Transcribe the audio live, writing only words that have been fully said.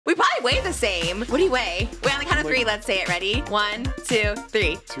weigh the same. What do you weigh? Wait, on the count of three, let's say it. Ready? 1, 2,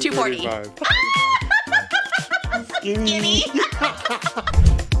 3. 240. Skinny.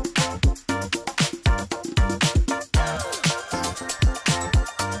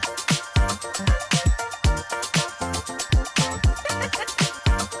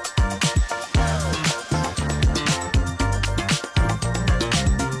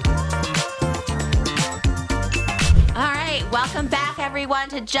 Welcome back, everyone,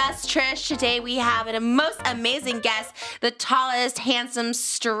 to Just Trish. Today we have a most amazing guest, the tallest, handsome,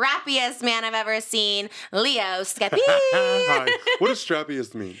 strappiest man I've ever seen, Leo Skepi. Hi. What does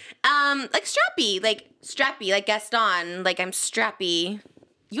strappiest mean? Like strappy, like Gaston, like I'm strappy.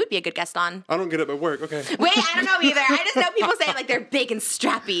 You would be a good Gaston. I don't get it, but work. Okay. Wait, I don't know either. I just know people say like they're big and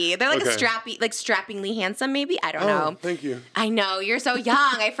strappy. They're like Okay. a strappy, like strappingly handsome, maybe. I don't know. Thank you. I know. You're so young.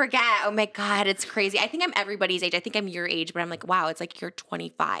 I forget. Oh my God. It's crazy. I think I'm everybody's age. I think I'm your age, but I'm like, wow, it's like you're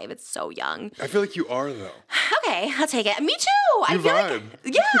 25. It's so young. I feel like you are, though. Okay, I'll take it. Me too. I feel vibe.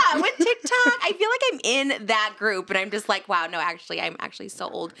 like, yeah, with TikTok, I feel like I'm in that group, and I'm just like, wow, no, actually, I'm actually so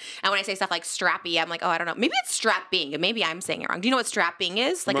old. And when I say stuff like strappy, I'm like, oh, I don't know. Maybe it's strapping, and maybe I'm saying it wrong. Do you know what strapping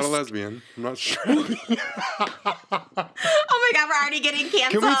is? Like I'm not a lesbian. I'm not strappy. Oh my God, we're already getting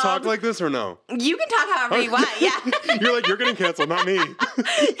canceled. Can we talk like this or no? You can talk however you want, yeah. You're getting canceled, not me.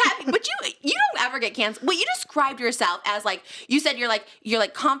 But you don't ever get canceled. Well, you described yourself as like, you said you're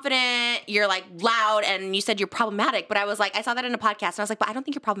like confident, you're like loud, and you said you're problematic. But I was like, I saw that in a podcast, and I was like, but I don't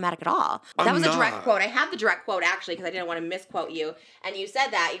think you're problematic at all. That was a direct quote. I have the direct quote actually because I didn't want to misquote you. And you said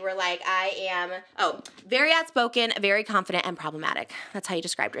that you were like, I am very outspoken, very confident, and problematic. That's how you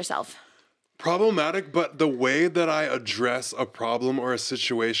described yourself. Problematic, but the way that I address a problem or a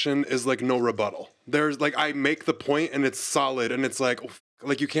situation is like no rebuttal. There's like, I make the point and it's solid and it's like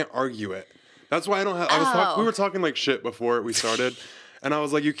you can't argue it. That's why I don't have, we were talking like shit before we started and I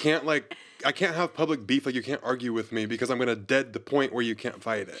was like, I can't have public beef. Like you can't argue with me because I'm going to dead the point where you can't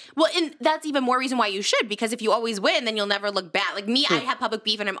fight it. Well, and that's even more reason why you should, because if you always win, then you'll never look bad. Like me, I have public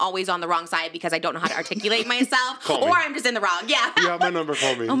beef and I'm always on the wrong side because I don't know how to articulate myself or I'm just in the wrong. Yeah. You have my number,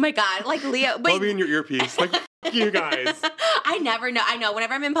 call me. Oh my God. Like Leo. I'll be in your earpiece. Like, you guys. I never know. I know.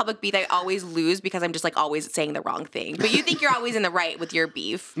 Whenever I'm in public beef, I always lose because I'm just like always saying the wrong thing. But you think you're always in the right with your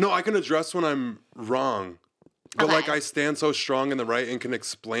beef. No, I can address when I'm wrong. But like I stand so strong in the right and can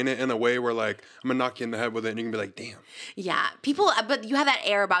explain it in a way where like I'm gonna knock you in the head with it and you can be like, damn. Yeah. People, but you have that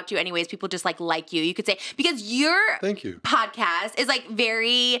air about you anyways. People just like you. You could say, because your Thank you. podcast is like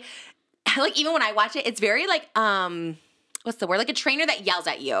very, like even when I watch it, it's very like, what's the word? Like a trainer that yells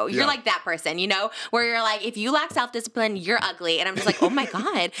at you. You're like that person, you know, where you're like, if you lack self-discipline, you're ugly. And I'm just like, oh my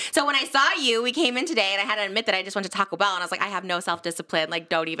God. So when I saw you, we came in today and I had to admit that I just went to Taco Bell and I was like, I have no self-discipline. Like,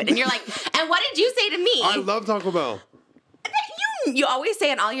 don't even. And you're like, and what did you say to me? I love Taco Bell. You always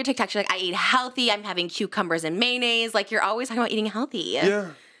say on all your TikToks, you're like, I eat healthy. I'm having cucumbers and mayonnaise. Like you're always talking about eating healthy.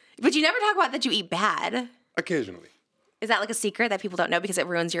 Yeah. But you never talk about that you eat bad. Occasionally. Is that like a secret that people don't know because it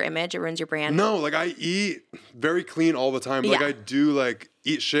ruins your image, it ruins your brand? No, like I eat very clean all the time. Like I do like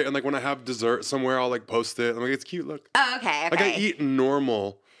eat shit and like when I have dessert somewhere, I'll like post it. I'm like, it's cute, look. Oh, okay. Like I eat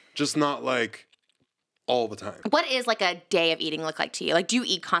normal, just not like all the time. What is like a day of eating look like to you? Like do you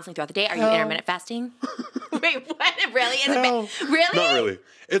eat constantly throughout the day? Are you intermittent fasting? Wait, what? Really? Really? Not really.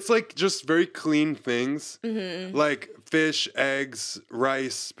 It's like just very clean things. Mm-hmm. Like fish, eggs,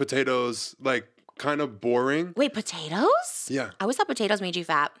 rice, potatoes, like kind of boring. Wait, potatoes? Yeah. I always thought potatoes made you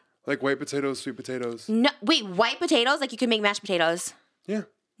fat. Like white potatoes, sweet potatoes. No, wait, white potatoes? Like you could make mashed potatoes? Yeah.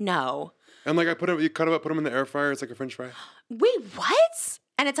 No. And like you cut them up, put them in the air fryer. It's like a French fry. Wait, what?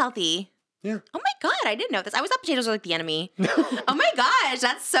 And it's healthy? Yeah. Oh my God, I didn't know this. I always thought potatoes were like the enemy. Oh my gosh,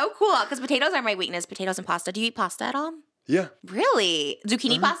 that's so cool. Because potatoes are my weakness. Potatoes and pasta. Do you eat pasta at all? Yeah. Really?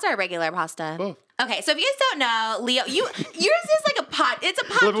 Zucchini pasta or regular pasta? Both. Okay, so if you guys don't know, Leo, yours is like it's a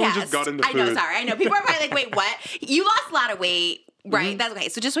podcast. We just got into food. I know, sorry. I know. People are probably like, wait, what? You lost a lot of weight, right? Mm-hmm. That's okay.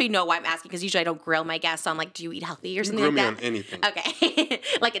 So just so you know why I'm asking, because usually I don't grill my guests on like, do you eat healthy or something like that? Grill me on anything. Okay.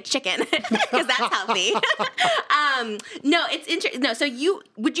 Like a chicken, because that's healthy. No, it's interesting. No, so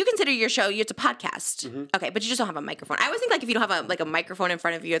would you consider your show, it's a podcast? Mm-hmm. Okay, but you just don't have a microphone. I always think like if you don't have a microphone in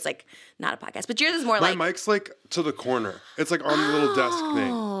front of you, it's like not a podcast. But yours is more my mic's like to the corner. It's like on the little desk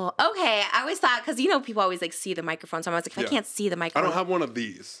thing. Oh, okay. I always thought, because people always like see the microphone. So I was like, if I can't see the microphone. I don't have one of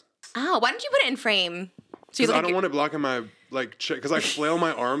these. Oh, why don't you put it in frame? Because I don't want it blocking my because I flail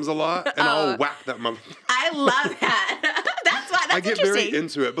my arms a lot and I'll whack that mother. I love that. That's why. That's I get very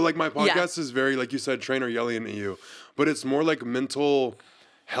into it, but like my podcast is very, like you said, trainer yelling at you, but it's more like mental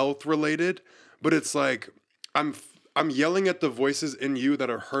health related. But it's like I'm yelling at the voices in you that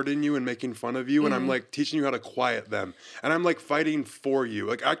are hurting you and making fun of you, and I'm like teaching you how to quiet them. And I'm like fighting for you.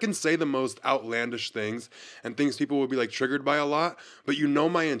 Like I can say the most outlandish things and things people will be like triggered by a lot, but you know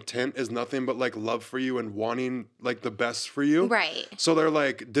my intent is nothing but like love for you and wanting like the best for you. Right. So they're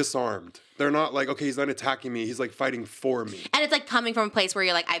like disarmed. They're not like, okay, he's not attacking me. He's like fighting for me. And it's like coming from a place where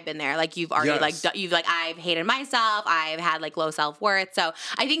you're like, I've been there. Like you've already I've hated myself. I've had like low self-worth. So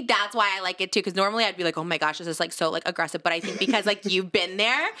I think that's why I like it too. Cause normally I'd be like, oh my gosh, this is like so like aggressive. But I think because like you've been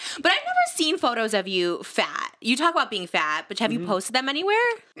there, but I've never seen photos of you fat. You talk about being fat, but have you posted them anywhere?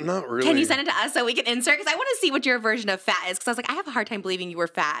 Not really. Can you send it to us so we can insert? Cause I want to see what your version of fat is. Cause I was like, I have a hard time believing you were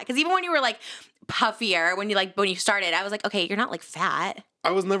fat. Cause even when you were like puffier, when you started, I was like, okay, you're not like fat. I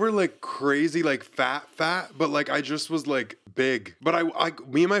was never like crazy, like fat, but like I just was like big. But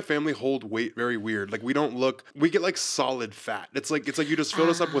me and my family hold weight very weird. Like we get like solid fat. It's like you just filled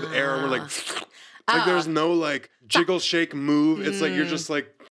us up with air and we're like there's no like jiggle, shake, move. It's like you're just like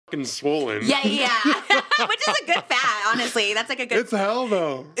fucking swollen. Yeah. Which is a good fat, honestly. That's like a good. It's hell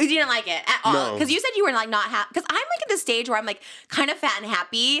though. You didn't like it at all. No. Because you said you were like not happy. Because I'm like at the stage where I'm like kind of fat and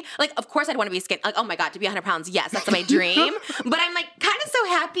happy. Like, of course I'd want to be skinny. Like, oh my God, to be 100 pounds. Yes, that's my dream. But I'm like kind of so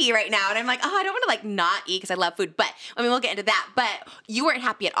happy right now. And I'm like, oh, I don't want to like not eat because I love food. But I mean, we'll get into that. But you weren't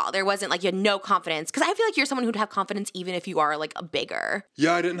happy at all. There wasn't like, you had no confidence. Because I feel like you're someone who'd have confidence even if you are like a bigger.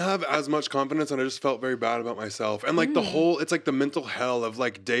 Yeah, I didn't have as much confidence and I just felt very bad about myself. And like it's like the mental hell of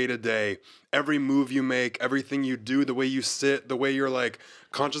like day to day. Every move you make, everything you do, the way you sit, the way you're like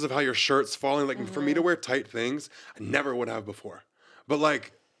conscious of how your shirt's falling. Like for me to wear tight things, I never would have before. But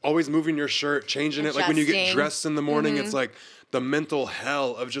like always moving your shirt, changing it. Like when you get dressed in the morning, it's like the mental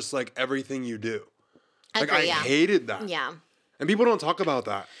hell of just like everything you do. Like I hated that. Yeah. And people don't talk about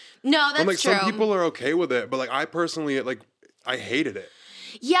that. No, that's like true. Some people are okay with it, but like I personally, I hated it.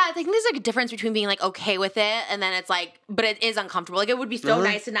 Yeah, I think there's like a difference between being like okay with it and then it's like, but it is uncomfortable. Like it would be so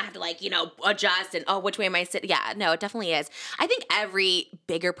nice to not have to like, adjust and which way am I sitting? Yeah, no, it definitely is. I think every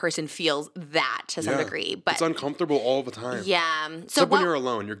bigger person feels that to some degree, but it's uncomfortable all the time. Yeah. So when you're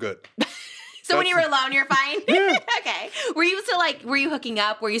alone, you're good. So when you were alone, you're fine? Yeah. Okay. Were you hooking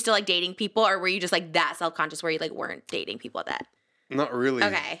up? Were you still like dating people or were you just like that self-conscious where you like weren't dating people at that? Not really.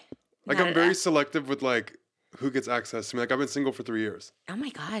 Okay. Like I'm very selective with like who gets access to me. Like I've been single for 3 years. Oh my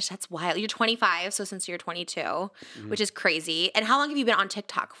gosh, that's wild. You're 25, so since you're 22, which is crazy. And how long have you been on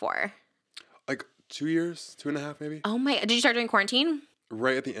TikTok for? Like 2 years, 2.5 maybe. Oh my, did you start during quarantine?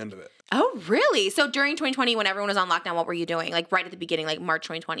 Right at the end of it. Oh, really? So during 2020, when everyone was on lockdown, what were you doing? Like right at the beginning, like March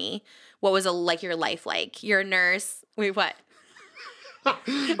 2020, what was your life like? You're a nurse. Wait, what?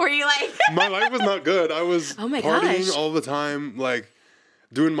 Were you like? My life was not good. I was partying all the time, like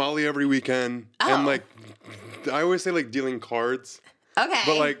doing Molly every weekend. And like, I always say like dealing cards. Okay.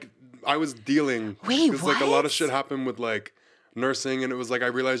 But like, I was dealing. Wait, what? Because like a lot of shit happened with like nursing and it was like, I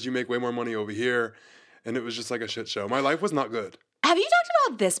realized you make way more money over here. And it was just like a shit show. My life was not good. Have you talked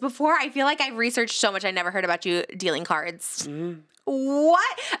about this before? I feel like I've researched so much. I never heard about you dealing cards.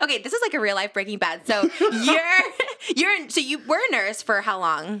 What? Okay, this is like a real life Breaking Bad. So you were a nurse for how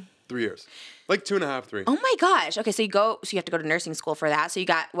long? 3 years. Like 2.5, 3. Oh my gosh. Okay, so you have to go to nursing school for that. So you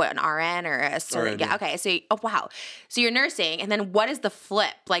got what, an RN or a RN, yeah. Okay, so wow. So you're nursing, and then what is the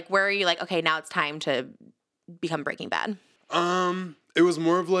flip? Like, where are you like, okay, now it's time to become Breaking Bad? It was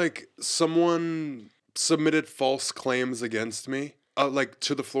more of like someone submitted false claims against me, like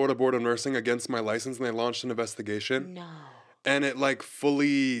to the Florida Board of Nursing against my license, and they launched an investigation. No. And it like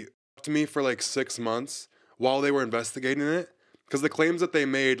fully fucked me for like 6 months while they were investigating it. Because the claims that they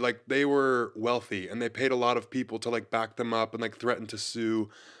made, like they were wealthy and they paid a lot of people to like back them up and like threaten to sue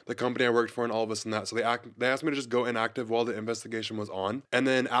the company I worked for and all of this and that. So they asked me to just go inactive while the investigation was on. And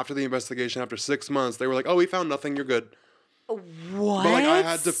then after the investigation, after 6 months, they were like, oh, we found nothing, you're good. What? But like I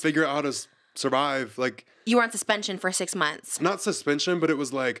had to figure out how to survive. Like you were on suspension for 6 months. Not suspension, but it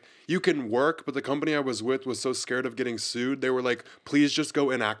was like you can work, but the company I was with was so scared of getting sued. They were like, please just go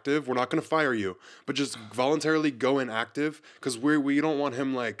inactive. We're not going to fire you, but just voluntarily go inactive because we don't want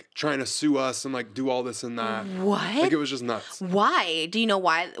him like trying to sue us and like do all this and that. What? Like it was just nuts. Why? Do you know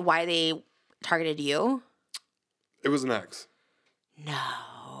why they targeted you? It was an ex. No.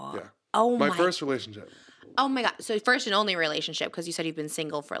 Yeah. Oh my. My first relationship. Oh my God. So first and only relationship, because you said you've been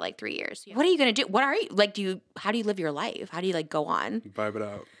single for like 3 years. What are you going to do? What are you, like, how do you live your life? How do you like go on? Vibe it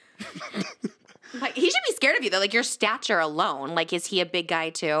out. Like, he should be scared of you though. Like your stature alone. Like, is he a big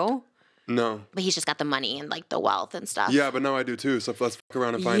guy too? No. But he's just got the money and like the wealth and stuff. Yeah, but now I do too. So let's fuck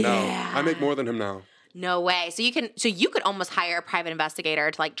around and find out. I make more than him now. No way. So you could almost hire a private investigator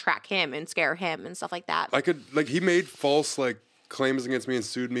to like track him and scare him and stuff like that. I could, like, he made false like claims against me and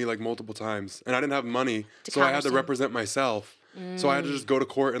sued me like multiple times. And I didn't have money, so I had to countersue. represent myself. So I had to just go to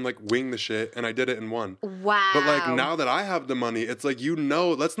court and like wing the shit, and I did it and won. Wow. But like now that I have the money, it's like,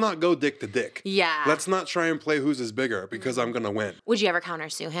 let's not go dick to dick. Yeah. Let's not try and play whose is bigger because I'm gonna win. Would you ever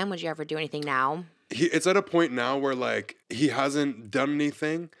countersue him? Would you ever do anything now? It's at a point now where like he hasn't done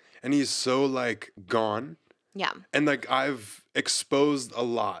anything and he's so like gone. Yeah. And like I've exposed a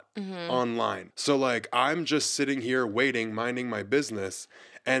lot online. So like I'm just sitting here waiting, minding my business.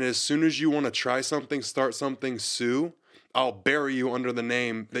 And as soon as you want to try something, start something, sue, I'll bury you under the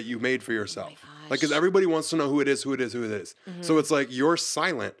name that you made for yourself. Like, because everybody wants to know who it is. So it's like you're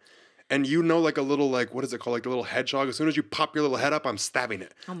silent. And like a little, like, what is it called? Like the little hedgehog. As soon as you pop your little head up, I'm stabbing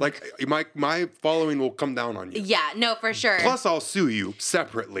it. Like my following will come down on you. Yeah, no, for sure. Plus, I'll sue you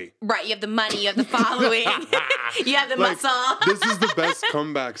separately. Right, you have the money, you have the following, you have the muscle. This is the best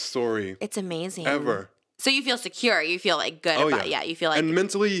comeback story. It's amazing. Ever. So you feel secure. You feel like good about it. Yeah, you feel like. And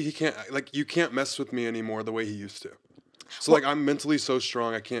mentally, you can't mess with me anymore the way he used to. So like I'm mentally so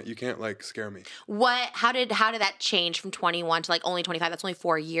strong, you can't like scare me. How did that change from 21 to like only 25? That's only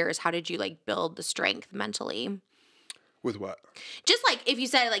 4 years. How did you like build the strength mentally? With what? Just like if you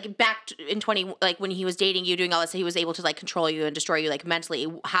said like back in 20, like when he was dating you, doing all this, he was able to like control you and destroy you like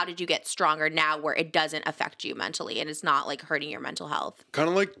mentally. How did you get stronger now where it doesn't affect you mentally and it's not like hurting your mental health? Kind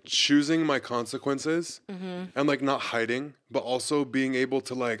of like choosing my consequences and like not hiding, but also being able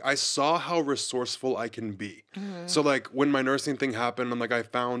to like, I saw how resourceful I can be. So like when my nursing thing happened, I'm like, I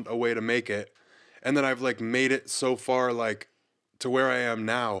found a way to make it. And then I've like made it so far like to where I am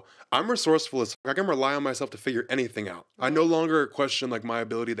now. I'm resourceful as fuck. I can rely on myself to figure anything out. I no longer question like my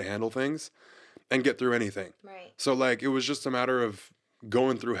ability to handle things and get through anything. Right. So like it was just a matter of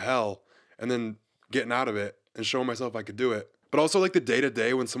going through hell and then getting out of it and showing myself I could do it. But also like the day to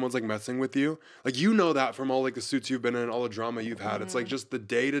day when someone's like messing with you, like that from all like the suits you've been in, all the drama you've had. It's like just the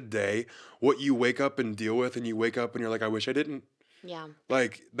day to day, what you wake up and deal with, and you wake up and you're like, I wish I didn't. Yeah.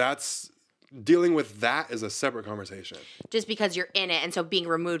 Like dealing with that is a separate conversation. Just because you're in it, and so being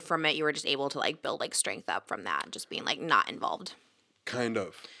removed from it, you were just able to like build like strength up from that, just being like not involved. Kind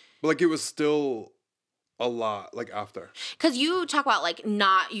of. But like it was still a lot like after. Because you talk about like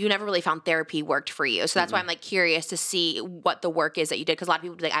you never really found therapy worked for you. So that's why I'm like curious to see what the work is that you did. Because a lot of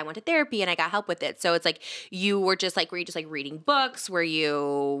people be like, I went to therapy and I got help with it. So it's like were you just like reading books? Were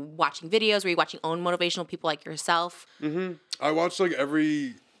you watching videos? Were you watching own motivational people like yourself? I watched like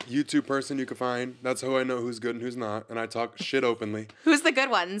every YouTube person you could find. That's how I know who's good and who's not. And I talk shit openly. Who's the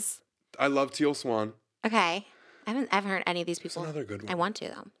good ones? I love Teal Swan. Okay. I haven't heard any of these people. That's another good one. I want to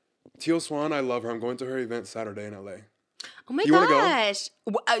though. Teal Swan, I love her. I'm going to her event Saturday in LA. Oh my You wanna go? gosh.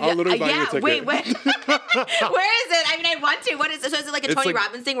 I'll literally buy you a ticket. Wait. Where is it? I mean, I want to. What is it? So is it like a It's Tony like-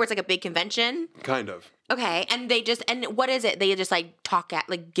 Robbins thing where it's like a big convention? Kind of. Okay. And what is it? They just like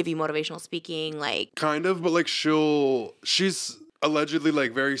give you motivational speaking, like. Kind of, but like she's allegedly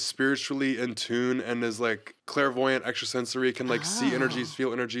like very spiritually in tune and is like clairvoyant, extrasensory, can like see energies,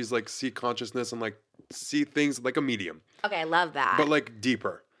 feel energies, like see consciousness and like see things like a medium. Okay, I love that. But like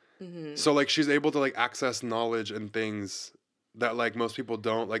deeper. So like she's able to like access knowledge and things that like most people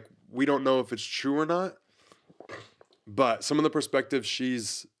don't. Like we don't know if it's true or not, but some of the perspectives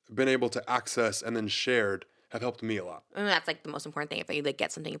she's been able to access and then shared have helped me a lot. And that's like the most important thing if you like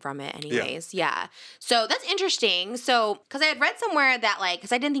get something from it anyways. Yeah. So that's interesting. So, because I had read somewhere that like,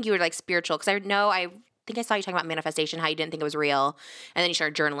 because I didn't think you were like spiritual, because I think I saw you talking about manifestation, how you didn't think it was real, and then you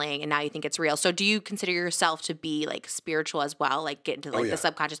started journaling, and now you think it's real. So do you consider yourself to be like spiritual as well, like get into like the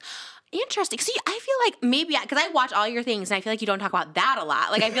subconscious? Interesting. See, I feel like maybe, because I watch all your things, and I feel like you don't talk about that a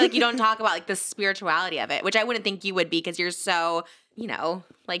lot. Like I feel like you don't talk about like the spirituality of it, which I wouldn't think you would be, because you're so,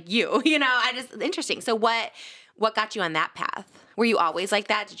 like interesting. So what got you on that path? Were you always like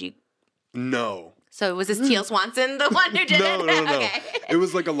that? Did you? No. So was this Teal Swanson the one who did it? No. Okay. It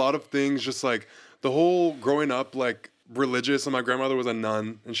was like a lot of things, just like the whole growing up like religious, and my grandmother was a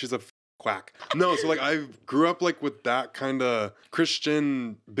nun and she's a quack. No, so like I grew up like with that kind of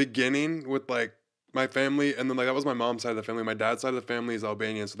Christian beginning with like my family, and then like that was my mom's side of the family. My dad's side of the family is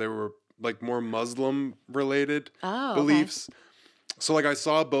Albanian, so they were like more Muslim related beliefs. Okay. So like I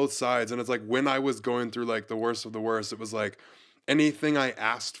saw both sides, and it's like when I was going through like the worst of the worst, it was like anything I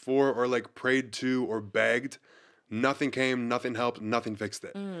asked for or like prayed to or begged, nothing came, nothing helped, nothing fixed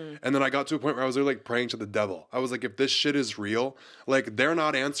it. And then I got to a point where I was literally like praying to the devil. I was like, if this shit is real, like they're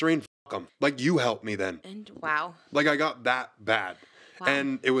not answering, fuck them. Like you help me then. And wow. Like I got that bad. Wow.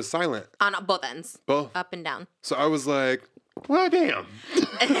 And it was silent. On both ends. Both. Up and down. So I was like, well, damn.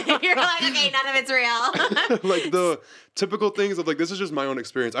 You're like, okay, none of it's real. Like the typical things of like, this is just my own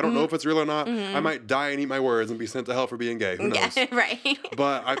experience. I don't know if it's real or not. I might die and eat my words and be sent to hell for being gay. Who knows? Yeah, right.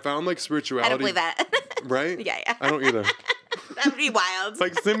 But I found like spirituality. I don't believe that. Right? Yeah. I don't either. That would be wild.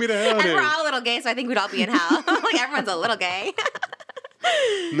 Like, send me to hell. And we're all a little gay, so I think we'd all be in hell. Like, everyone's a little gay.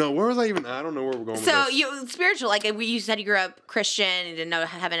 No, where was I even? I don't know where we're going with So this. you spiritual, like you said, you grew up Christian, you didn't know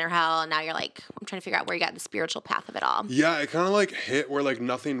heaven or hell, and now you're like, I'm trying to figure out where you got the spiritual path of it all. Yeah, it kind of like hit where like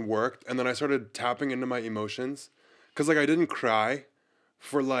nothing worked, and then I started tapping into my emotions, because like I didn't cry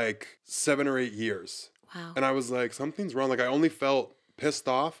for like 7 or 8 years. Wow. And I was like, something's wrong. Like I only felt pissed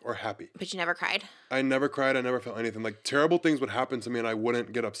off or happy. But you never cried. I never cried. I never felt anything. Like terrible things would happen to me and I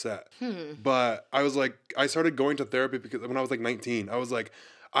wouldn't get upset. But I was like, I started going to therapy because when I was like 19, I was like,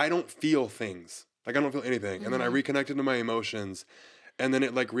 I don't feel things. Like I don't feel anything. And then I reconnected to my emotions, and then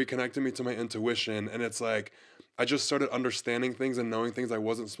it like reconnected me to my intuition. And it's like, I just started understanding things and knowing things I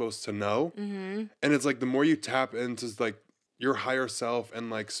wasn't supposed to know. And it's like, the more you tap into like your higher self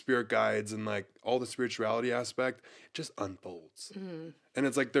and like spirit guides and like all the spirituality aspect, it just unfolds. And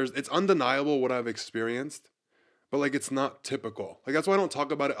it's like, it's undeniable what I've experienced, but like, it's not typical. Like, that's why I don't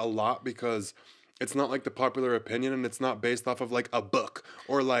talk about it a lot, because it's not like the popular opinion, and it's not based off of like a book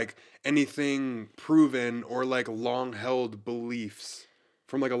or like anything proven or like long held beliefs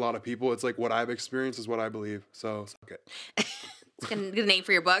from like a lot of people. It's like what I've experienced is what I believe. So suck it. It's a good name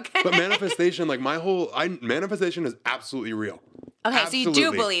for your book. But manifestation, like manifestation is absolutely real. Okay, Absolutely. so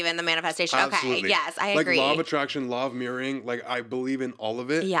you do believe in the manifestation. Absolutely. Okay, yes, I agree. Like law of attraction, law of mirroring, like I believe in all of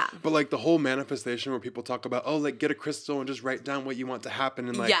it. Yeah. But like the whole manifestation where people talk about, oh, like get a crystal and just write down what you want to happen,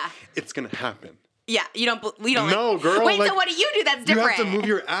 and like it's gonna happen. Yeah, we don't. No, girl. Wait, like, so what do you do that's different? You have to move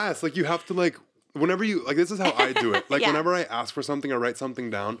your ass. Like you have to like, whenever you, like this is how I do it. Like whenever I ask for something or write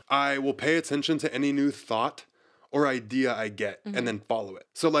something down, I will pay attention to any new thought or idea I get and then follow it.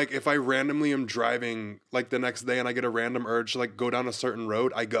 So like if I randomly am driving like the next day and I get a random urge to like go down a certain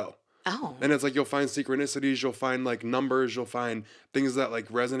road, I go. Oh. And it's like you'll find synchronicities, you'll find like numbers, you'll find things that like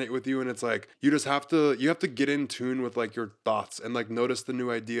resonate with you, and it's like you have to get in tune with like your thoughts and like notice the new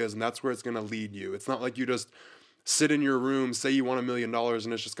ideas, and that's where it's going to lead you. It's not like you just sit in your room, say you want $1 million,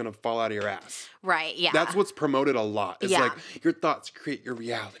 and it's just going to fall out of your ass. Right, yeah. That's what's promoted a lot. It's like your thoughts create your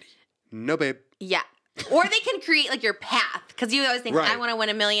reality. No, babe. Yeah. Or they can create like your path, because you always think I want to win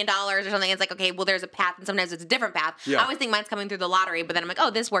 $1 million or something. It's like, okay, well, there's a path, and sometimes it's a different path. I always think mine's coming through the lottery, but then I'm like,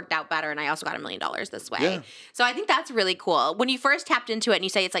 oh, this worked out better, and I also got $1 million this way. Yeah. So I think that's really cool. When you first tapped into it, and you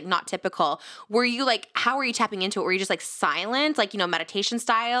say it's like not typical, were you like, how were you tapping into it? Were you just like silent, like meditation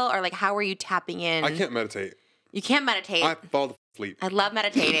style, or like how were you tapping in? I can't meditate. You can't meditate. I fall asleep. I love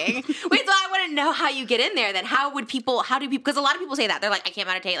meditating. Wait, so I want to know how you get in there then. How do people, because a lot of people say that. They're like, I can't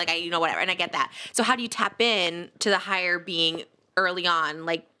meditate, like whatever, and I get that. So how do you tap in to the higher being early on?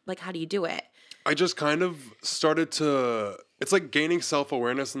 Like how do you do it? I just kind of started to, it's like gaining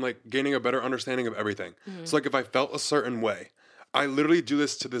self-awareness and like gaining a better understanding of everything. So like if I felt a certain way, I literally do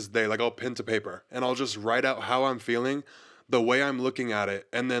this to this day. Like I'll pen to paper and I'll just write out how I'm feeling, the way I'm looking at it,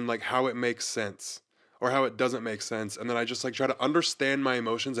 and then like how it makes sense or how it doesn't make sense. And then I just like try to understand my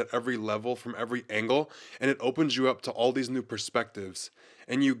emotions at every level from every angle. And it opens you up to all these new perspectives.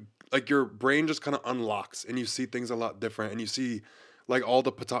 And you like your brain just kind of unlocks and you see things a lot different. And you see like all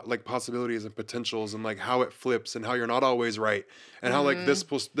the possibilities and potentials and like how it flips and how you're not always right. And how like this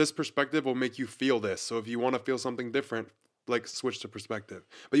perspective will make you feel this. So if you want to feel something different, like switch to perspective.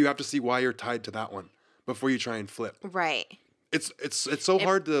 But you have to see why you're tied to that one before you try and flip. Right. It's so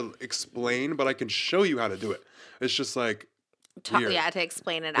hard to explain, but I can show you how to do it. It's just like weird. Yeah, to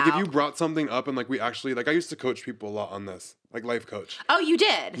explain it like out. If you brought something up and like we actually like I used to coach people a lot on this, like life coach. Oh, you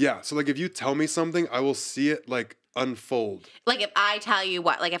did? Yeah. So like if you tell me something, I will see it like unfold. Like if I tell you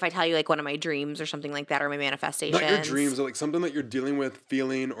if I tell you like one of my dreams or something like that, or my manifestations. Not your dreams, or like something that you're dealing with,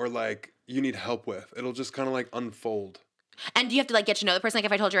 feeling, or like you need help with. It'll just kind of like unfold. And do you have to like get to know the person? Like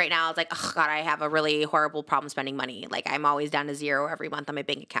if I told you right now, it's like, oh God, I have a really horrible problem spending money. Like I'm always down to zero every month on my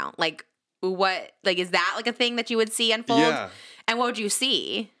bank account. Like what, like is that like a thing that you would see unfold? Yeah. And what would you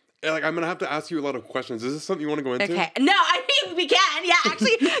see? Yeah, like I'm going to have to ask you a lot of questions. Is this something you want to go into? Okay. No, I mean, we can. Yeah,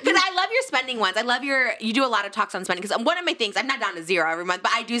 actually, because I love your spending ones. I love you do a lot of talks on spending, because one of my things, I'm not down to zero every month,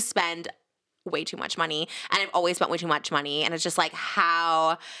 but I do spend way too much money, and I've always spent way too much money, and it's just like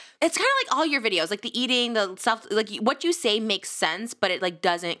how it's kind of like all your videos, like the eating, the stuff, like what you say makes sense, but it like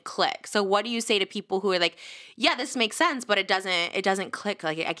doesn't click. So what do you say to people who are like, yeah, this makes sense, but it doesn't click,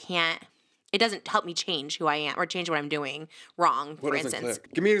 like it doesn't help me change who I am or change what I'm doing wrong, for instance.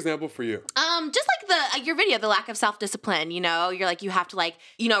 Click? Give me an example for you. Just like like your video, the lack of self-discipline, you know, you're like, you have to like,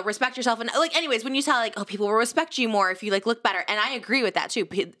 you know, respect yourself. And like, anyways, when you tell like, oh, people will respect you more if you like look better. And I agree with that too.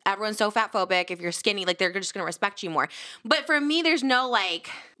 Everyone's so fat phobic. If you're skinny, like they're just going to respect you more. But for me, there's no like,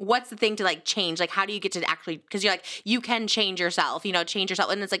 what's the thing to like change? Like, how do you get to actually, because you're like, you can change yourself, you know, change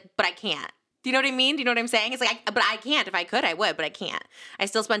yourself. And it's like, but I can't. Do you know what I mean? Do you know what I'm saying? It's like, but I can't. If I could, I would, but I can't. I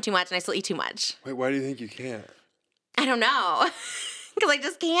still spend too much and I still eat too much. Wait, why do you think you can't? I don't know. Because I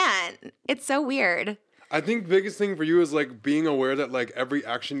just can't. It's so weird. I think the biggest thing for you is like being aware that like every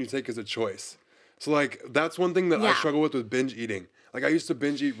action you take is a choice. So like that's one thing that I struggle with binge eating. Like I used to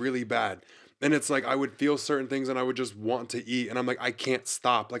binge eat really bad. And it's like I would feel certain things and I would just want to eat. And I'm like, I can't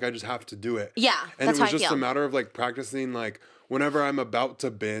stop. Like I just have to do it. Yeah, and that's it was how I just feel. a matter of like practicing like whenever I'm about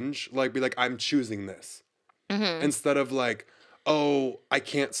to binge, like be like, I'm choosing this. Mm-hmm. Instead of like, oh, I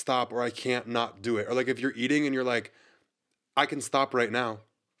can't stop or I can't not do it. Or like if you're eating and you're like, I can stop right now.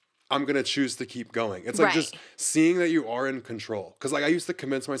 I'm going to choose to keep going. It's like just seeing that you are in control. Because like I used to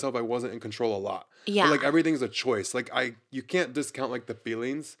convince myself I wasn't in control a lot. Yeah. But like everything's a choice. Like you can't discount like the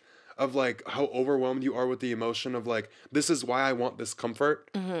feelings of like how overwhelmed you are with the emotion of like, this is why I want this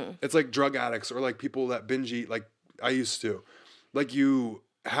comfort. Mm-hmm. It's like drug addicts or like people that binge eat like I used to. Like you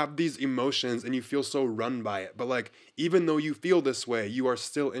have these emotions and you feel so run by it. But like, even though you feel this way, you are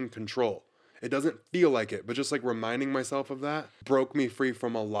still in control. It doesn't feel like it, but just like reminding myself of that broke me free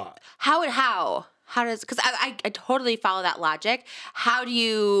from a lot. How does, because I totally follow that logic. How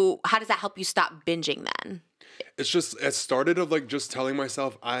does that help you stop binging then? It's just, it started of like just telling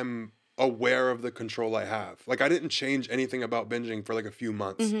myself I'm aware of the control I have. Like I didn't change anything about binging for like a few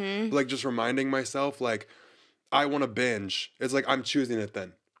months. Mm-hmm. But like just reminding myself like, I want to binge. It's like, I'm choosing it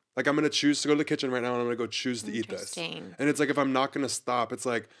then. Like, I'm going to choose to go to the kitchen right now and I'm going to go choose to eat this. And it's like, if I'm not going to stop, it's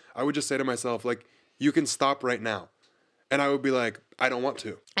like, I would just say to myself, like, you can stop right now. And I would be like, I don't want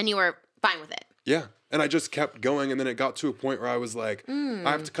to. And you were fine with it. Yeah. And I just kept going. And then it got to a point where I was like, I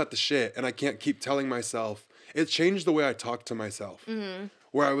have to cut the shit. And I can't keep telling myself. It changed the way I talk to myself. Mm-hmm.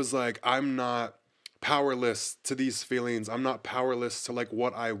 Where I was like, I'm not powerless to these feelings. I'm not powerless to like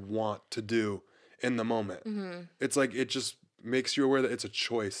what I want to do in the moment. Mm-hmm. It's like, it just makes you aware that it's a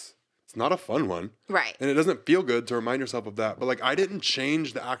choice. It's not a fun one. Right. And it doesn't feel good to remind yourself of that. But like, I didn't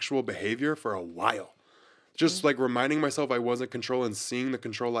change the actual behavior for a while. Just like reminding myself I was in control and seeing the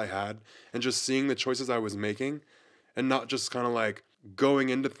control I had and just seeing the choices I was making and not just kind of like going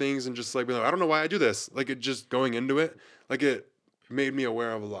into things and just like being like, I don't know why I do this. Like it just going into it, like it made me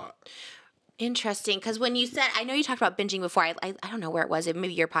aware of a lot. Interesting, because when you said, I know you talked about binging before, I don't know where it was,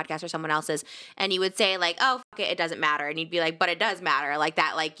 maybe your podcast or someone else's, and you would say like, oh, fuck it, it doesn't matter, and you'd be like, but it does matter, like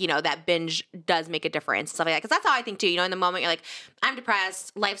that, like, you know, that binge does make a difference, stuff like that, because that's how I think too, you know, in the moment, you're like, I'm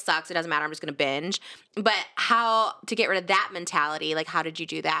depressed, life sucks, it doesn't matter, I'm just going to binge, but how to get rid of that mentality, like, how did you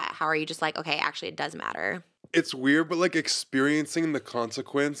do that? How are you just like, okay, actually, it does matter? It's weird, but like experiencing the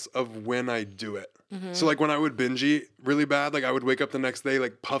consequence of when I do it. Mm-hmm. So like when I would binge eat really bad, like I would wake up the next day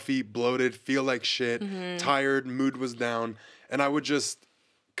like puffy, bloated, feel like shit, tired, mood was down. And I would just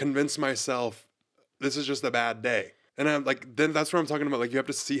convince myself this is just a bad day. And I'm like, then that's what I'm talking about. Like you have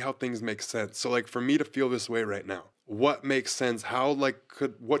to see how things make sense. So like for me to feel this way right now, what makes sense? How like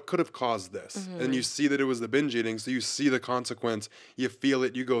what could have caused this? Mm-hmm. And you see that it was the binge eating. So you see the consequence, you feel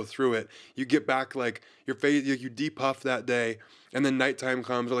it, you go through it, you get back like your face, you depuff that day. And then nighttime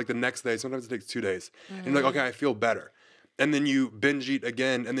comes or like the next day, sometimes it takes 2 days. Mm-hmm. And you're like, okay, I feel better. And then you binge eat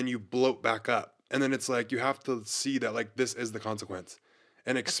again and then you bloat back up. And then it's like, you have to see that like, this is the consequence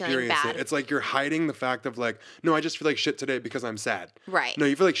and experience it. It's like you're hiding the fact of like, no, I just feel like shit today because I'm sad. Right. No,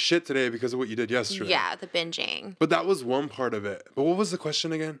 you feel like shit today because of what you did yesterday. Yeah, the binging. But that was one part of it. But what was the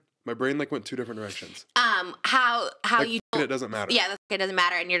question again? My brain like went 2 different directions. How like, you it doesn't matter. Yeah, it doesn't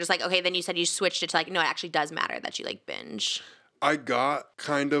matter. And you're just like, okay, then you said you switched it to like, no, it actually does matter that you like binge. I got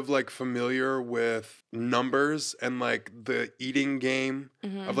kind of like familiar with numbers and like the eating game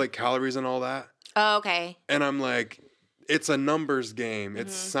of like calories and all that. Oh, okay. And I'm like, it's a numbers game.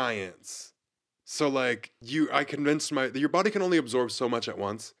 It's science. So like I convinced your body can only absorb so much at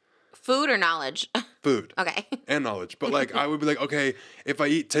once. Food or knowledge? Food. Okay. And knowledge. But like I would be like, okay, if I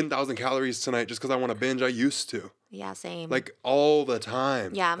eat 10,000 calories tonight just because I want to binge, I used to. Yeah, same. Like all the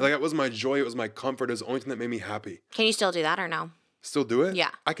time. Yeah. Like that was my joy. It was my comfort. It was the only thing that made me happy. Can you still do that or no? Still do it?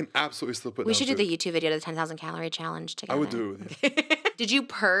 Yeah. I can absolutely still put We down should food. do the YouTube video, the 10,000 calorie challenge together. I would do it with you. Did you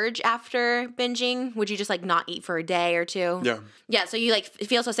purge after binging? Would you just like not eat for a day or two? Yeah. Yeah, so you like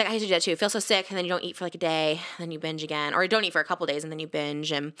feel so sick. I used to do that too. Feel so sick and then you don't eat for like a day, then you binge again. Or you don't eat for a couple days and then you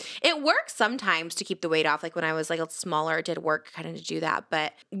binge. And it works sometimes to keep the weight off. Like when I was like smaller, it did work kind of to do that.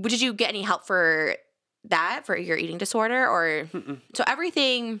 But did you get any help for that, for your eating disorder? Or so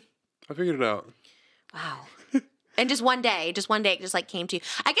everything... I figured it out. Wow. And just one day, it just like came to you.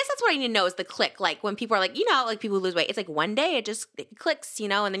 I guess that's what I need to know is the click. Like when people are like, like people who lose weight, it's like one day it clicks,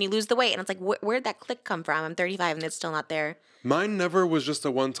 and then you lose the weight. And it's like, where'd that click come from? I'm 35 and it's still not there. Mine never was just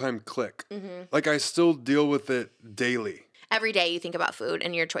a one-time click. Like I still deal with it daily. Every day you think about food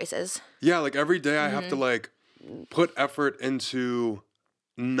and your choices. Yeah, like every day I have to like put effort into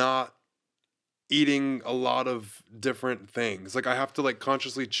not eating a lot of different things. Like I have to like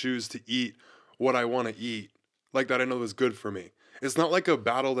consciously choose to eat what I want to eat. Like that I know is good for me. It's not like a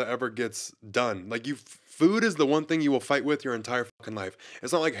battle that ever gets done. Like food is the one thing you will fight with your entire fucking life.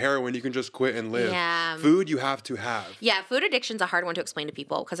 It's not like heroin you can just quit and live. Yeah. Food you have to have. Yeah, food addiction's a hard one to explain to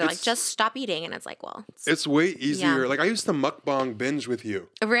people because they're like, just stop eating. And it's like, well. It's way easier. Yeah. Like I used to mukbang binge with you.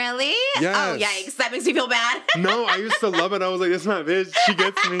 Really? Yes. Oh, yikes. That makes me feel bad. No, I used to love it. I was like, this is my bitch. She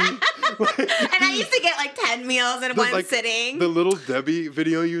gets me. And I used to get like 10 meals in one sitting. The Little Debbie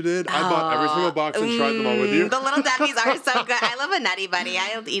video you did, I bought every single box and tried them all with you. The Little Debbies are so good. I love a Nutty Buddy.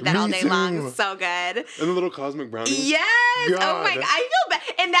 I'll eat that all day long. So good. And the little cosmic brownies. Yes. God. Oh my God. I feel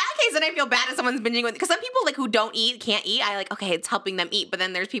bad. In that case, then I feel bad if someone's binging with, because some people like who don't eat, can't eat. I like, okay, it's helping them eat. But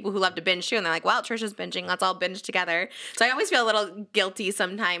then there's people who love to binge too. And they're like, well, Trisha's binging. Let's all binge together. So I always feel a little guilty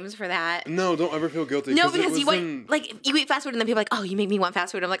sometimes for that. No, don't ever feel guilty. No, because you eat fast food and then people are like, oh, you make me want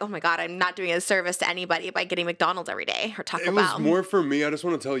fast food. I'm like, oh my God, I'm not doing a service to anybody by getting McDonald's every day or Taco Bell. It was more for me. I just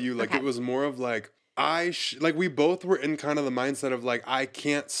want to tell you, like, It was more of like, we both were in kind of the mindset of like, I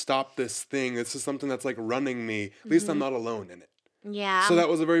can't stop this thing. This is something that's like running me. At least I'm not alone in it. Yeah. So that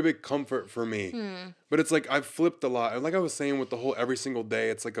was a very big comfort for me. But it's like I've flipped a lot. And like I was saying with the whole every single day,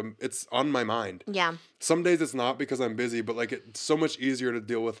 it's like it's on my mind. Yeah. Some days it's not because I'm busy, but like it's so much easier to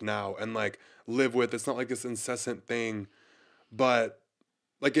deal with now and like live with. It's not like this incessant thing, but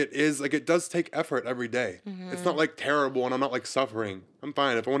like it is, like it does take effort every day. It's not like terrible and I'm not like suffering. I'm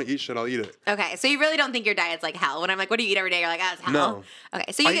fine. If I want to eat shit, I'll eat it. Okay. So you really don't think your diet's like hell? When I'm like, what do you eat every day? You're like, oh, it's hell. No.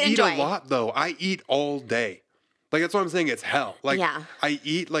 Okay. So you enjoy. I eat a lot though. I eat all day. Like that's what I'm saying. It's hell. Like I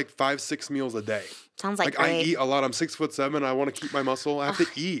eat like 5-6 meals a day. Sounds like great. I eat a lot. I'm 6'7". I want to keep my muscle. I have to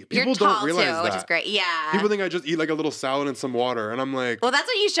eat. People You're tall don't realize too, that, which is great. Yeah. People think I just eat like a little salad and some water, and I'm like, well, that's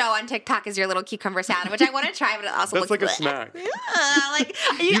what you show on TikTok is your little cucumber salad, which I want to try, but it also that's looks like a snack. Like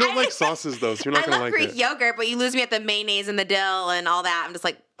you don't like sauces though, so you're not gonna like it. I love Greek yogurt, but you lose me at the mayonnaise and the dill and all that. I'm just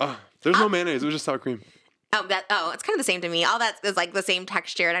like, there's no mayonnaise. It was just sour cream. It's kind of the same to me. All that is like the same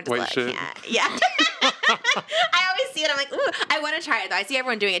texture, and I'm just White shit. Can't. Yeah. I always see it. I'm like, ooh, I want to try it though. I see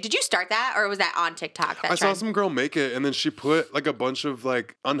everyone doing it. Did you start that, or was that on TikTok? I saw some girl make it, and then she put like a bunch of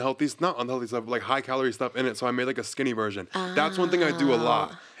like not unhealthy stuff, but like high calorie stuff in it. So I made like a skinny version. That's one thing I do a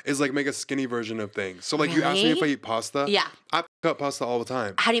lot. Is like make a skinny version of things. So like you asked me if I eat pasta. Yeah. I cut pasta all the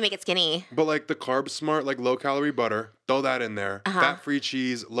time. How do you make it skinny? But like the carb smart, like low calorie butter, throw that in there. Fat free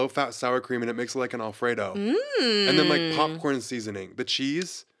cheese, low fat sour cream, and it makes it like an Alfredo. And then like popcorn seasoning. The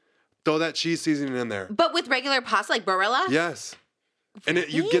cheese, throw that cheese seasoning in there. But with regular pasta, like Barilla? Yes. And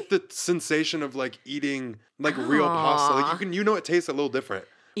you get the sensation of like eating like real pasta. Like it tastes a little different.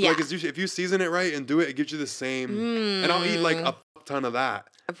 Yeah. Like if you season it right and do it, it gives you the same. And I'll eat like a ton of that.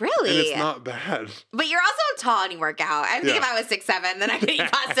 Really? And it's not bad. But you're also tall and you work out. I think if I was 6'7", then I could eat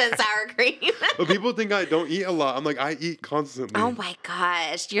pasta and sour cream. But people think I don't eat a lot. I'm like, I eat constantly. Oh my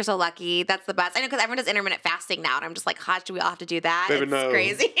gosh. You're so lucky. That's the best. I know because everyone does intermittent fasting now. And I'm just like, gosh, do we all have to do that? Baby, it's no.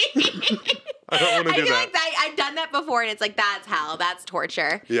 crazy. I don't want to do that. I feel like I've done that before and it's like, that's hell. That's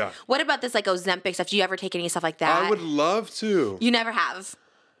torture. Yeah. What about this like Ozempic stuff? Do you ever take any stuff like that? I would love to. You never have?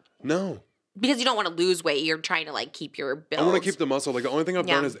 No. Because you don't want to lose weight. You're trying to like keep your build. I want to keep the muscle. Like the only thing I've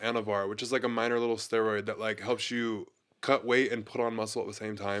done is Anavar, which is like a minor little steroid that like helps you cut weight and put on muscle at the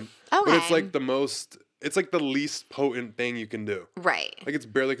same time. Okay. But it's like it's like the least potent thing you can do. Right. Like it's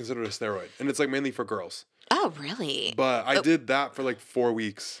barely considered a steroid. And it's like mainly for girls. Oh, really? But I did that for like 4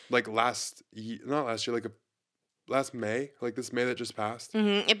 weeks. Like last May, like this May that just passed.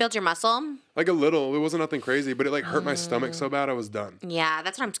 It built your muscle? Like a little. It wasn't nothing crazy, but it like hurt my stomach so bad I was done. Yeah,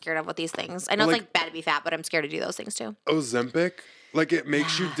 that's what I'm scared of with these things. I know it's like bad to be fat, but I'm scared to do those things too. Ozempic, like it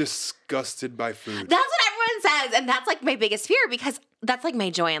makes you disgusted by food. That's what everyone says, and that's like my biggest fear because that's like my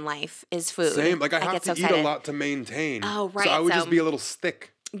joy in life is food. Same. Like I have to eat a lot to maintain. Oh, right. So I would just be a little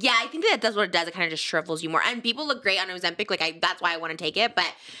stick. Yeah, I think that's what it does. It kind of just shrivels you more. And people look great on Ozempic. Like, that's why I want to take it.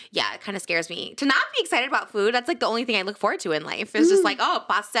 But yeah, it kind of scares me. To not be excited about food, that's like the only thing I look forward to in life. It's just like, oh,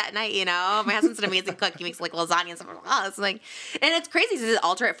 pasta at night, My husband's an amazing cook. He makes like lasagna and stuff. Oh, it's like, and it's crazy. Does it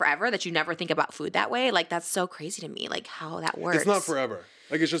alter it forever that you never think about food that way? Like, that's so crazy to me, like how that works. It's not forever.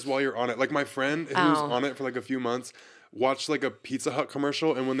 Like, it's just while you're on it. Like, my friend who's on it for like a few months watched like a Pizza Hut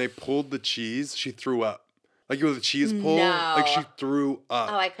commercial. And when they pulled the cheese, she threw up. Like with a cheese pull, No. like she threw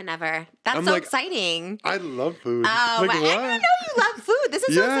up. Oh, I could never. That's I'm so like, exciting. I love food. Oh, like, I what? didn't know you love food. This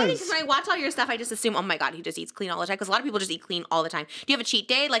is so exciting Yes. because when I watch all your stuff, I just assume, oh my God, he just eats clean all the time. Because a lot of people just eat clean all the time. Do you have a cheat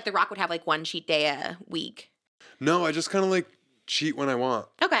day? Like The Rock would have like one cheat day a week. No, I just kind of like cheat when I want.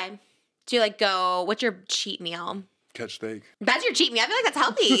 Okay. Do you like go, what's your cheat meal? Catch steak. That's your cheat meal. I feel like that's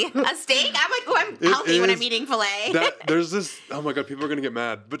healthy. A steak? I'm like, oh, I'm healthy when I'm eating filet. There's this, oh my God, people are going to get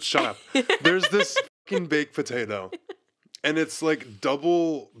mad, but shut up. There's this fucking baked potato. And it's like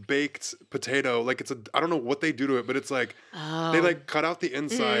double baked potato. Like I don't know what they do to it, but it's like they like cut out the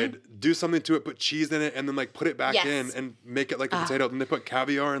inside, do something to it, put cheese in it, and then like put it back in and make it like a potato. Then they put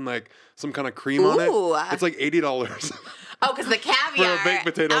caviar and like some kind of cream on it. It's like $80. Oh, because the caviar. For a baked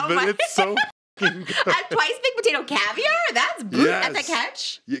potato, but it's so fucking good. Twice baked potato caviar? That's brutal. Yes. That's a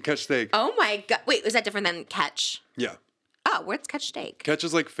catch? Yeah, catch steak. Oh my God. Wait, is that different than catch? Yeah. Oh, where's catch steak? Catch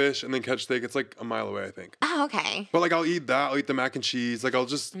is like fish, and then catch steak, it's like a mile away, I think. Oh, okay. But like I'll eat that, I'll eat the mac and cheese, like I'll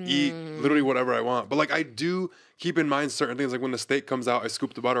just eat literally whatever I want. But like I do keep in mind certain things, like when the steak comes out, I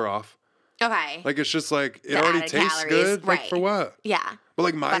scoop the butter off. Okay. Like it's just like, it The already added tastes calories, good, like right. for what? Yeah. But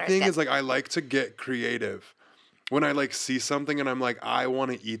like my Butter's thing good. is like I like to get creative. When I like see something and I'm like, I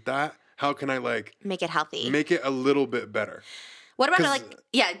want to eat that, how can I like Make it healthy. make it a little bit better? What about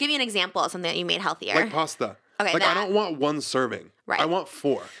 'Cause- give me an example of something that you made healthier. Like pasta. Okay, like I that. don't want one serving. Right. I want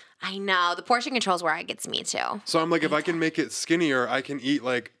 4. I know. The portion control is where it gets me too. So I'm like, if I can make it skinnier, I can eat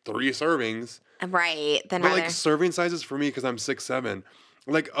like 3 servings. Right. Then But rather. like serving sizes for me, because I'm 6'7",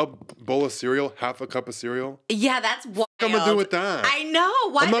 like a bowl of cereal, half a cup of cereal. Yeah, that's wild. What am I gonna do with that? I know.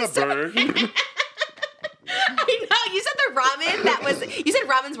 Why I'm not is a so- bird. I know. You said the ramen you said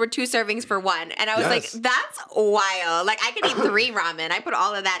ramens were 2 servings for 1. And I was Yes. like, that's wild. Like I could eat 3 ramen. I put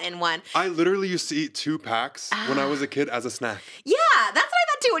all of that in one. I literally used to eat 2 packs when I was a kid as a snack. Yeah, that's what I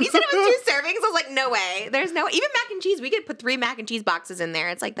thought too. When you said it was 2 servings, I was like, no way. There's no, even mac and cheese, we could put 3 mac and cheese boxes in there.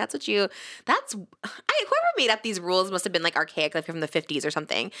 It's like, whoever made up these rules must have been like archaic, like from the 50s or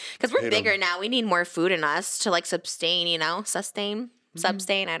something. Because we're Hate 'em. bigger now. We need more food in us to like sustain,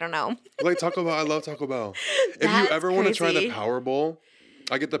 I don't know. Like Taco Bell, I love Taco Bell. If That's you ever want to try the crazy. Power Bowl,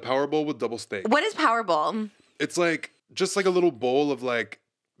 I get the Power Bowl with double steak. What is Powerball? It's like just like a little bowl of like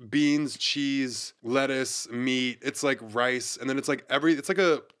beans, cheese, lettuce, meat. It's like rice, and then it's like it's like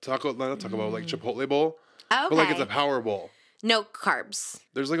a not Taco Bell, like Chipotle bowl. Okay. But like it's a Power Bowl. No carbs.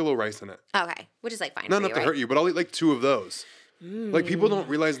 There's like a little rice in it. Okay. Which is like fine Not for enough you, to right? hurt you, but I'll eat like 2 of those. Like people don't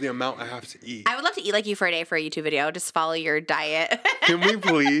realize the amount I have to eat. I would love to eat like you for a day for a YouTube video. Just follow your diet. Can we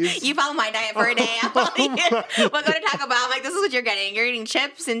please? You follow my diet for a day. I'll follow you. We'll go to Taco Bell. I'm like, this is what you're getting. You're eating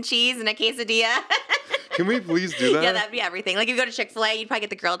chips and cheese and a quesadilla. Can we please do that? Yeah, that'd be everything. Like if you go to Chick-fil-A, you'd probably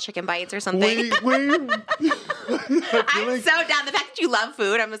get the grilled chicken bites or something. Wait. I'm so down. The fact that you love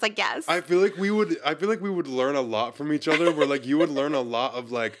food, I'm just like, yes. I feel like we would learn a lot from each other. Where like you would learn a lot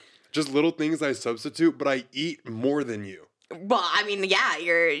of like just little things I substitute, but I eat more than you. Well, I mean, yeah,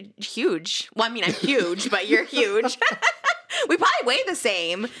 you're huge. Well, I mean, I'm huge, but you're huge. We probably weigh the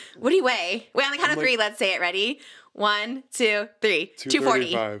same. What do you weigh? Wait, on the count of 3, let's say it. Ready? 1, 2, 3. 240.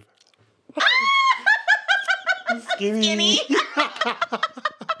 235. Skinny.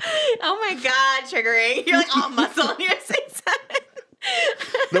 Oh my God, triggering. You're like all muscle and you're 6'7".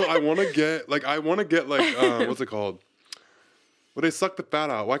 No, I want to get like what's it called? Well, they suck the fat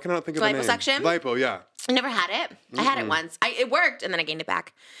out. Why can I not think of the name? Liposuction? Lipo, yeah. I never had it. I had it once. It worked, and then I gained it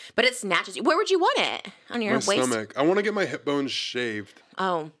back. But it snatches you. Where would you want it? On your My waist? stomach. I want to get my hip bones shaved.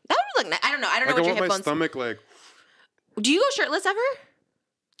 Oh, that would look nice. I don't know. I don't know Like what I your want hip my bones. stomach like. Do you go shirtless ever?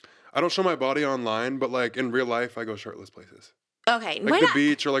 I don't show my body online, but like in real life, I go shirtless places. Okay. Like Why the not?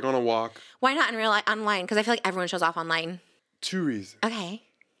 beach or like on a walk. Why not in real life online? Because I feel like everyone shows off online. 2 reasons. Okay.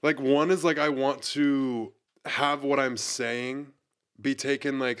 Like one is like I want to have what I'm saying be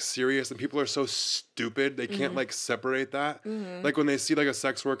taken like serious, and people are so stupid they can't like separate that. Like when they see like a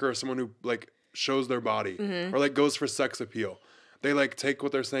sex worker or someone who like shows their body or like goes for sex appeal, they like take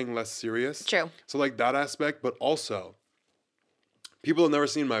what they're saying less serious. True. So like that aspect, but also people have never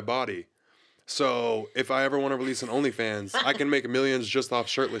seen my body. So if I ever want to release an OnlyFans, I can make millions just off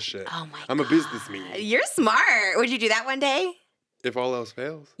shirtless shit. Oh my I'm a businessman. You're smart. Would you do that one day? If all else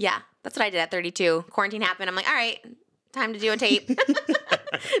fails. Yeah. That's what I did at 32. Quarantine happened. I'm like, all right, time to do a tape.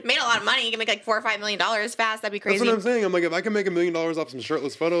 Made a lot of money. You can make like $4 or $5 million fast. That'd be crazy. That's what I'm saying. I'm like, if I can make $1 million off some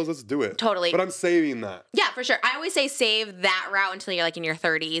shirtless photos, let's do it. Totally. But I'm saving that. Yeah, for sure. I always say save that route until you're like in your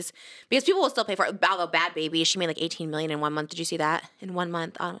 30s because people will still pay for it. Although Bad Baby, she made like $18 million in 1 month. Did you see that? In 1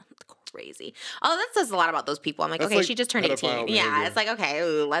 month. Oh, crazy. Oh, that says a lot about those people. I'm like, That's okay, like she just turned 18. pedophile Yeah, behavior. it's like, okay,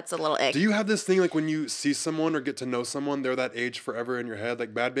 ooh, that's a little ick. Do you have this thing like when you see someone or get to know someone, they're that age forever in your head?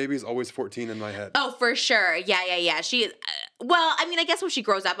 Like Bad Baby is always 14 in my head. Oh, for sure. Yeah. She is. Well, I mean, I guess when she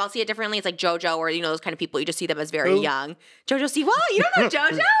grows up, I'll see it differently. It's like JoJo or, those kind of people. You just see them as very Who? young. JoJo Siwa? You don't know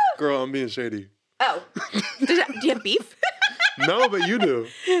JoJo? Girl, I'm being shady. Oh. Do you have beef? No, but you do.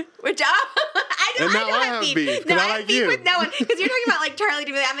 Which, I And now don't I have have beef. beef, 'cause No, I I have like beef you. with no one. Because you're talking about like Charlie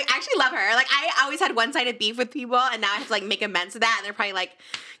D'Amelio. I'm like, I actually love her. Like, I always had one-sided beef with people, and now I have to like make amends to that. And they're probably like,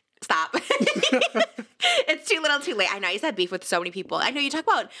 stop. It's too little too late. I know I used to have beef with so many people. I know you talk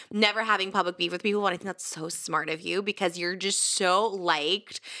about never having public beef with people, and I think that's so smart of you because you're just so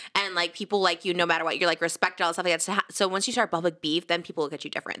liked and like people like you no matter what. You're like respected, all that stuff like that. So once you start public beef, then people look at you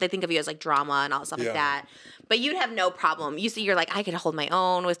different. They think of you as like drama and all stuff like Yeah. that. But you'd have no problem. You're like, I could hold my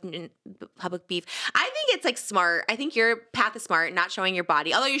own with public beef. I think it's like smart. I think your path is smart, not showing your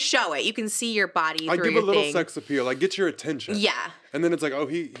body. Although you show it, you can see your body I through give your a little thing. sex appeal. I get your attention. Yeah. And then it's like, oh,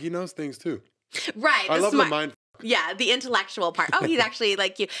 he knows things too. Right. I love smart. the mind. Yeah, the intellectual part. Oh, he's actually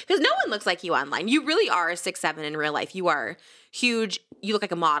like you. Because no one looks like you online. You really are 6'7" in real life. You are huge. You look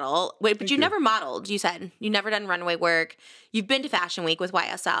like a model. Wait, but you never modeled, you said. You never done runway work. You've been to Fashion Week with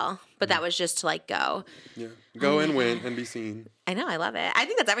YSL, but that was just to like go. Yeah. Go and win and be seen. I know, I love it. I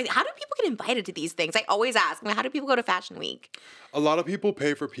think that's everything. How do people get invited to these things? I always ask, how do people go to Fashion Week? A lot of people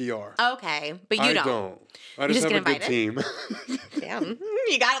pay for PR. Okay, but you I don't. don't. I You just just have a get good team. Damn,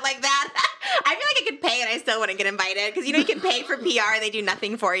 you got it like that. I feel like I could pay and I still wouldn't get invited because you can pay for PR and they do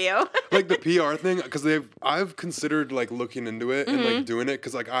nothing for you. Like the PR thing, because I've considered like looking into it and Mm-hmm. like doing it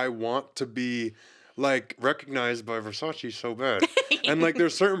because like I want to be like recognized by Versace so bad. And like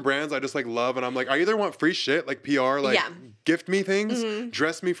there's certain brands I just like love and I'm like, I either want free shit like PR, like Yeah. gift me things,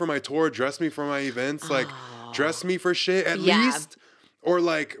 dress me for my tour, dress me for my events, like dress me for shit at Yeah. least, or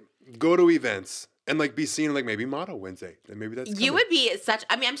like go to events and like be seen like maybe Model Wednesday and maybe that's You coming. would be such.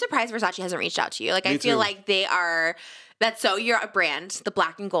 I mean, I'm surprised Versace hasn't reached out to you. Like, I Me feel too. like they are. That's so. You're a brand, the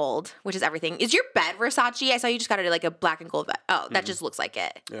black and gold, which is everything. Is your bed Versace? I saw you just got it like a black and gold bed. Oh, that just looks like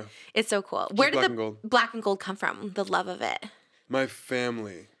it. Yeah. It's so cool. Where did black the and gold. black and gold come from? The love of it. My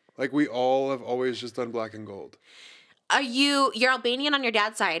family. Like we all have always just done black and gold. You're Albanian on your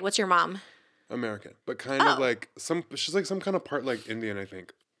dad's side. What's your mom? American, but kind of Oh. like she's like some kind of part like Indian, I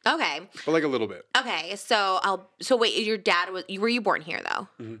think, Okay. but like a little bit. Okay. So wait, your dad were you born here though?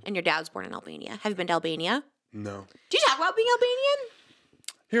 Mm-hmm. And your dad was born in Albania. Have you been to Albania? No, Do you talk about being Albanian?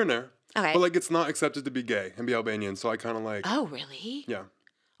 here and there. Okay. But like it's not accepted to be gay and be Albanian, so I kind of like Oh, really? yeah.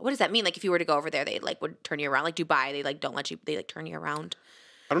 What does that mean? Like if you were to go over there, they like would turn you around. Like Dubai, they like don't let you. They like turn you around.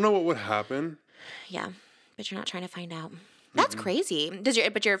 I don't know what would happen. Yeah, but you're not trying to find out. That's crazy.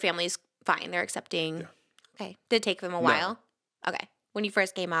 But your family's fine. They're accepting. Yeah. Okay. Did it take them a while? Okay. When you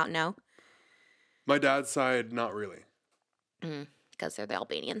first came out, no, My dad's side, not really. because they're the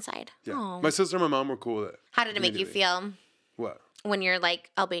Albanian side. Yeah, Oh. my sister and my mom were cool with it. How did it make you immediately. feel What? when your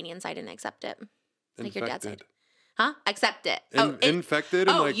like Albanian side didn't accept it? Like your dad's side. Infected. Huh? Accept it. Infected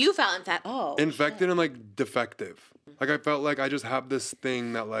and like you felt infected. Oh. infected and like defective. Like I felt like I just have this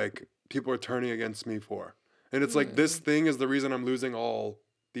thing that like people are turning against me for. And it's like this thing is the reason I'm losing all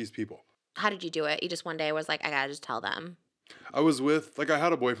these people. How did you do it? You just one day was like, I gotta just tell them. I was with like I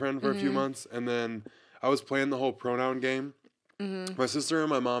had a boyfriend for a few months and then I was playing the whole pronoun game. My sister and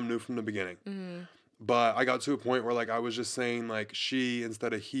my mom knew from the beginning. But I got to a point where like I was just saying like she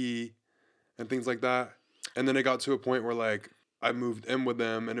instead of he and things like that. And then it got to a point where like I moved in with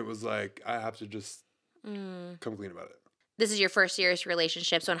them and it was like I have to just come clean about it. This is your first serious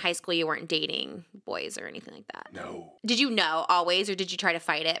relationship, so in high school you weren't dating boys or anything like that. No. Did you know always, or did you try to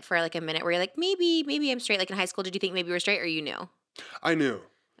fight it for like a minute where you're like, maybe I'm straight? Like in high school, did you think maybe you were straight, or you knew? I knew.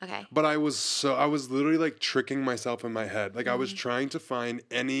 Okay. But I was literally like tricking myself in my head. Like I was trying to find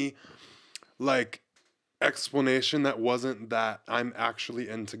any like explanation that wasn't that I'm actually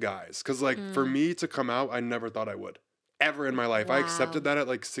into guys. Cause like for me to come out, I never thought I would ever in my life. I accepted that at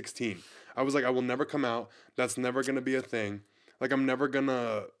like 16. I was like, I will never come out. That's never going to be a thing. Like I'm never going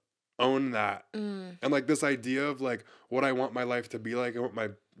to own that. And like this idea of like what I want my life to be like and what my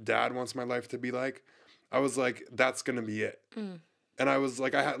dad wants my life to be like, I was like, that's going to be it. And I was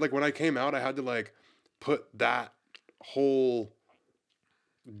like, I had like when I came out, I had to like put that whole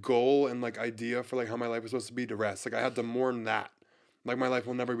goal and like idea for like how my life was supposed to be to rest. Like I had to mourn that. Like my life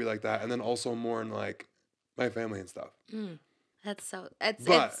will never be like that. And then also mourn like my family and stuff. That's so. It's.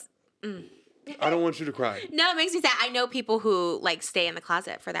 But it's I don't want you to cry. no, it makes me sad. I know people who like stay in the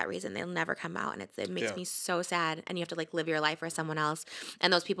closet for that reason. They'll never come out, and it makes Yeah. me so sad. And you have to like live your life for someone else.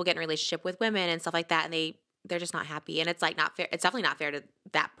 And those people get in a relationship with women and stuff like that, and they they're just not happy. And it's like not fair. It's definitely not fair to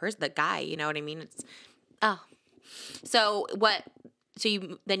that person, the guy, you know what I mean? So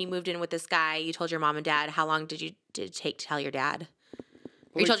you moved in with this guy, you told your mom and dad. How long did it take to tell your dad?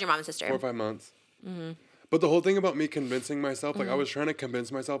 Or you told your mom and sister? 4 or 5 months. Mm-hmm. But the whole thing about me convincing myself, like I was trying to convince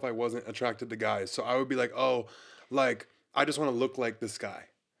myself I wasn't attracted to guys. So I would be like, oh, like I just want to look like this guy.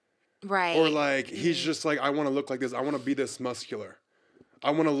 Right. Or like, he's just like, I want to look like this. I want to be this muscular.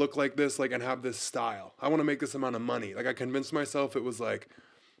 I want to look like this, like, and have this style. I want to make this amount of money. Like I convinced myself it was like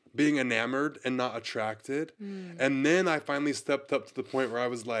being enamored and not attracted. And then I finally stepped up to the point where I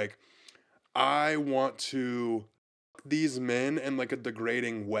was like, I want to these men in like a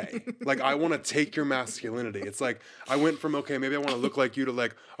degrading way. Like I want to take your masculinity. It's like I went from, okay, maybe I want to look like you to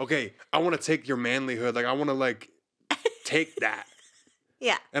like, okay, I want to take your manlyhood. Like I want to like take that.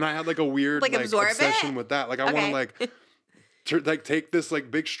 Yeah. And I had like a weird like obsession with that. Like I want to like take this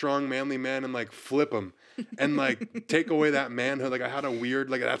like big strong manly man and like flip him and like take away that manhood. Like I had a weird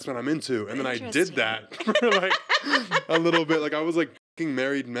like that's what I'm into. And then I did that for like a little bit. Like I was like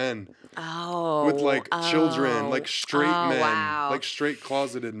married men. With like children, like straight men, like straight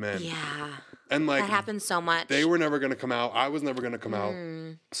closeted men. Yeah. And like that happens so much. They were never gonna come out. I was never gonna come out.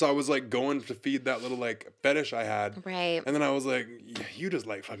 So I was like going to feed that little like fetish I had. Right. And then I was like, you just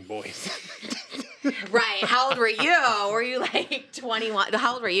like fucking boys. Right. How old were you? Were you like 21?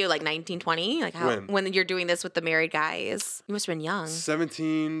 How old were you? Like 19, 20? Like when you're doing this with the married guys? You must have been young.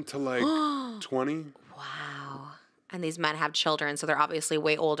 17 to like 20. Wow. And these men have children, so they're obviously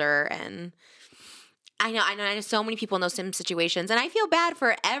way older. And I know so many people in those same situations. And I feel bad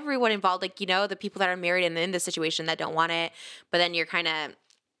for everyone involved. Like, you know, the people that are married and in this situation that don't want it. But then you're kind of,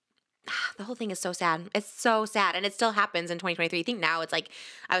 the whole thing is so sad. It's so sad. And it still happens in 2023. I think now it's like,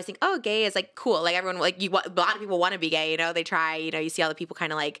 I always think, oh, gay is like cool. Like everyone, like a lot of people want to be gay, you know, they try, you know, you see all the people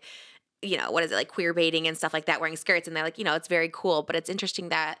kind of like, you know, what is it, like queer baiting and stuff like that, wearing skirts, and they're like, you know, it's very cool, but it's interesting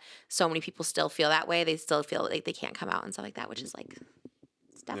that so many people still feel that way. They still feel like they can't come out and stuff like that, which is like,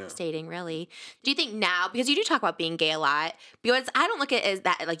 it's devastating, really. Do you think now, because you do talk about being gay a lot, because I don't look at it as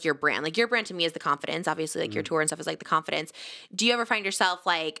that, like your brand to me is the confidence, obviously, like your tour and stuff is like the confidence. Do you ever find yourself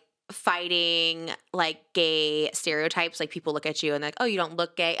like fighting like gay stereotypes? Like people look at you and they're like, oh, you don't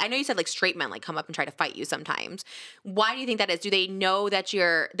look gay. I know you said like straight men like come up and try to fight you sometimes. Why do you think that is? Do they know that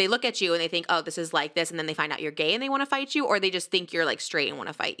they look at you and they think, oh, this is like this, and then they find out you're gay and they want to fight you, or they just think you're like straight and want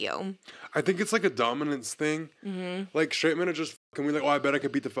to fight you? I think it's like a dominance thing. Like straight men are just fucking like, oh, I bet I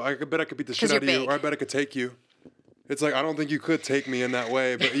could beat the shit out of you, or I bet I could take you. It's like, I don't think you could take me in that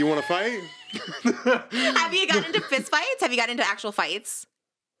way, but you want to fight? Have you gotten into fist fights? Have you gotten into actual fights?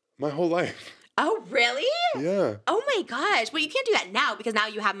 My whole life. Oh, really? Yeah. Oh my gosh. But you can't do that now because now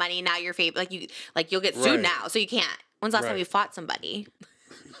you have money. Now you're famous. Like you'll get sued now, so you can't. When's the last time you fought somebody?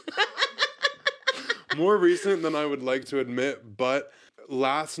 More recent than I would like to admit, but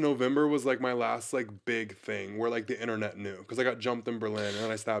last November was like my last like big thing where like the internet knew, because I got jumped in Berlin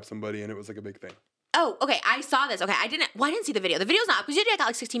and I stabbed somebody and it was like a big thing. Oh, okay. I saw this. Okay, I didn't see the video. The video's not, because usually I got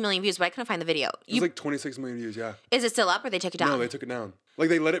like 16 million views, but I couldn't find the video. It was like 26 million views, yeah. Is it still up, or they took it down? No, they took it down. Like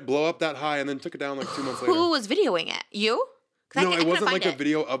they let it blow up that high and then took it down like 2 months later. Who was videoing it? You? No, it wasn't like a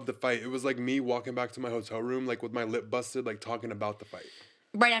video of the fight. It was like me walking back to my hotel room, like with my lip busted, like talking about the fight.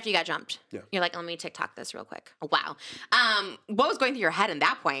 Right after you got jumped. Yeah. You're like, let me TikTok this real quick. Wow. What was going through your head in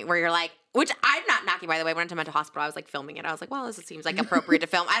that point where you're like, which I'm not knocking, by the way, when I went to mental hospital, I was like filming it. I was like, well, this seems like appropriate to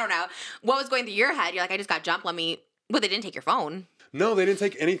film. I don't know. What was going through your head? You're like, I just got jumped. Well, they didn't take your phone. No, they didn't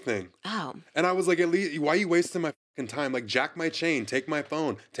take anything. Oh. And I was like, at least, why are you wasting my fucking time? Like, jack my chain, take my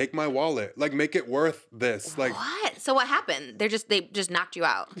phone, take my wallet. Like, make it worth this. Like, what? So what happened? They just knocked you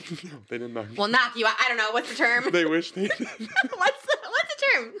out. No, they didn't knock me out. Well, knock you out. I don't know. What's the term? They wish they did. What's the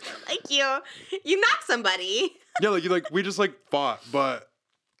term? Like you knocked somebody. Yeah, we just like fought, but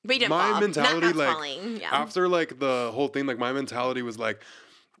we didn't my fall. mentality, not like falling. Yeah. After like the whole thing, like my mentality was like,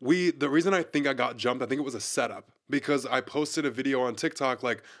 the reason I think I got jumped, I think it was a setup, because I posted a video on TikTok,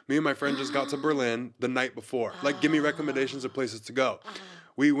 like me and my friend just got to Berlin the night before. Like, give me recommendations of places to go.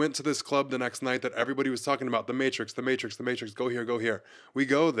 We went to this club the next night that everybody was talking about, the Matrix, go here, go here. We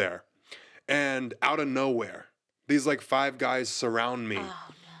go there, and out of nowhere, these like 5 guys surround me. Oh,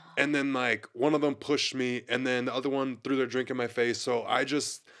 no. And then like one of them pushed me, and then the other one threw their drink in my face. So I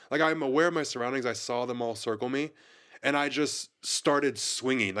just, like, I'm aware of my surroundings. I saw them all circle me, and I just started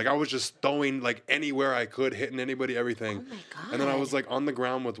swinging. Like I was just throwing like anywhere I could, hitting anybody, everything. Oh my God. And then I was like on the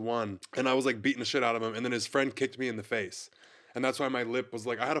ground with one, and I was like beating the shit out of him. And then his friend kicked me in the face. And that's why my lip was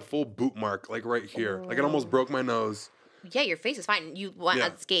like, I had a full boot mark like right here. Like it almost broke my nose. Yeah, your face is fine. You went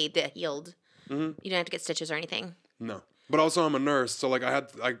unscathed, it healed. Mm-hmm. You didn't have to get stitches or anything. No. But also I'm a nurse, so like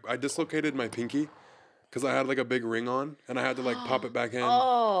I dislocated my pinky, because I had like a big ring on and I had to like pop it back in.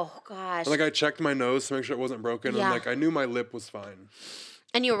 Oh, gosh. And, like I checked my nose to make sure it wasn't broken. Yeah. And like I knew my lip was fine.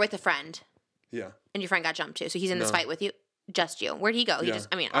 And you were with a friend. Yeah. And your friend got jumped too. So he's in this fight with you? Just you. Where'd he go? He Yeah. just,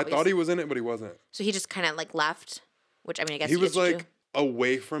 I mean, I thought he was in it, but he wasn't. So he just kind of like left, which I mean, I guess he was like true.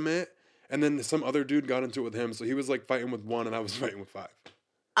 away from it. And then some other dude got into it with him. So he was like fighting with 1 and I was fighting with 5.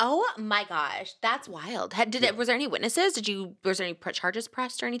 Oh my gosh. That's wild. Was there any witnesses? Was there any charges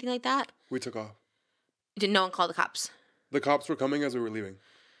pressed or anything like that? We took off. Did no one call the cops? The cops were coming as we were leaving.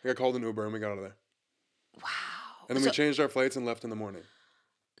 I got called an Uber and we got out of there. Wow. And then we changed our flights and left in the morning.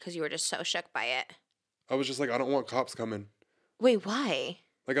 Because you were just so shook by it. I was just like, I don't want cops coming. Wait, why?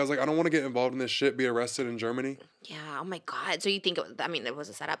 Like, I was like, I don't want to get involved in this shit, be arrested in Germany. Yeah, oh my God. So you think, it was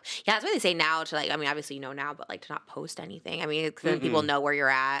a setup. Yeah, that's what they say now to like, I mean, obviously you know now, but like to not post anything. I mean, then people know where you're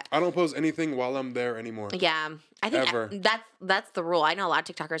at. I don't post anything while I'm there anymore. Yeah. I think Ever. that's the rule. I know a lot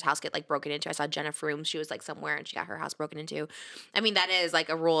of TikTokers' house get like broken into. I saw Jenna Frooms. She was like somewhere and she got her house broken into. I mean, that is like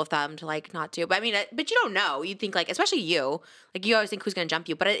a rule of thumb to like not do. But I mean, but you don't know. You think like, especially you, like you always think who's going to jump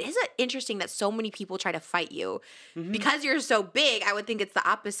you. But it is interesting that so many people try to fight you. Because you're so big, I would think it's the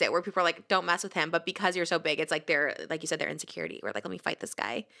opposite where people are like, don't mess with him. But because you're so big, it's like like you said, their insecurity. Or like, let me fight this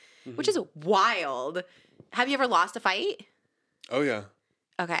guy, which is wild. Have you ever lost a fight? Oh, yeah.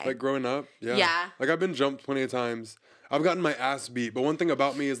 Okay. Like growing up, yeah. Yeah. Like I've been jumped plenty of times. I've gotten my ass beat. But one thing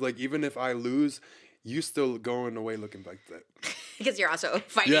about me is like, even if I lose, you still going away looking like that. Because you're also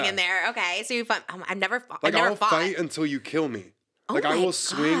fighting in there. Okay. So you fight. I've never fought. Like I'll fought. fight until you kill me. Oh like I my will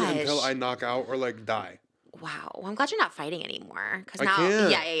swing gosh. until I knock out or like die. Wow. Well, I'm glad you're not fighting anymore. Because I now,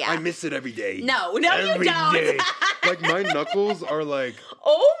 can't. yeah. I miss it every day. No, you every don't. Day. Like my knuckles are like.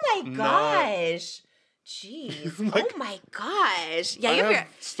 Oh my gosh. Jeez. Like, oh my gosh. Yeah, I you have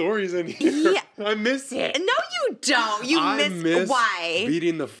stories in here. Yeah. I miss it. No, you don't. You miss why?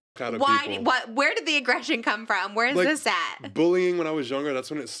 Beating the fuck out of people. Where did the aggression come from? Where is like, this at? Bullying when I was younger, that's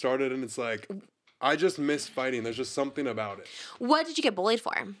when it started, and it's like I just miss fighting. There's just something about it. What did you get bullied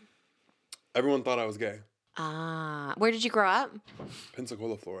for? Everyone thought I was gay. Where did you grow up?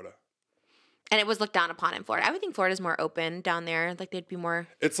 Pensacola, Florida. And it was looked down upon in Florida. I would think Florida's more open down there. Like they'd be more.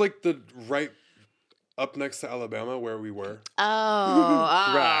 It's like the right up next to Alabama where we were. Oh,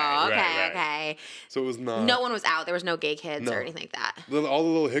 Right. Okay. So it was not. No one was out. There was no gay kids or anything like that. All the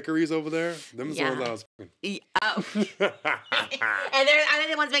little hickories over there. Them was the ones that I was fucking. Oh. And are they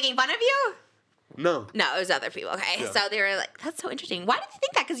the ones making fun of you? No. No, it was other people. Okay. Yeah. So they were like, that's so interesting. Why did they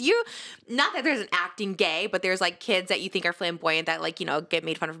think that? Because not that there's an acting gay, but there's like kids that you think are flamboyant that like, get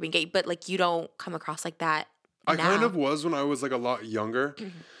made fun of for being gay, but like you don't come across like that. I kind of was when I was like a lot younger.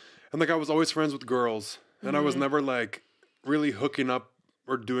 And like I was always friends with girls. And I was never like really hooking up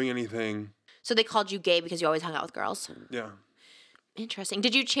or doing anything. So they called you gay because you always hung out with girls? Yeah. Interesting.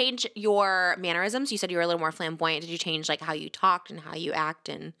 Did you change your mannerisms? You said you were a little more flamboyant. Did you change like how you talked and how you act?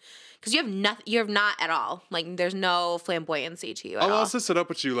 And because you have not at all. Like there's no flamboyancy to you at all. I'll also sit up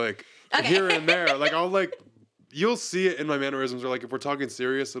with you like here and there. Like I'll like, you'll see it in my mannerisms. Or like if we're talking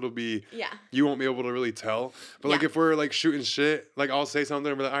serious, it'll be, you won't be able to really tell. But like if we're like shooting shit, like I'll say something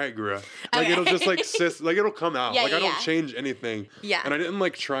and be like, all right, Gura. Like it'll just like like it'll come out. I don't change anything. Yeah. And I didn't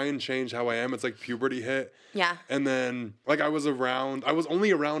like try and change how I am. It's like puberty hit. Yeah. And then like I was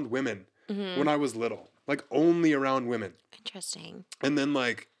only around women when I was little. Like only around women. Interesting. And then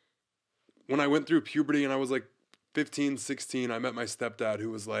like when I went through puberty and I was like 15, 16, I met my stepdad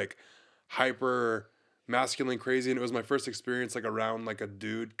who was like hyper masculine crazy, and it was my first experience like around like a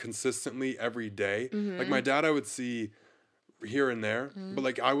dude consistently every day. Like my dad I would see here and there, but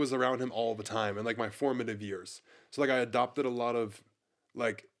like I was around him all the time in like my formative years. So like I adopted a lot of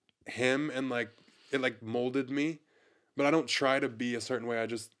like him, and like it like molded me, but I don't try to be a certain way. I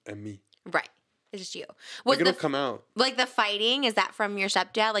just am me. Right. It's just you. Like it'll come out. Like the fighting, is that from your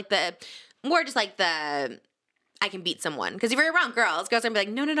stepdad? Like more just like I can beat someone. Because if you're around girls are going to be like,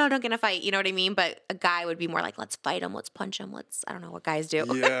 no, don't get in a fight. You know what I mean? But a guy would be more like, let's fight him. Let's punch him. I don't know what guys do.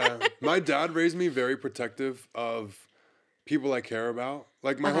 Yeah. My dad raised me very protective of people I care about.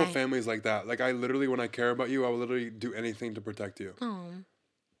 Like my whole family's like that. Like I literally, when I care about you, I will literally do anything to protect you. Oh.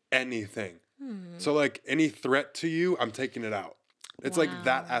 Anything. So like any threat to you, I'm taking it out. It's like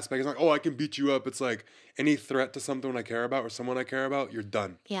that aspect. It's like, I can beat you up. It's like any threat to something I care about or someone I care about, you're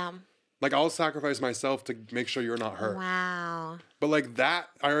done. Yeah. Like I'll sacrifice myself to make sure you're not hurt. Wow. But like that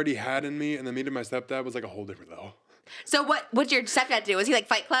I already had in me, and then meeting my stepdad was like a whole different level. So what'd your stepdad do? Was he like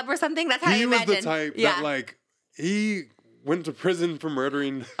Fight Club or something? That's how I imagine. He was the type that like he went to prison for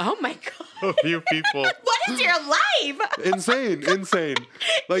murdering oh my God. a few people. What is your life? Insane.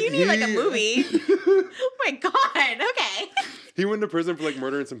 Like you need like a movie. Oh my God. Okay. He went to prison for like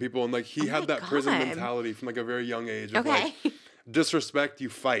murdering some people, and like he had that prison God. mentality from like a very young age. Of, Okay. like, disrespect, you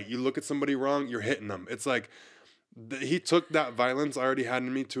fight. You look at somebody wrong, you're hitting them. It's like he took that violence I already had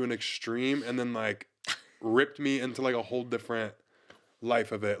in me to an extreme, and then like ripped me into like a whole different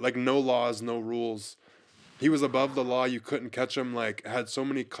life of it. Like no laws, no rules. He was above the law. You couldn't catch him. Like had so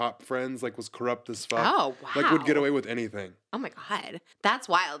many cop friends. Like was corrupt as fuck. Oh, wow. Like would get away with anything. Oh my God. That's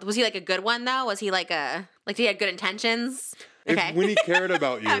wild. Was he like a good one though? Was he like did he have good intentions? Okay. When he cared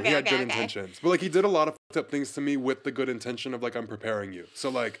about you, Okay, he had okay, good intentions. But like he did a lot of fucked up things to me with the good intention of like I'm preparing you. So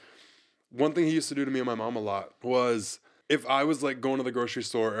like one thing he used to do to me and my mom a lot was if I was like going to the grocery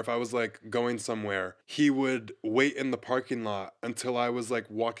store or if I was like going somewhere, he would wait in the parking lot until I was like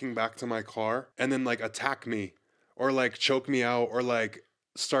walking back to my car and then like attack me or like choke me out or like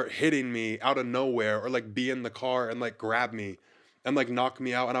start hitting me out of nowhere or like be in the car and like grab me and like knock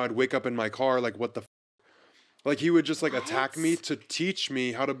me out, and I would wake up in my car like what the like he would just like attack me to teach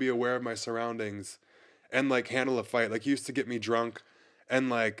me how to be aware of my surroundings and like handle a fight. Like he used to get me drunk and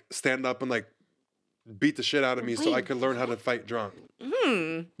like stand up and like beat the shit out of me so I could learn how to fight drunk.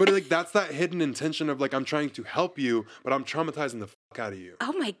 But like that's that hidden intention of like I'm trying to help you, but I'm traumatizing the fuck out of you.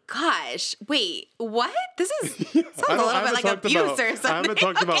 Oh my gosh. Wait, what? This is sounds a little bit like abuse or something. I haven't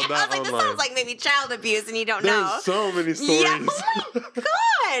talked about that I was like, this online. sounds like maybe child abuse and you don't know. There's so many stories. Yeah. Oh my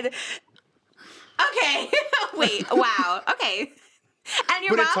God. Okay. Wait, wow. Okay. And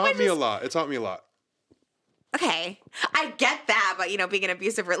your But mom it taught would me a just... lot. It taught me a lot. Okay. I get that, but being in an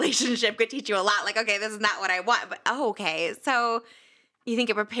abusive relationship could teach you a lot. Like, okay, this is not what I want. But okay. So you think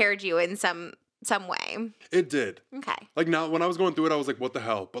it prepared you in some way? It did. Okay. Like now when I was going through it, I was like, what the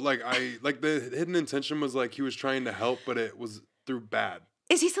hell? But like the hidden intention was like he was trying to help, but it was through bad.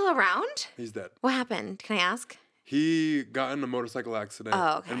 Is he still around? He's dead. What happened? Can I ask? He got in a motorcycle accident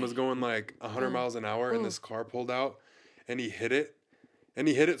and was going like 100 miles an hour and this car pulled out and he hit it. And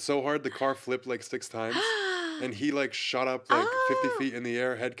he hit it so hard the car flipped like 6 times. And he like shot up like 50 feet in the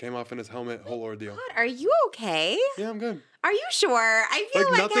air, head came off in his helmet, whole ordeal. God, are you okay? Yeah, I'm good. Are you sure? I feel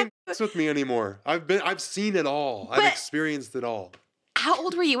like nothing fucks with me anymore. I've seen it all. I've experienced it all. How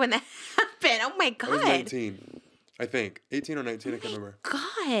old were you when that happened? Oh my God. I was 19. I think 18 or 19. I can't remember.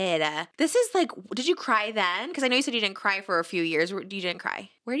 God, this is like, did you cry then? Because I know you said you didn't cry for a few years. You didn't cry.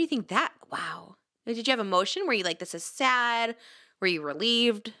 Where do you think that? Wow. Did you have emotion? Were you like, this is sad? Were you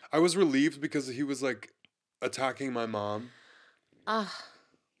relieved? I was relieved because he was like attacking my mom.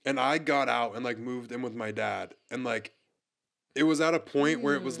 And I got out and like moved in with my dad. And like, it was at a point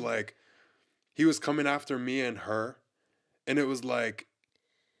where it was like, he was coming after me and her. And it was like,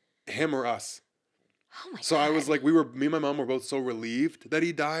 him or us. Oh my God. So I was like, me and my mom were both so relieved that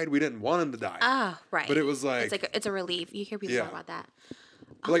he died. We didn't want him to die. Oh, right. But it was like, it's a relief. You hear people talk about that.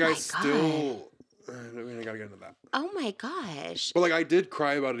 Oh like my I God. still, we ain't gotta get into that. Oh my gosh. But like I did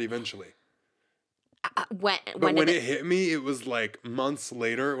cry about it eventually. When it hit me, it was like months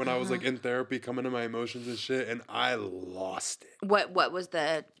later when I was like in therapy, coming to my emotions and shit, and I lost it. What was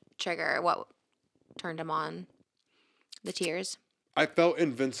the trigger? What turned him on? The tears? I felt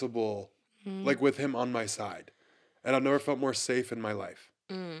invincible, like with him on my side. And I've never felt more safe in my life.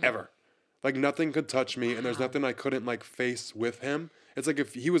 Ever. Like nothing could touch me, and there's nothing I couldn't like face with him. It's like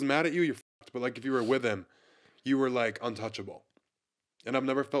if he was mad at you, you're fucked. But like if you were with him, you were like untouchable. And I've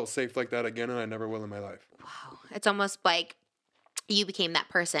never felt safe like that again, and I never will in my life. Wow. It's almost like you became that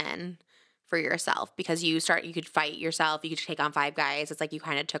person for yourself because you could fight yourself. You could take on 5 guys. It's like you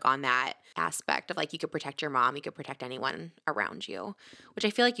kind of took on that aspect of like you could protect your mom. You could protect anyone around you, which I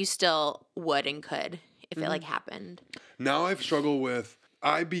feel like you still would and could if it like happened. Now I've struggled with,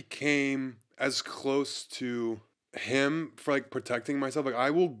 I became as close to him for like protecting myself. Like I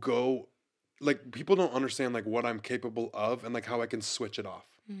will go, like people don't understand like what I'm capable of and like how I can switch it off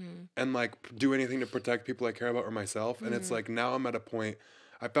and like do anything to protect people I care about or myself. And it's like now I'm at a point,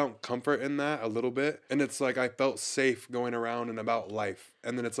 I found comfort in that a little bit. And it's like I felt safe going around and about life.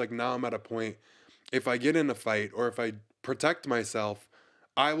 And then it's like now I'm at a point, if I get in a fight or if I protect myself,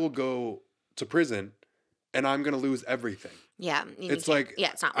 I will go to prison and I'm going to lose everything. Yeah. It's like,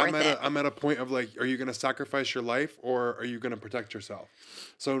 it's not worth it. I'm at a point of like, are you going to sacrifice your life or are you going to protect yourself?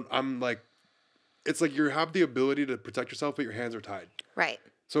 So I'm like, it's like you have the ability to protect yourself, but your hands are tied. Right.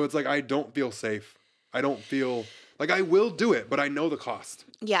 So it's like, I don't feel safe. I don't feel like I will do it, but I know the cost.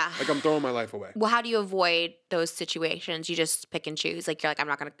 Yeah. Like I'm throwing my life away. Well, how do you avoid those situations? You just pick and choose. Like you're like, I'm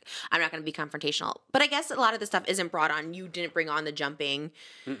not gonna be confrontational. But I guess a lot of this stuff isn't brought on. You didn't bring on the jumping.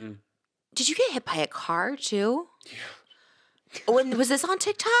 Did you get hit by a car too? Yeah. When was this on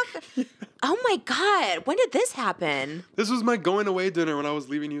TikTok? Yeah. Oh my God. When did this happen? This was my going away dinner when I was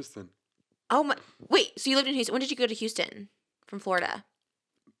leaving Houston. Oh my, wait, so you lived in Houston. When did you go to Houston from Florida?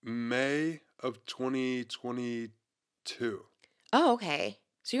 May of 2022. Oh, okay.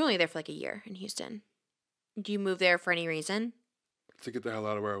 So you're only there for like a year in Houston. Do you move there for any reason? To get the hell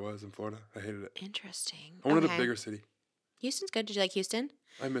out of where I was in Florida. I hated it. Interesting. I wanted a bigger city. Houston's good. Did you like Houston?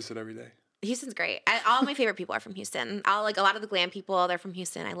 I miss it every day. Houston's great. All my favorite people are from Houston. All like a lot of the glam people, they're from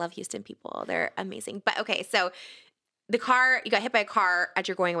Houston. I love Houston people. They're amazing. But okay, so you got hit by a car at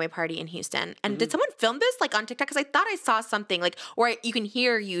your going away party in Houston. And did someone film this like on TikTok? Because I thought I saw something like, or you can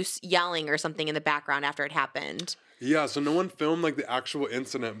hear you yelling or something in the background after it happened. Yeah, so no one filmed like the actual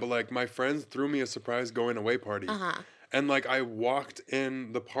incident, but like my friends threw me a surprise going away party. And like I walked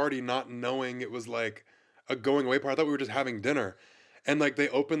in the party not knowing it was like a going away party. I thought we were just having dinner. And like they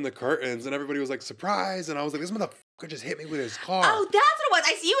opened the curtains and everybody was like, surprise. And I was like, this motherfucker just hit me with his car. Oh, that's what it was.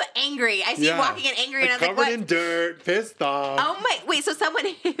 I see you angry. I see you walking in angry. And I was like, what? Covered in dirt, pissed off. Oh my, wait, so someone,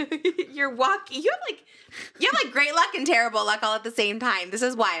 you're walking, you have like great luck and terrible luck all at the same time. This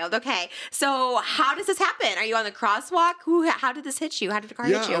is wild. Okay. So how does this happen? Are you on the crosswalk? How did this hit you? How did the car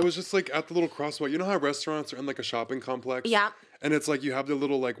hit you? Yeah, I was just like at the little crosswalk. You know how restaurants are in like a shopping complex? Yeah. And it's like you have the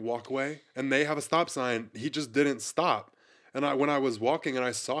little like walkway and they have a stop sign. He just didn't stop. And when I was walking and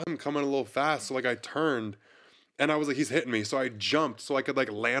I saw him coming a little fast, so like I turned and I was like, he's hitting me. So I jumped so I could like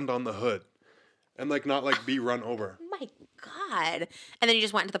land on the hood and like not like be run over. Oh my God. And then you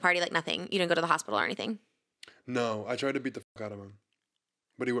just went to the party like nothing. You didn't go to the hospital or anything? No, I tried to beat the fuck out of him,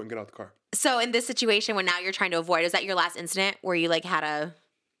 but he wouldn't get out the car. So in this situation when now you're trying to avoid, is that your last incident where you like had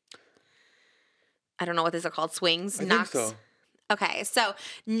I don't know what these are called, swings, knocks? I think so. Okay, so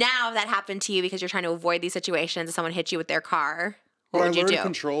now that happened to you because you're trying to avoid these situations if someone hit you with their car, But what would you do? I learned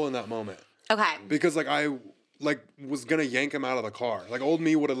control in that moment. Okay. Because like I like was gonna yank him out of the car. Like old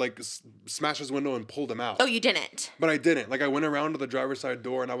me would have like smashed his window and pulled him out. Oh, you didn't? But I didn't. Like I went around to the driver's side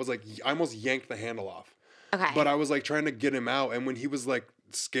door and I was like, I almost yanked the handle off. Okay. But I was like trying to get him out, and when he was like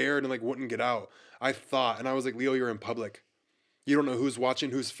scared and like wouldn't get out, I thought, and I was like, Leo, you're in public. You don't know who's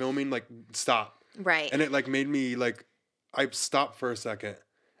watching, who's filming. Like stop. Right. And it like made me like. I stopped for a second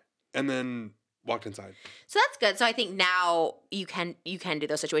and then walked inside. So that's good. So I think now you can do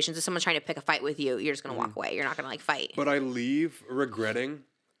those situations. If someone's trying to pick a fight with you, you're just going to walk away. You're not going to like fight. But I leave regretting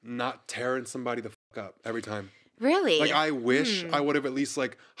not tearing somebody the fuck up every time. Really? Like I wish I would have at least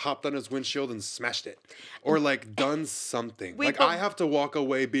like hopped on his windshield and smashed it or like done something. Wait, like I have to walk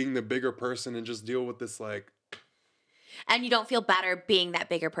away being the bigger person and just deal with this like. And you don't feel better being that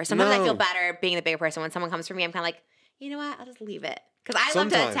bigger person. Sometimes I feel No. better being the bigger person. When someone comes for me, I'm kind of like, you know what? I'll just leave it. Because I love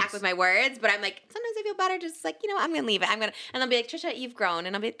to attack Sometimes. with my words, but I'm like, sometimes I feel better just like, you know what? I'm going to leave it. And they'll be like, Trisha, you've grown.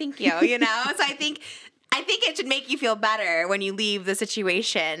 And I'll be like, thank you, you know? So I think it should make you feel better when you leave the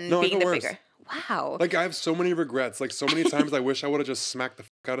situation No, I being feel the worse. bigger. Wow. Like I have so many regrets. Like so many times I wish I would have just smacked the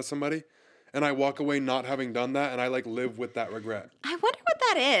fuck out of somebody. And I walk away not having done that, and I like live with that regret. I wonder what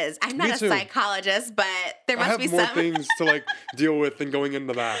that is. I'm not Me a too. psychologist, but there I must have be more some. things to like deal with than going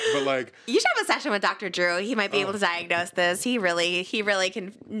into that. But like, You should have a session with Dr. Drew. He might be able to diagnose this. He really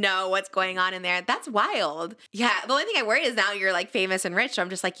can know what's going on in there. That's wild. Yeah. The only thing I worry is now you're like famous and rich. So I'm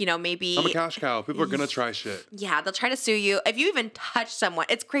just like, maybe. I'm a cash cow. People are gonna try shit. Yeah, they'll try to sue you. If you even touch someone,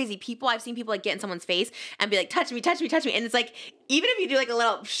 it's crazy. I've seen people like get in someone's face and be like, touch me. And it's like, even if you do like a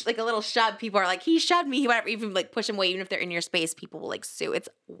little shove, people are like, he shoved me, whatever. Even like push them away, even if they're in your space, people will like sue. It's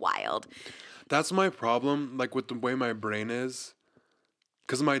wild. That's my problem, like with the way my brain is.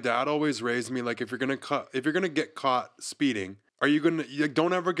 Because my dad always raised me like, if you're gonna get caught speeding,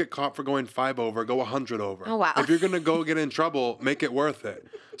 don't ever get caught for going 5 over, go 100 over. Oh, wow. If you're gonna go get in trouble, make it worth it.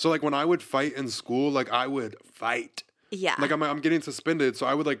 So like when I would fight in school, like I would fight. Yeah. Like I'm getting suspended, so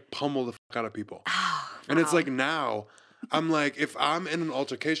I would like pummel the fuck out of people. And it's like now, I'm like, if I'm in an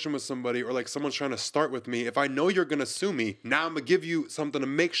altercation with somebody or like someone's trying to start with me, if I know you're gonna sue me, now I'm gonna give you something to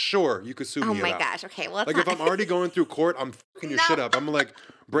make sure you could sue me. Oh my about. gosh. Okay. Well, Like if I'm already going through court, I'm fucking your No. shit up. I'm gonna like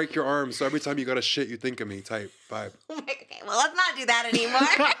break your arm, so every time you got a shit, you think of me type vibe. Okay, well, let's not do that anymore.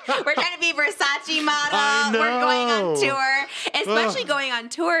 We're trying to be Versace model. I know. We're going on tour, especially going on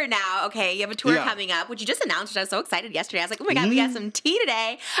tour now. Okay, you have a tour Yeah. coming up, which you just announced, which I was so excited yesterday. I was like, oh my God, we got some tea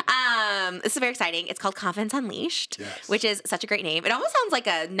today. This is very exciting. It's called Confidence Unleashed, Yes. which is such a great name. It almost sounds like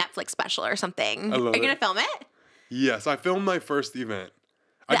a Netflix special or something. I love Are you going it. to film it? Yes, I filmed my first event.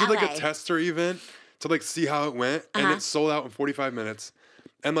 I The did like LA. a tester event to like see how it went, and it sold out in 45 minutes.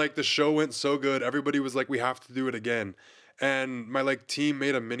 And like the show went so good, everybody was like, we have to do it again. And my like team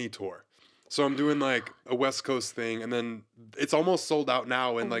made a mini tour. So I'm doing like a West Coast thing, and then it's almost sold out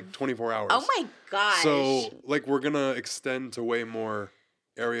now in like 24 hours. Oh my gosh. So like we're gonna extend to way more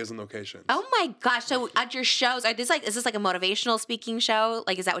areas and locations. Oh my gosh. So at your shows, is this like a motivational speaking show?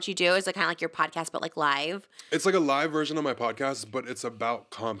 Like, is that what you do? Is it kind of like your podcast, but like live? It's like a live version of my podcast, but it's about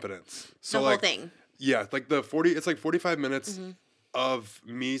confidence. So The whole thing. Yeah, like it's like 45 minutes of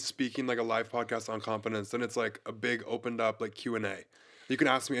me speaking like a live podcast on confidence. Then it's like a big opened up like Q&A. You can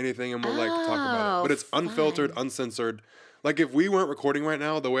ask me anything and we'll like talk about it. But it's unfiltered, uncensored. Like if we weren't recording right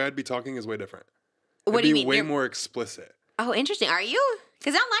now, the way I'd be talking is way different. What do you mean? Way more explicit. Oh, interesting. Are you?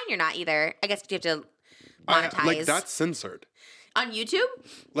 Because online you're not either. I guess you have to monetize. Like that's censored. On YouTube?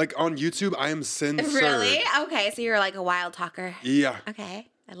 Like on YouTube, I am censored. Really? Okay, so you're like a wild talker. Yeah. Okay.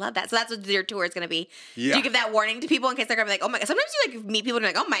 I love that. So that's what your tour is going to be. Yeah. Do you give that warning to people in case they're going to be like, oh my God. Sometimes you like meet people and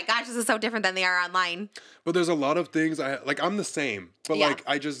you're like, oh my gosh, this is so different than they are online. But there's a lot of things I'm the same, but like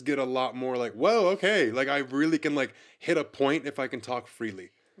I just get a lot more like, whoa, okay. Like I really can like hit a point if I can talk freely.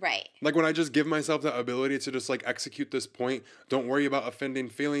 Right. Like when I just give myself the ability to just like execute this point, don't worry about offending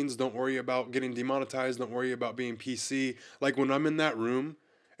feelings, don't worry about getting demonetized, don't worry about being PC. Like when I'm in that room,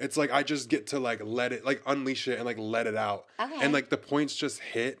 it's like I just get to like let it, like unleash it and like let it out. Okay. And like the points just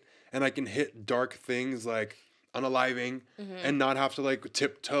hit and I can hit dark things like unaliving and not have to like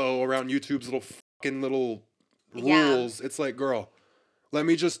tiptoe around YouTube's little fucking little rules. It's like, girl, let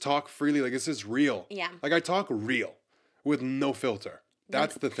me just talk freely. Like this is real. Yeah. Like I talk real with no filter.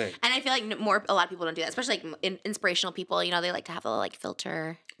 That's the thing. And I feel like a lot of people don't do that, especially like inspirational people. You know, they like to have a like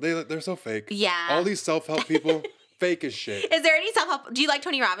filter. They're so fake. Yeah. All these self-help people, fake as shit. Is there any self-help? Do you like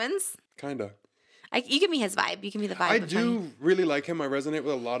Tony Robbins? Kinda. You give me his vibe. You give me the vibe. I of do Tony. really like him. I resonate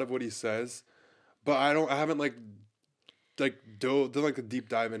with a lot of what he says, but I haven't done like a deep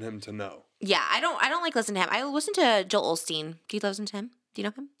dive in him to know. Yeah, I don't like listen to him. I listen to Joel Osteen. Do you listen to him? Do you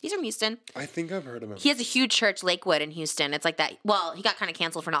know him? He's from Houston. I think I've heard of him. He has a huge church, Lakewood, in Houston. It's like that. Well, he got kind of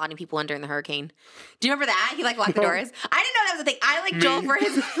canceled for not letting people in during the hurricane. Do you remember that? He like locked the doors. I didn't know that was a thing. I like Joel for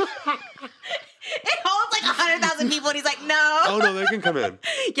his. It holds like 100,000 people, and he's like, no. Oh no, they can come in.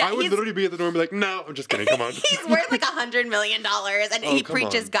 Yeah, I would literally be at the door and be like, no, I'm just kidding. Come on. He's worth like $100 million, and he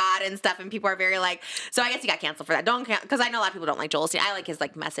preaches on. God and stuff, and people are very like. So I guess he got canceled for that. Don't because I know a lot of people don't like Joel Osteen. I like his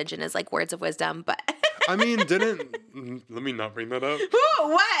like message and his like words of wisdom, but. I mean, let me not bring that up. Who?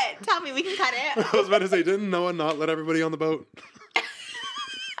 What? Tell me, we can cut it. I was about to say, didn't Noah not let everybody on the boat? I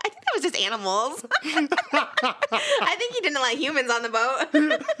think that was just animals. I think he didn't let humans on the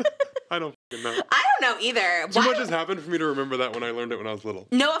boat. I don't fucking know. I don't know either. Too much has happened for me to remember that when I learned it when I was little.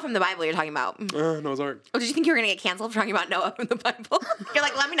 Noah from the Bible you're talking about. Noah's Ark. Oh, did you think you were going to get canceled for talking about Noah from the Bible? You're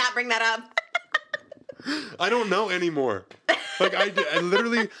like, let me not bring that up. I don't know anymore. Like I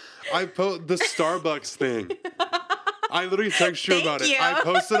posted the Starbucks thing. I literally texted you about it. I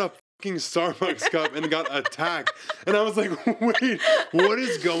posted a fucking Starbucks cup and got attacked. And I was like, wait, what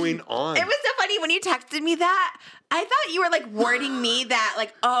is going on? It was so funny when you texted me that. I thought you were like warning me that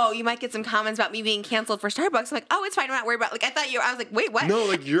like, oh, you might get some comments about me being canceled for Starbucks. I'm like, oh, it's fine. I'm not worried about. Like, I was like, wait, what? No,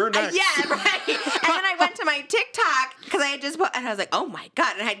 like you're next. Yeah, right. And then I went to my TikTok because I had just put, and I was like, oh my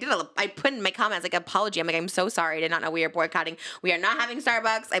God. And I put in my comments like apology. I'm like, I'm so sorry. I did not know we are boycotting. We are not having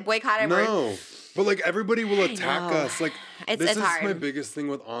Starbucks. I boycotted. No, but like everybody will attack us. Like this is hard. my biggest thing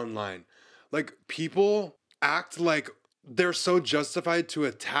with online. Like people act like they're so justified to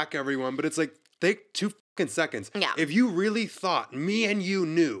attack everyone, but it's like take 2 fucking seconds. Yeah. If you really thought me and you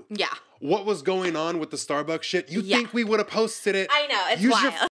knew what was going on with the Starbucks shit, you think we would have posted it. I know, it's Use wild.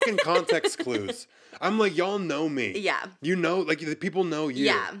 your fucking context clues. I'm like, y'all know me. Yeah. You know, like the people know you.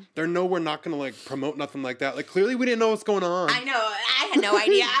 Yeah. They know we're not gonna like promote nothing like that. Like clearly we didn't know what's going on. I know. I had no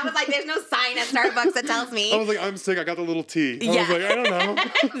idea. I was like, there's no sign at Starbucks that tells me. I was like, I'm sick. I got the little tea. I was like, I don't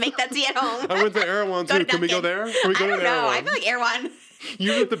know. Make that tea at home. I went to Erewhon too. Can we go there? Can we go to Erewhon? I feel like Erewhon.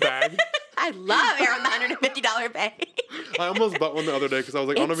 You get the bag. I love Erewhon, the $150 bag. I almost bought one the other day because I was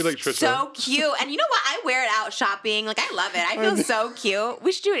like, I want to be like Trisha. So cute. And you know what? I wear it out shopping. Like, I love it. I feel so cute.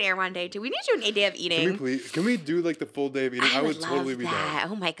 We should do an Erewhon day too. We need to do a day of eating. Can we do like the full day of eating? I would totally be that.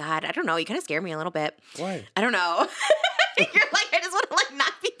 down. Oh my God. I don't know. You kind of scare me a little bit. Why? I don't know. You're like, I just want to like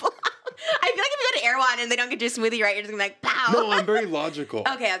knock people out. I feel like if you go to Erewhon and they don't get your smoothie right, you're just gonna be like, pow. No, I'm very logical.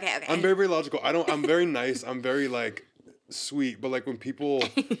 Okay. I'm very, very logical. I'm very nice. I'm very like sweet. But like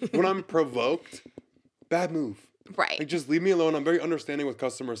when I'm provoked, bad move. Right. Like just leave me alone. I'm very understanding with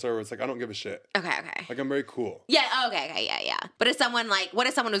customer service. Like I don't give a shit. Okay. Like I'm very cool. Yeah. Okay. Yeah. But if someone what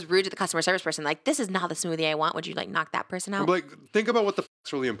if someone was rude to the customer service person? Like, this is not the smoothie I want. Would you like knock that person out? Like think about what the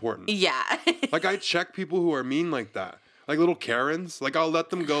fuck's really important. Yeah. Like I check people who are mean like that. Like little Karens. Like I'll let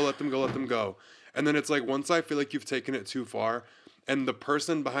them go. And then it's like once I feel like you've taken it too far and the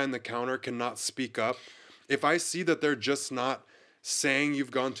person behind the counter cannot speak up, if I see that they're just not saying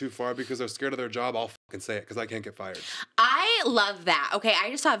you've gone too far because they're scared of their job, I'll fucking say it because I can't get fired. I I love that. Okay,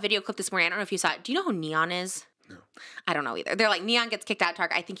 I just saw a video clip this morning. I don't know if you saw it. Do you know who Neon is? No. I don't know either. They're like, Neon gets kicked out of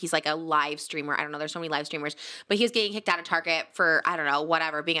Target. I think he's like a live streamer. I don't know. There's so many live streamers. But he was getting kicked out of Target for, I don't know,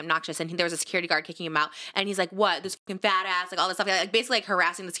 whatever, being obnoxious. And there was a security guard kicking him out. And he's like, what? This fucking fat ass, like all this stuff. Like basically like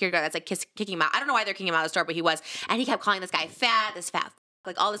harassing the security guard that's like kicking him out. I don't know why they're kicking him out of the store, but he was. And he kept calling this guy fat, this fat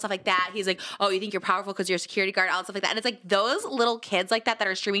like all this stuff like that. He's like, oh, you think you're powerful because you're a security guard, all this stuff like that. And it's like those little kids like that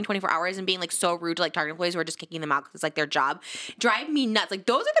are streaming 24 hours and being like so rude to like Target employees who are just kicking them out because it's like their job, drive me nuts. Like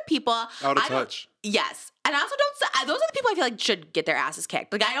those are the people. Out of touch. Yes. And I also don't, those are the people I feel like should get their asses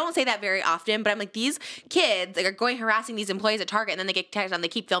kicked. Like I don't say that very often, but I'm like, these kids like are going harassing these employees at Target and then they get text and they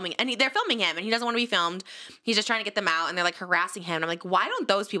keep filming and they're filming him and he doesn't want to be filmed. He's just trying to get them out and they're like harassing him. And I'm like, why don't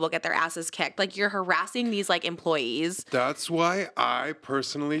those people get their asses kicked? Like you're harassing these like employees. That's why I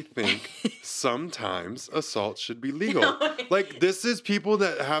personally think sometimes assault should be legal. Like this is people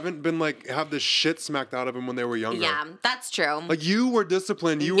that haven't been like, have the shit smacked out of them when they were younger. Yeah, that's true. Like you were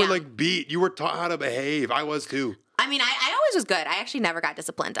disciplined. You were like beat. You were taught how to behave. I was too. I mean, I always was good. I actually never got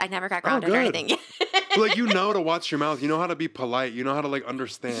disciplined. I never got grounded or anything. But like you know to watch your mouth. You know how to be polite. You know how to like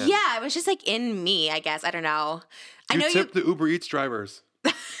understand. Yeah, it was just like in me, I guess. I don't know. I know tip the Uber Eats drivers.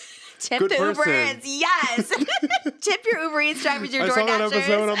 Tip Good the person. Uber Eats, yes. Tip your Uber Eats drivers, your DoorDashers. I saw that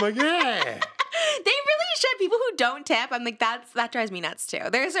episode and I'm like, yeah. They really should. People who don't tip, I'm like, that drives me nuts too.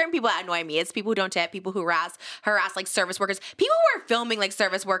 There are certain people that annoy me. It's people who don't tip, people who harass like service workers, people who are filming like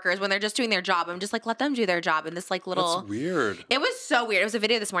service workers when they're just doing their job. I'm just like, let them do their job. And this like little. That's weird. It was so weird. It was a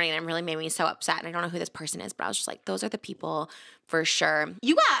video this morning and it really made me so upset. And I don't know who this person is, but I was just like, those are the people for sure.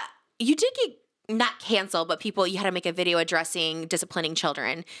 You did get not canceled, but you had to make a video addressing disciplining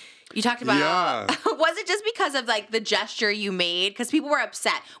children. You talked about, was it just because of like the gesture you made? Because people were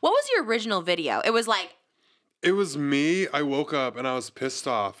upset. What was your original video? It was like. It was me. I woke up and I was pissed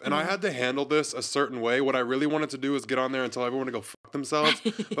off and I had to handle this a certain way. What I really wanted to do was get on there and tell everyone to go fuck themselves.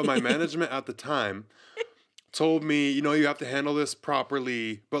 But my management at the time told me, you know, you have to handle this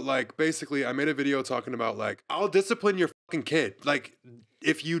properly. But like, basically I made a video talking about like, I'll discipline your fucking kid. Like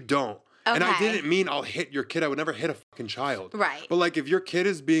if you don't. Okay. And I didn't mean I'll hit your kid. I would never hit a fucking child. Right. But like if your kid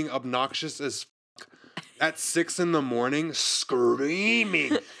is being obnoxious as fuck at 6 a.m,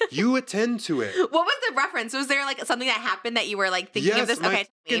 screaming, you attend to it. What was the reference? Was there like something that happened that you were like thinking of this? My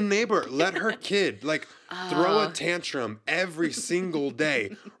fucking neighbor let her kid like throw a tantrum every single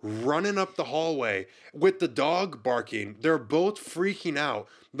day, running up the hallway with the dog barking. They're both freaking out.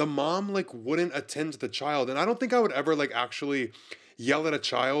 The mom like wouldn't attend to the child. And I don't think I would ever like actually yell at a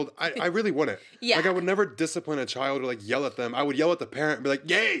child. I really wouldn't. Yeah. Like I would never discipline a child or like yell at them. I would yell at the parent and be like,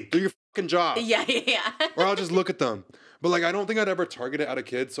 yay, do your fucking job. Yeah. Or I'll just look at them. But like I don't think I'd ever target it at a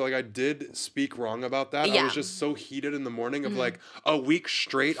kid. So like I did speak wrong about that. Yeah. I was just so heated in the morning of like a week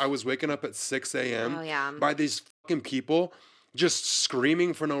straight. I was waking up at 6 a.m. By these fucking people just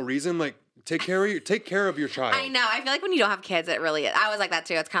screaming for no reason. Like take care of your child. I know. I feel like when you don't have kids, it really is. I was like that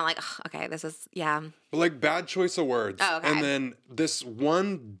too. It's kind of like, okay, this is, yeah. But like bad choice of words. Oh, okay. And then this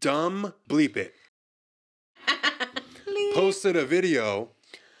one dumb bleep it posted a video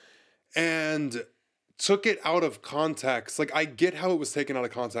and took it out of context. Like I get how it was taken out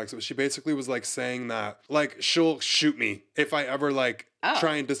of context, but she basically was like saying that like she'll shoot me if I ever like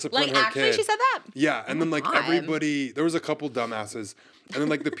try and discipline her actually, kid. She said that? Yeah. And then like everybody, there was a couple dumbasses. And then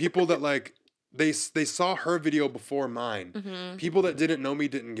like the people that like, they saw her video before mine. Mm-hmm. People that didn't know me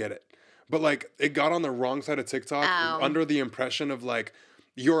didn't get it. But like it got on the wrong side of TikTok under the impression of like,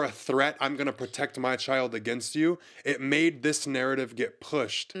 you're a threat. I'm going to protect my child against you. It made this narrative get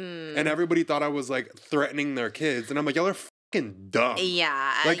pushed. And everybody thought I was like threatening their kids. And I'm like, y'all are fucking dumb.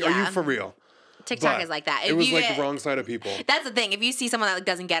 Yeah. Like, are you for real? TikTok is like that. It was like the wrong side of people. That's the thing. If you see someone that like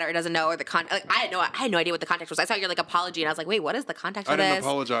doesn't get it or doesn't know or the context, like I had no idea what the context was. I saw your like apology and I was like, wait, what is the context of this? I didn't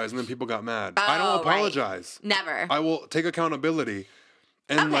apologize and then people got mad. I don't apologize. Right. Never. I will take accountability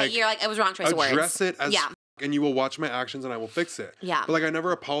and like you're like it was wrong choice of words. Address it as and you will watch my actions and I will fix it. Yeah. But like I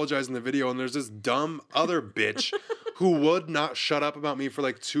never apologized in the video and there's this dumb other bitch who would not shut up about me for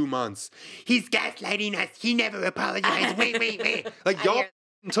like 2 months. He's gaslighting us. He never apologized. Wait. Like y'all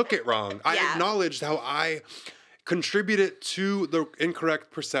took it wrong. I acknowledged how I contributed to the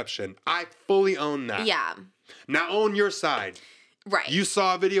incorrect perception. I fully own that. Yeah. Now own your side. Right. You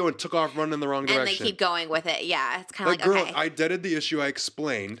saw a video and took off running in the wrong direction. And they keep going with it. Yeah. It's kind of like, girl, okay. I deaded the issue. I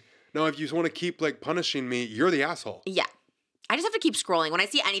explained. Now, if you want to keep like punishing me, you're the asshole. Yeah. I just have to keep scrolling. When I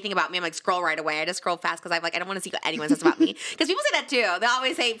see anything about me, I'm like, scroll right away. I just scroll fast because I'm like, I don't want to see what anyone says about me. Because people say that too. They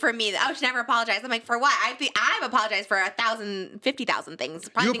always say for me, oh, she never apologized. I'm like, for what? I've apologized for 50,000 things.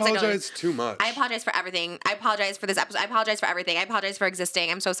 Probably you apologize too much. I apologize for everything. I apologize for this episode. I apologize for everything. I apologize for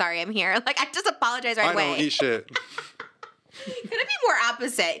existing. I'm so sorry I'm here. Like, I just apologize right away. I don't eat shit. Could it be more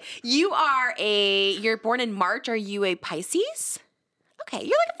opposite? You're born in March. Are you a Pisces? Okay,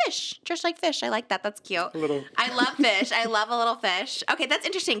 you're like a fish. Just like fish. I like that. That's cute. A little. I love fish. I love a little fish. Okay, that's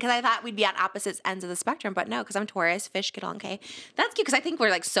interesting because I thought we'd be on opposite ends of the spectrum, but no, because I'm Taurus. Fish get on. Okay, that's cute because I think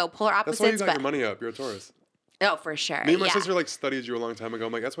we're like so polar opposites. That's why you got your money up. You're a Taurus. Oh, for sure. Me and my sister like studied you a long time ago.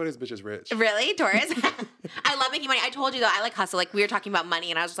 I'm like, that's why this bitch is rich. Really? Taurus? I love making money. I told you though, I like hustle. Like we were talking about money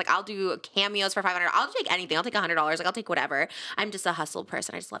and I was just like, I'll do cameos for $500. I'll take anything. I'll take $100. Like I'll take whatever. I'm just a hustle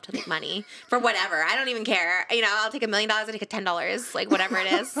person. I just love to make money for whatever. I don't even care. You know, I'll take $1 million. I'll take $10. Like whatever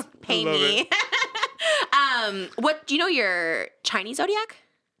it is. Pay me. What, do you know your Chinese zodiac?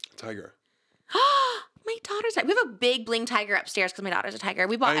 Tiger. My daughter's we have a big bling tiger upstairs because my daughter's a tiger.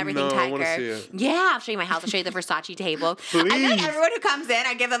 We bought everything tiger. I want to see it. Yeah, I'll show you my house. I'll show you the Versace table. Please. I feel like everyone who comes in,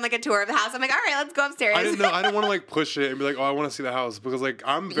 I give them like a tour of the house. I'm like, all right, let's go upstairs. I didn't know. I didn't want to like push it and be like, oh, I want to see the house because like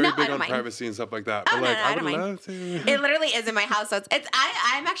I'm very big on privacy and stuff like that. Oh, but like, no, I would love to. It literally is in my house, so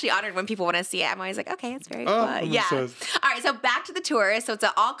I'm actually honored when people want to see it. I'm always like, okay, it's very cool. Yeah. All right, so back to the tour. So it's an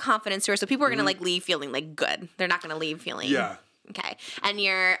all confidence tour. So people are gonna like leave feeling like good. They're not gonna leave feeling. Yeah. Okay, and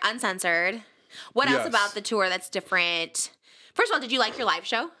you're uncensored. What else about the tour that's different? First of all, did you like your live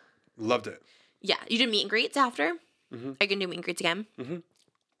show? Loved it. Yeah. You did meet and greets after? Mm-hmm. Are you going to do meet and greets again?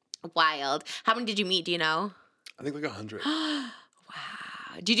 Mm-hmm. Wild. How many did you meet? Do you know? I think like 100. Wow.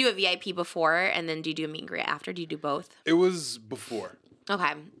 Do you do a VIP before and then do you do a meet and greet after? Do you do both? It was before. Okay.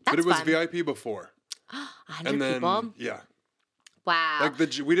 That's but it was fun. VIP before. 100 and then, people? Yeah. Wow. Like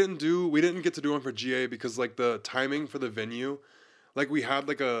we didn't get to do one for GA because like the timing for the venue, like we had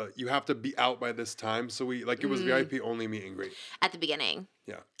like you have to be out by this time. So it was VIP only meet and greet. At the beginning?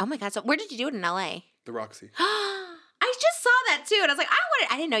 Yeah. Oh my God. So where did you do it in LA? The Roxy. I just saw that too. And I was like,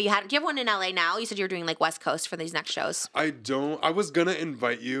 I didn't know you had. Do you have one in LA now? You said you were doing like West Coast for these next shows. I don't. I was going to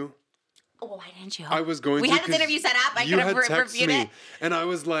invite you. Oh, why didn't you? I was going to. We had this interview set up. I could have reviewed it. And I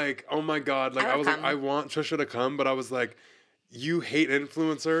was like, oh my God. Like I was like, I want Trisha to come, but I was like, you hate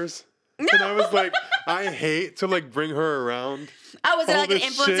influencers? No. And I was like, I hate to like bring her around. Oh, was it like an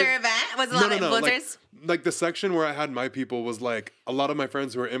influencer event? Was it a lot of influencers? Like the section where I had my people was like a lot of my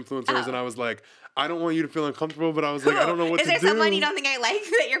friends who are influencers, and I was like, I don't want you to feel uncomfortable, but I was like, I don't know what to do. Is there someone you don't think I like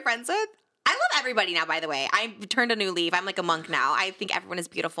that you're friends with? I love everybody now, by the way. I've turned a new leaf. I'm like a monk now. I think everyone is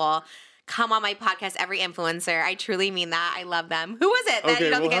beautiful. Come on my podcast, every influencer. I truly mean that. I love them. Who was it that you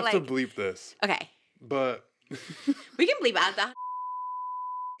don't think I like? We'll have to bleep this. Okay. But we can bleep out that.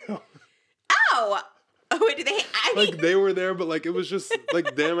 Oh, wait, do they? Like they were there, but like it was just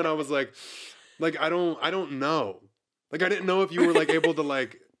like them, and I was like I don't know. Like I didn't know if you were like able to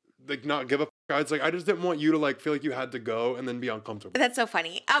like not give a fuck. It's like I just didn't want you to like feel like you had to go and then be uncomfortable. That's so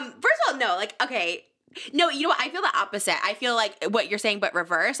funny. First of all, no, like okay. No, you know what? I feel the opposite. I feel like what you're saying, but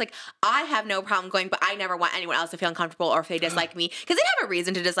reverse. Like, I have no problem going, but I never want anyone else to feel uncomfortable or if they dislike me. Because they have a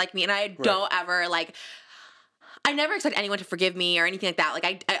reason to dislike me, and I don't ever, like... I never expect anyone to forgive me or anything like that.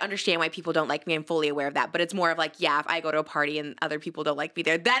 Like, I understand why people don't like me. I'm fully aware of that. But it's more of like, yeah, if I go to a party and other people don't like me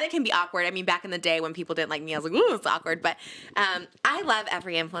there, then it can be awkward. I mean, back in the day when people didn't like me, I was like, ooh, it's awkward. But I love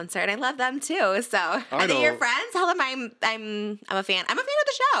every influencer, and I love them too. So, are they your friends? Tell them I'm a fan. I'm a fan of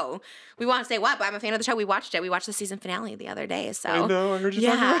the show. We won't say what, but I'm a fan of the show. We watched it. We watched the season finale the other day. So I know. I heard you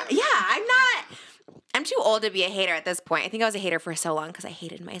talking about it. Yeah, I'm too old to be a hater at this point. I think I was a hater for so long because I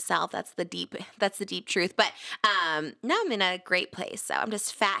hated myself. That's the deep truth. But now I'm in a great place. So I'm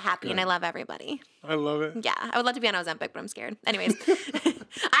just fat, happy, and I love everybody. I love it. Yeah, I would love to be on Ozempic, but I'm scared. Anyways, I'm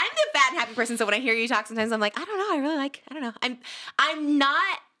the fat and happy person. So when I hear you talk, sometimes I'm like, I don't know. I don't know. I'm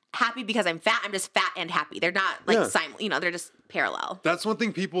not happy because I'm fat. I'm just fat and happy. They're not like they're just parallel. That's one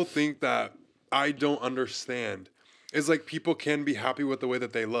thing people think that I don't understand is like people can be happy with the way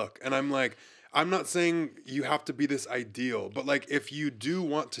that they look. And I'm like, I'm not saying you have to be this ideal, but like if you do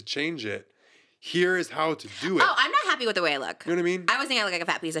want to change it, here is how to do it. Oh, I'm not happy with the way I look. You know what I mean? I always think I look like a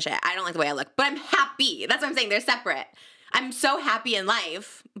fat piece of shit. I don't like the way I look, but I'm happy. That's what I'm saying. They're separate. I'm so happy in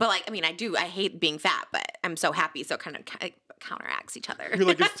life, but like, I mean, I hate being fat, but I'm so happy. So it kind of counteracts each other. You're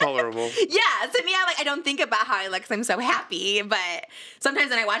like, it's tolerable. Yeah. So me, I don't think about how I look because I'm so happy, but sometimes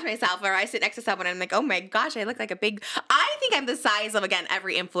when I watch myself or I sit next to someone and I'm like, oh my gosh, I look like I think I'm the size of, again,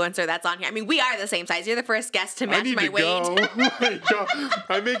 every influencer that's on here. I mean, we are the same size. You're the first guest to match my weight. Oh my God.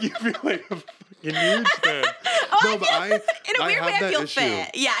 I make you feel like a fucking huge fan. In a weird way, I feel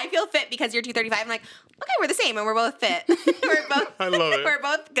fit. Yeah, I feel fit because you're 235. I'm like, okay, we're the same and we're both fit. I love it. We're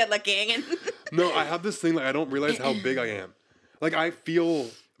both good looking. And no, I have this thing, like I don't realize how big I am. Like I feel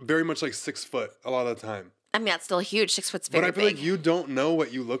very much like 6 foot a lot of the time. I mean, that's still huge. 6 foot's But very I feel big. like you don't know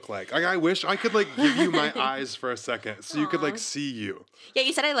what you look like. Like I wish I could like give you my eyes for a second so you could like see you. Yeah,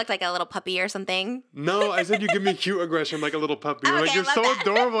 you said I looked like a little puppy or something. No, I said you give me cute aggression like a little puppy. You're like, Okay, you're I so love that.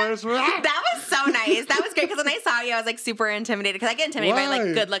 adorable. I just, That was so nice. That was great because when I saw you, I was like super intimidated because I get intimidated by like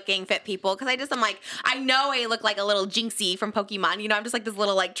Why? good looking, fit people because I'm like, I know I look like a little Jinxie from Pokemon. You know, I'm just like this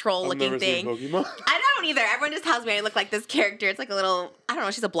little like troll I've looking never thing. seen Pokemon. I don't either. Everyone just tells me I look like this character. It's like a little, I don't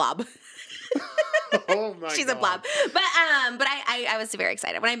know, she's a blob. Oh my She's God. a blob. But I was very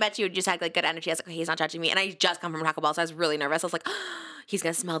excited. When I met you, you just had like good energy. I was like, okay, he's not judging me. And I just come from Taco Bell, so I was really nervous. I was like, oh, he's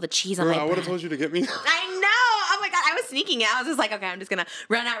going to smell the cheese on Bro, my I would have breath. told you to get me. I know. Oh my God. I was sneaking it. I was just like, okay, I'm just going to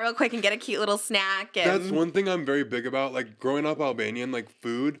run out real quick and get a cute little snack. And That's one thing I'm very big about. Like growing up Albanian, like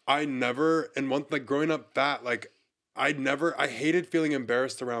food, growing up fat, like I hated feeling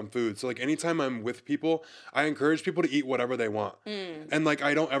embarrassed around food. So like anytime I'm with people, I encourage people to eat whatever they want. And like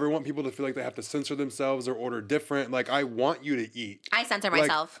I don't ever want people to feel like they have to censor themselves or order different. Like I want you to eat. I censor Like,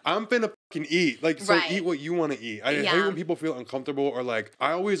 myself. I'm finna fucking eat. Like so Right. eat what you want to eat. I Yeah. hate when people feel uncomfortable or like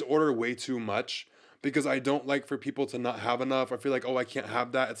I always order way too much. Because I don't like for people to not have enough. I feel like, oh, I can't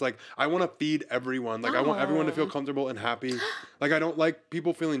have that. It's like, I want to feed everyone. Like, I want everyone to feel comfortable and happy. Like, I don't like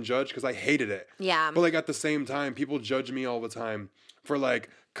people feeling judged because I hated it. Yeah. But, like, at the same time, people judge me all the time for,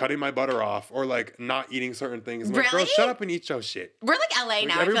 like, cutting my butter off or, like, not eating certain things. I'm like, girl, Really? shut up and eat your shit. We're like LA Like,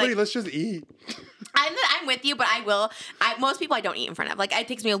 now. I feel everybody, like let's just eat. I'm with you, but most people I don't eat in front of. Like, it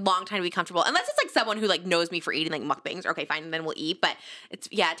takes me a long time to be comfortable. Unless it's like someone who like knows me for eating like mukbangs. Okay, fine, then we'll eat. But it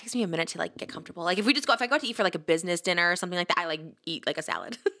takes me a minute to like get comfortable. Like if I go out to eat for like a business dinner or something like that, I like eat like a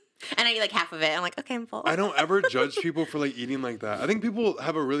salad. And I eat like half of it. I'm like, okay, I'm full. I don't ever judge people for, like, eating like that. I think people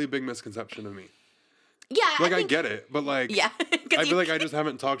have a really big misconception of me. Yeah. Like, I think, get it, but, like, Yeah. I feel like I just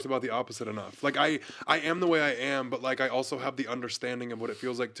haven't talked about the opposite enough. Like, I am the way I am, but, like, I also have the understanding of what it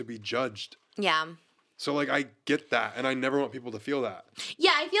feels like to be judged. Yeah. So, like, I get that, and I never want people to feel that.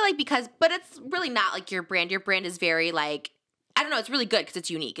 Yeah, I feel like but it's really not like your brand. Your brand is very like, I don't know, it's really good because it's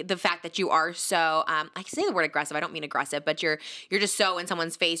unique. The fact that you are so, I say the word aggressive, I don't mean aggressive, but you're just so in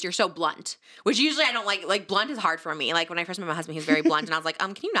someone's face, you're so blunt, which usually I don't like. Like, blunt is hard for me. Like, when I first met my husband, he was very blunt, and I was like,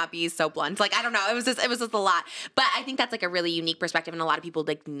 can you not be so blunt? Like, I don't know, it was just a lot. But I think that's, like, a really unique perspective, and a lot of people,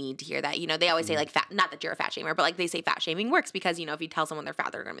 like, need to hear that. You know, they always say, like, fat, not that you're a fat shamer, but, like, they say fat shaming works because, you know, if you tell someone they're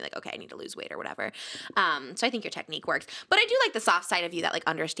fat, they're gonna be like, okay, I need to lose weight or whatever. So I think your technique works. But I do like the soft side of you that, like,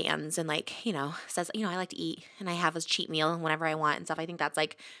 understands and, like, you know, says, you know, I like to eat, and I have a cheat meal whenever I want and stuff. I think that's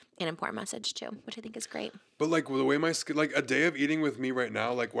like an important message too, which I think is great. But, like, the way like, a day of eating with me right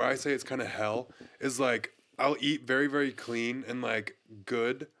now, like, where I say it's kind of hell is, like, I'll eat very, very clean and, like,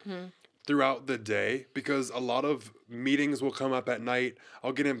 good throughout the day because a lot of meetings will come up at night.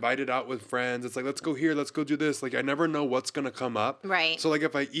 I'll get invited out with friends. It's like, let's go here, let's go do this. Like, I never know what's going to come up. Right. So, like,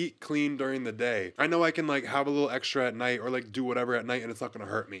 if I eat clean during the day, I know I can, like, have a little extra at night or, like, do whatever at night and it's not going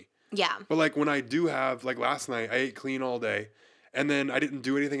to hurt me. Yeah. But, like, when I do have, like, last night, I ate clean all day. And then I didn't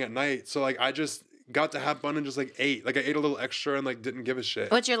do anything at night. So, like, I just got to have fun and just, like, ate. Like, I ate a little extra and, like, didn't give a shit.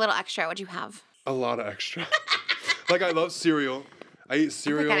 What's your little extra? What'd you have? A lot of extra. Like, I love cereal. I eat Oh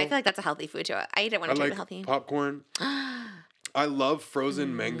cereal. my God, I feel like that's a healthy food too. I eat it when I I'm trying like to be healthy. popcorn. I love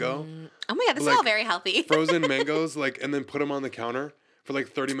frozen mango. Oh my God, this is Like, all very healthy. Frozen mangoes, like, and then put them on the counter for, like,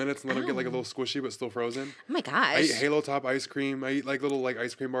 30 minutes and let them get, like, a little squishy but still frozen. Oh my gosh. I eat Halo Top ice cream. I eat, like, little, like,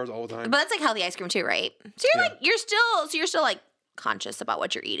 ice cream bars all the time. But that's like healthy ice cream too, right? So you're Yeah. like, you're still like conscious about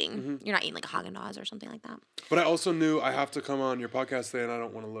what you're eating. You're not eating like a Haagen-Dazs or something like that. But I also knew I have to come on your podcast today and I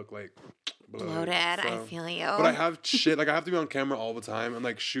don't want to look, like, Bloated, I so. feel you. But I have shit, like, I have to be on camera all the time and,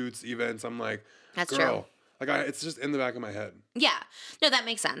 like, shoots, events. I'm like, That's girl. true. Like, it's just in the back of my head. Yeah. No, that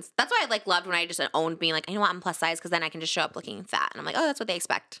makes sense. That's why I like loved when I just owned being like, you know what, I'm plus size because then I can just show up looking fat. And I'm like, oh, that's what they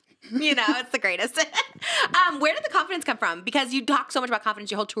expect. You know, it's the greatest. Where did the confidence come from? Because you talk so much about confidence.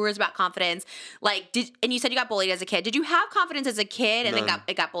 Your whole tour is about confidence. Like, and you said you got bullied as a kid. Did you have confidence as a kid and then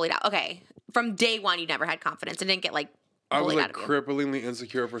it got bullied out? Okay. From day one, you never had confidence and didn't get like I was, bullied like, out of you. cripplingly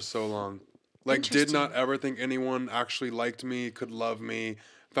insecure for so long. Like, did not ever think anyone actually liked me, could love me,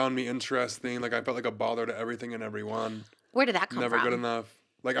 found me interesting. Like, I felt like a bother to everything and everyone. Where did that come Never from? good enough.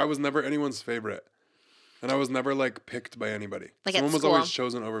 Like, I was never anyone's favorite. And I was never, like, picked by anybody. Like, at Someone was school? always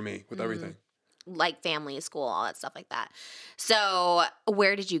chosen over me with everything. Like family, school, all that stuff like that. So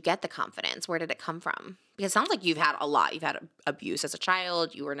where did you get the confidence? Where did it come from? Because it sounds like you've had a lot. You've had abuse as a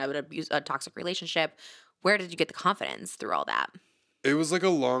child. You were in a toxic relationship. Where did you get the confidence through all that? It was, like, a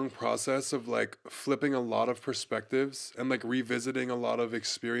long process of, like, flipping a lot of perspectives and, like, revisiting a lot of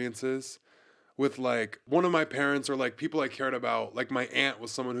experiences with, like, one of my parents or, like, people I cared about. Like, my aunt was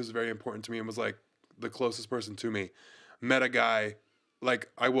someone who's very important to me and was, like, the closest person to me. Met a guy. Like,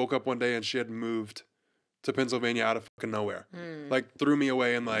 I woke up one day and she had moved to Pennsylvania out of fucking nowhere. Like, threw me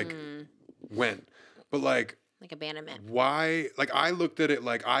away and, like, went. But, like abandonment. Why? Like, I looked at it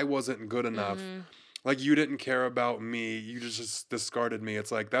like I wasn't good enough. Like, you didn't care about me. You just discarded me.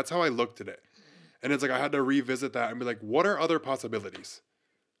 It's like, that's how I looked at it. And it's like, I had to revisit that and be like, what are other possibilities?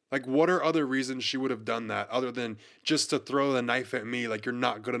 Like, what are other reasons she would have done that other than just to throw the knife at me? Like, you're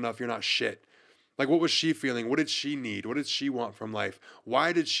not good enough. You're not shit. Like, what was she feeling? What did she need? What did she want from life?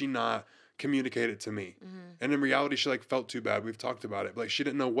 Why did she not communicate it to me? And in reality, she, like, felt too bad. We've talked about it. But, like, she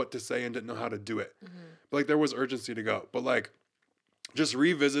didn't know what to say and didn't know how to do it. But, like, there was urgency to go. But, like, just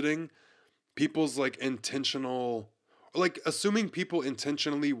revisiting people's, like, intentional, like, assuming people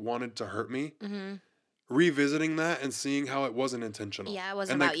intentionally wanted to hurt me, revisiting that and seeing how it wasn't intentional. Yeah, it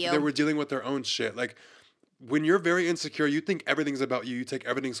wasn't and, about like, you. They were dealing with their own shit. Like, when you're very insecure, you think everything's about you. You take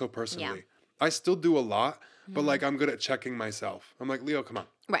everything so personally. Yeah. I still do a lot, but, like, I'm good at checking myself. I'm like, Leo, come on.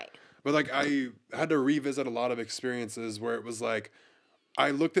 Right. But, like, I had to revisit a lot of experiences where it was like,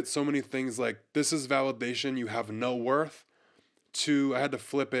 I looked at so many things like, this is validation, you have no worth, to I had to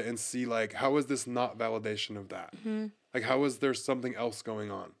flip it and see, like, how is this not validation of that? Like, how is there something else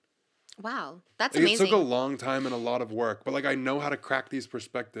going on? Wow. That's Like, amazing. it took a long time and a lot of work, but, like, I know how to crack these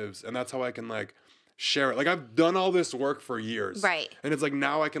perspectives, and that's how I can, like, share it. Like, I've done all this work for years. Right. And it's like,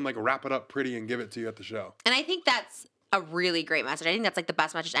 now I can, like, wrap it up pretty and give it to you at the show. And I think that's a really great message. I think that's, like, the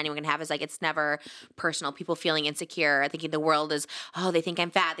best message anyone can have is, like, it's never personal. People feeling insecure, thinking the world is, oh, they think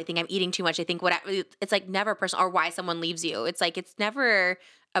I'm fat. They think I'm eating too much. They think it's, like, never personal, or why someone leaves you. It's, like, it's never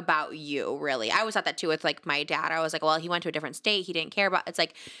about you, really. I always thought that, too, with, like, my dad. I was like, well, he went to a different state. He didn't care about, it's,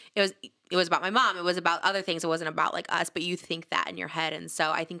 like, it was about my mom. It was about other things. It wasn't about, like, us, but you think that in your head. And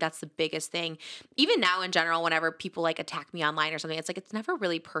so I think that's the biggest thing. Even now in general, whenever people, like, attack me online or something, it's like, it's never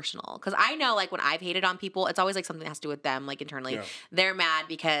really personal. Because I know, like, when I've hated on people, it's always, like, something that has to do with them, like, internally. Yeah. They're mad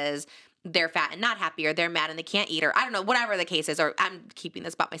because they're fat and not happy, or they're mad and they can't eat, or I don't know, whatever the case is, or I'm keeping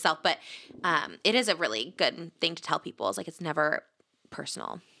this about myself. But it is a really good thing to tell people. It's like, it's never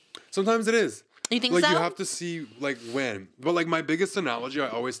personal. Sometimes it is. You think like, so? You have to see, like, when. But, like, my biggest analogy I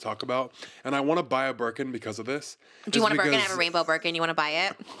always talk about, and I want to buy a Birkin because of this. Do you want a Birkin? I have a rainbow Birkin. You want to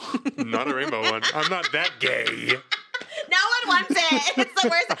buy it? Not a rainbow one. I'm not that gay. No one wants it. It's the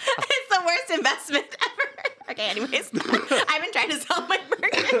worst. It's the worst investment ever. Okay, anyways. I've been trying to sell my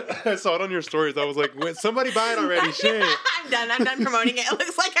Birkin. I saw it on your stories. I was like, somebody buy it already. Shit. I'm done promoting it. It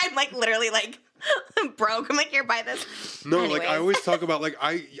looks like I'm, like, literally, like, broke. I'm like, here, buy this. No, anyways. Like, I always talk about, like,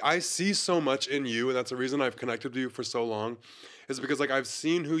 I see so much in you, and that's the reason I've connected with you for so long, is because, like, I've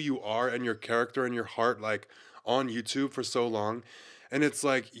seen who you are and your character and your heart, like, on YouTube for so long, and it's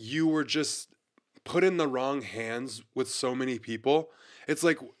like, you were just put in the wrong hands with so many people. It's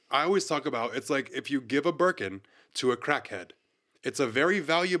like, I always talk about, it's like, if you give a Birkin to a crackhead, it's a very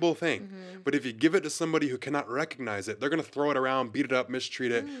valuable thing. But if you give it to somebody who cannot recognize it, they're going to throw it around, beat it up,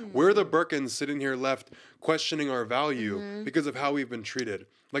 mistreat it. We're the Birkins sitting here left questioning our value because of how we've been treated.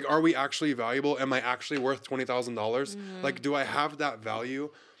 Like, are we actually valuable? Am I actually worth $20,000? Like, do I have that value?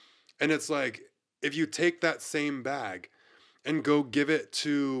 And it's like, if you take that same bag and go give it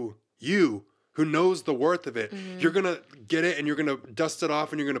to you, who knows the worth of it, you're going to get it and you're going to dust it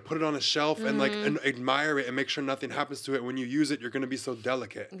off and you're going to put it on a shelf and, like, and admire it and make sure nothing happens to it. When you use it, you're going to be so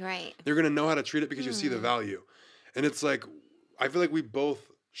delicate. Right. You're going to know how to treat it because you see the value. And it's like, I feel like we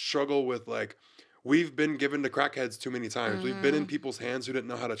both struggle with, like, we've been given to crackheads too many times. We've been in people's hands who didn't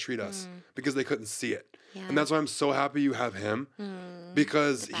know how to treat us because they couldn't see it. Yeah. And that's why I'm so happy you have him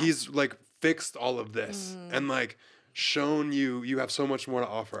because he's, like, fixed all of this and, like, shown you have so much more to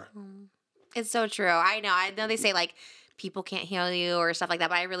offer. It's so true. I know they say, like, people can't heal you or stuff like that,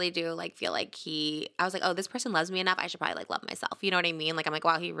 but I really do, like, feel like I was like, oh, this person loves me enough. I should probably, like, love myself. You know what I mean? Like, I'm like,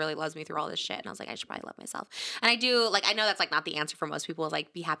 wow, he really loves me through all this shit. And I was like, I should probably love myself. And I do, like, I know that's, like, not the answer for most people,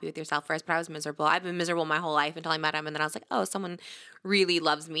 like, be happy with yourself first, but I was miserable. I've been miserable my whole life until I met him. And then I was like, oh, someone really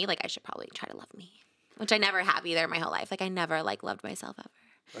loves me. Like, I should probably try to love me, which I never have either my whole life. Like, I never, like, loved myself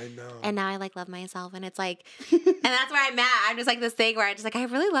ever. I know. And now I, like, love myself. And it's like, and that's where I'm at. I'm just, like, this thing where I just, like, I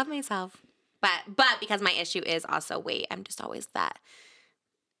really love myself. But because my issue is also weight, I'm just always that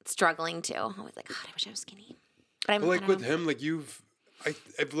struggling too. I'm always like, God, I wish I was skinny. But like with him, like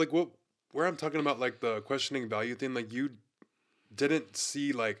I've like where I'm talking about, like, the questioning value thing, like, you didn't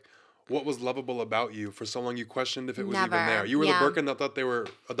see, like, what was lovable about you for so long. You questioned if it was even there. You were the Birkin that thought they were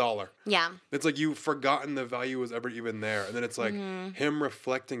 $1. Yeah. It's like you've forgotten the value was ever even there. And then it's like him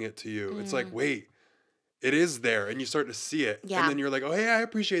reflecting it to you. It's like, wait. It is there, and you start to see it. Yeah. And then you're like, oh, hey, I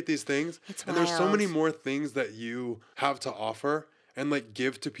appreciate these things. It's and wild. There's so many more things that you have to offer and, like,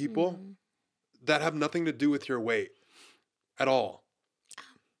 give to people that have nothing to do with your weight at all.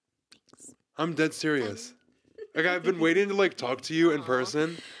 Thanks. I'm dead serious. Like, I've been waiting to, like, talk to you in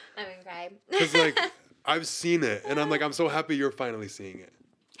person. I'm gonna cry. Because, like, I've seen it. And I'm like, I'm so happy you're finally seeing it.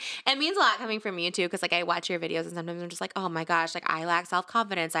 It means a lot coming from you, too, because, like, I watch your videos, and sometimes I'm just like, oh, my gosh, like, I lack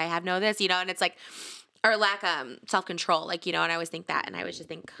self-confidence. I have no this, you know, and it's like, or lack self-control, like, you know, and I always think that, and I always just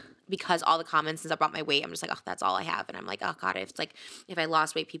think, because all the comments since I brought my weight, I'm just like, oh, that's all I have, and I'm like, oh, God, if I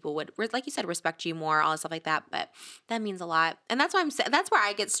lost weight, people would, like you said, respect you more, all this stuff like that, but that means a lot, and that's why that's where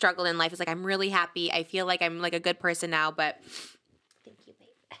I get struggled in life, is like, I'm really happy, I feel like I'm, like, a good person now, but thank you,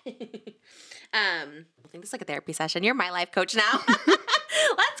 babe. I think this is like a therapy session. You're my life coach now.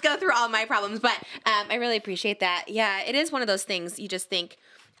 Let's go through all my problems. But I really appreciate that. Yeah, it is one of those things you just think,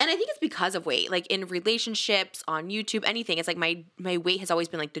 and I think it's because of weight. Like in relationships, on YouTube, anything. It's like my weight has always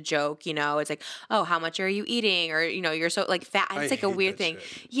been like the joke, you know. It's like, oh, how much are you eating? Or, you know, you're so like fat. It's like a weird thing.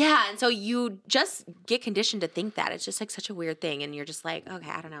 Shit. Yeah, and so you just get conditioned to think that. It's just like such a weird thing. And you're just like,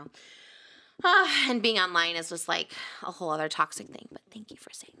 okay, I don't know. And being online is just like a whole other toxic thing. But thank you for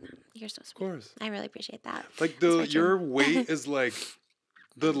saying that. You're so sweet. Of course. I really appreciate that. Like your weight is like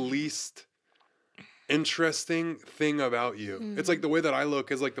the least interesting thing about you. Mm. It's like the way that I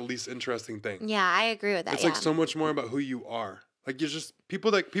look is like the least interesting thing. Yeah, I agree with that. It's like so much more about who you are. Like you're just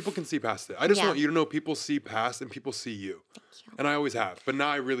people can see past it. I just want you to know people see past and people see you. Thank you. And I always have, but now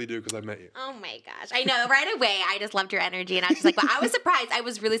I really do because I met you. Oh my gosh, I know right away. I just loved your energy, and I was just like, well, I was surprised. I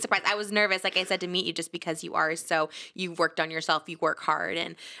was really surprised. I was nervous, like I said, to meet you just because you are so you worked on yourself, you work hard,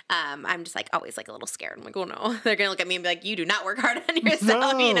 and I'm just like always like a little scared. I'm like, oh no, they're gonna look at me and be like, you do not work hard on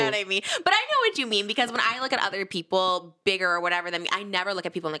yourself. No. You know what I mean? But I know what you mean because when I look at other people bigger or whatever than me, I never look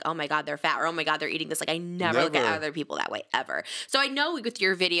at people like, oh my God, they're fat, or oh my God, they're eating this. Like I never look at other people that way ever. So I know with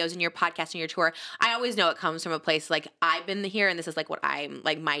your videos and your podcast and your tour, I always know it comes from a place like I've been here and this is like what I'm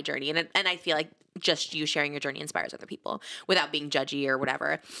like my journey. And I feel like just you sharing your journey inspires other people without being judgy or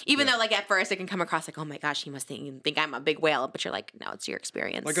whatever. Even though like at first it can come across like, oh my gosh, he must think I'm a big whale. But you're like, no, it's your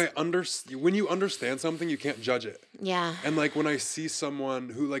experience. Like when you understand something, you can't judge it. Yeah. And like when I see someone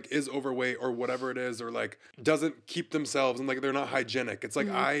who like is overweight or whatever it is, or like doesn't keep themselves and like they're not hygienic, it's like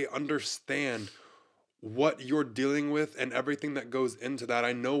I understand what you're dealing with and everything that goes into that.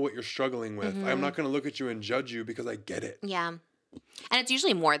 I know what you're struggling with. Mm-hmm. I'm not going to look at you and judge you because I get it. Yeah. And it's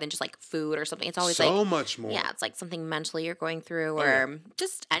usually more than just like food or something. It's always so much more. Yeah, it's like something mentally you're going through or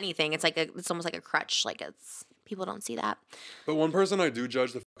just anything. It's like it's almost like a crutch. Like it's people don't see that. But one person I do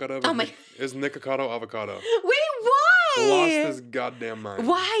judge the fuck out of is Nikocado Avocado. Wait, why? Lost his goddamn mind.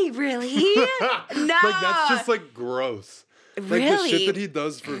 Why, really? No. Like that's just like gross. Really? Like the shit that he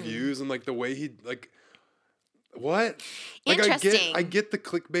does for views and like the way he like what? Like interesting. I get the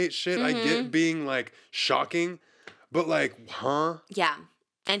clickbait shit. Mm-hmm. I get being like shocking, but like, huh? Yeah.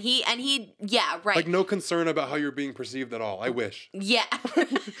 And he, yeah, right. Like no concern about how you're being perceived at all. I wish. Yeah.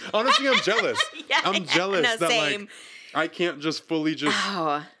 Honestly, I'm jealous. Yeah, I'm jealous no, that same. Like I can't just fully just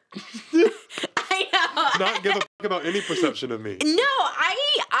I know. Not give a fuck about any perception of me. No,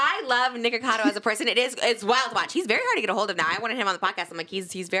 I love Nikocado as a person. It's wild to watch. He's very hard to get a hold of now. I wanted him on the podcast. I'm like,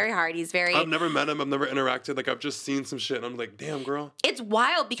 he's very hard. He's very. I've never met him. I've never interacted. Like I've just seen some shit, and I'm like, damn, girl. It's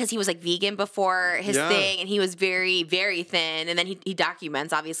wild because he was like vegan before his thing, and he was very, very thin, and then he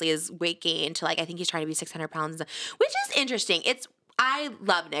documents obviously his weight gain to like I think he's trying to be 600 pounds, which is interesting. I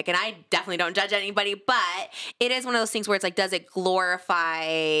love Nick, and I definitely don't judge anybody, but it is one of those things where it's like, does it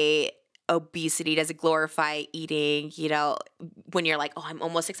glorify obesity? Does it glorify eating, you know, when you're like, oh, I'm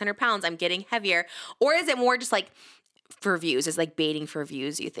almost 600 pounds, I'm getting heavier? Or is it more just like for views? Is like baiting for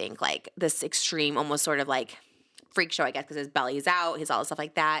views, you think? Like this extreme, almost sort of like freak show, I guess, because his belly's out, his all this stuff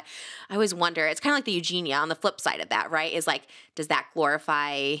like that. I always wonder, it's kind of like the Eugenia on the flip side of that, right? Is like, does that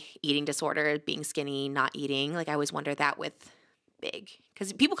glorify eating disorder, being skinny, not eating? Like I always wonder that with big.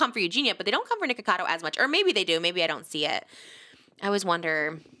 Because people come for Eugenia, but they don't come for Nikocado as much. Or maybe they do. Maybe I don't see it. I always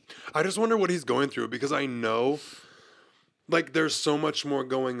wonder. I just wonder what he's going through because I know, like, there's so much more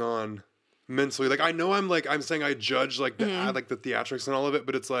going on mentally. Like, I know I'm saying I judge, like, the like the theatrics and all of it,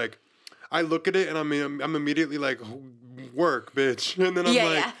 but it's like, I look at it and I'm immediately like, work, bitch. And then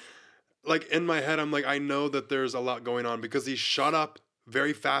I'm like, in my head, I'm like, I know that there's a lot going on because he shot up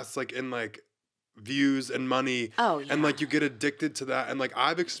very fast, like, in, like, views and money. Oh, yeah. And, like, you get addicted to that. And, like,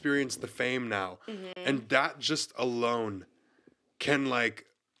 I've experienced the fame now. Mm-hmm. And that just alone can, like,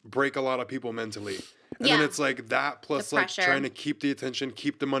 break a lot of people mentally. And then it's like that plus like trying to keep the attention,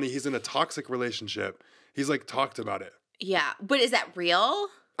 keep the money. He's in a toxic relationship. He's like talked about it. Yeah. But is that real?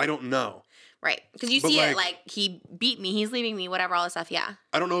 I don't know. Right. Because you see it like he beat me, he's leaving me, whatever, all this stuff. Yeah.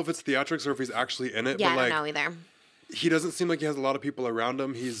 I don't know if it's theatrics or if he's actually in it. Yeah, but I don't know either. He doesn't seem like he has a lot of people around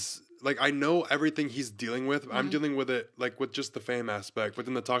him. He's like, I know everything he's dealing with. I'm dealing with it, like, with just the fame aspect,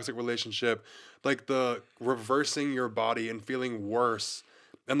 within the toxic relationship, like, the reversing your body and feeling worse.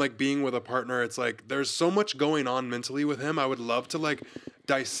 And, like, being with a partner, it's like, there's so much going on mentally with him. I would love to, like,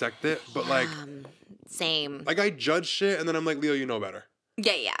 dissect it. But, like, same. like, I judge shit, and then I'm like, Leo, you know better.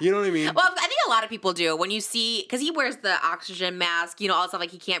 Yeah, yeah. You know what I mean? Well, I think a lot of people do. When you see, because he wears the oxygen mask, you know, all stuff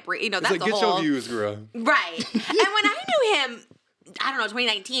like he can't breathe. You know, that's like, the get whole... your views, girl. Right. And when I knew him, I don't know,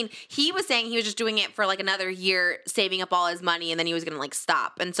 2019, he was saying he was just doing it for like another year, saving up all his money, and then he was going to like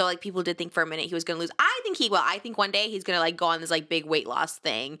stop. And so like people did think for a minute he was going to lose. I think he will. I think one day he's going to like go on this like big weight loss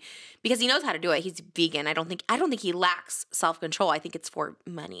thing because he knows how to do it. He's vegan. I don't think he lacks self-control. I think it's for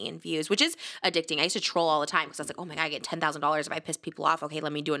money and views, which is addicting. I used to troll all the time because I was like, oh my God, I get $10,000 if I piss people off. Okay,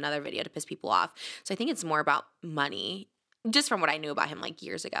 let me do another video to piss people off. So I think it's more about money, just from what I knew about him like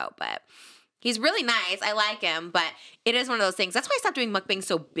years ago. But he's really nice. I like him, but it is one of those things. That's why I stopped doing mukbang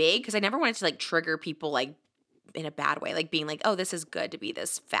so big, because I never wanted to like trigger people like in a bad way, like being like, oh, this is good to be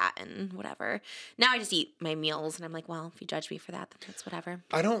this fat and whatever. Now I just eat my meals and I'm like, well, if you judge me for that, then that's whatever.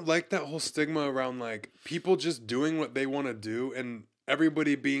 I don't like that whole stigma around like people just doing what they want to do and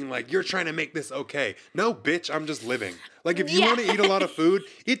everybody being like, you're trying to make this okay. No, bitch, I'm just living. Like if you want to eat a lot of food,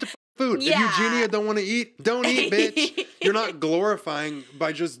 eat the food. Yeah. If Eugenia don't want to eat, don't eat, bitch. You're not glorifying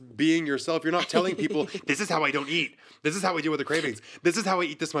by just being yourself. You're not telling people, this is how I don't eat. This is how I deal with the cravings. This is how I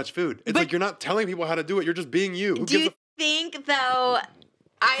eat this much food. It's like you're not telling people how to do it. You're just being you. Who do gives you think, though...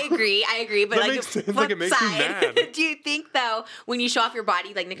 I agree, but that like makes sense. flip Like it makes side, me mad. do you think though when you show off your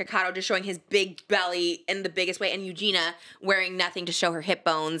body, like Nick Ricardo just showing his big belly in the biggest way, and Eugenia wearing nothing to show her hip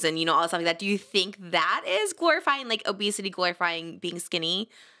bones and you know all stuff like that? Do you think that is glorifying, like obesity, glorifying being skinny?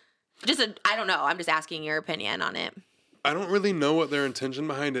 I don't know. I'm just asking your opinion on it. I don't really know what their intention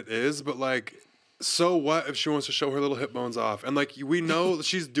behind it is, but like, so what if she wants to show her little hip bones off? And like, we know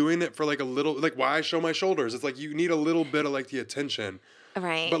she's doing it for like a little, like why I show my shoulders? It's like, you need a little bit of like the attention.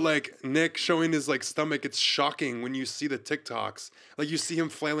 Right. But like Nick showing his like stomach, it's shocking when you see the TikToks. Like you see him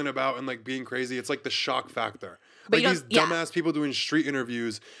flailing about and like being crazy. It's like the shock factor. But like these dumbass people doing street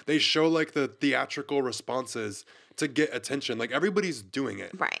interviews, they show like the theatrical responses to get attention. Like everybody's doing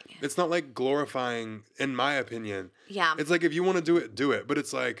it. Right. It's not like glorifying, in my opinion. Yeah. It's like if you want to do it, do it. But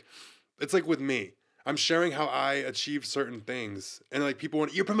it's like with me. I'm sharing how I achieved certain things. And like people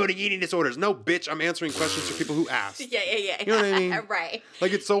want, you're promoting eating disorders. No, bitch, I'm answering questions for people who asked. Yeah. You know what I mean? Right.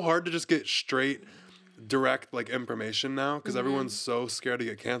 Like it's so hard to just get straight, direct like information now because everyone's so scared to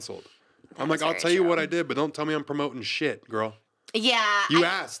get canceled. I'm like, I'll tell you what I did, but don't tell me I'm promoting shit, girl. Yeah. You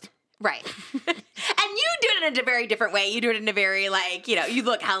asked. Right. And you do it in a very different way. You do it in a very, like, you know, you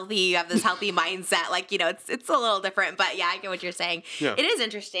look healthy. You have this healthy mindset. Like, you know, it's a little different. But, yeah, I get what you're saying. Yeah. It is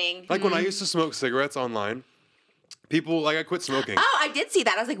interesting. Like, when I used to smoke cigarettes online, people, like, I quit smoking. Oh, I did see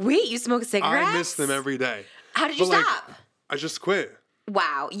that. I was like, wait, you smoke cigarettes? I miss them every day. How did you stop? Like, I just quit.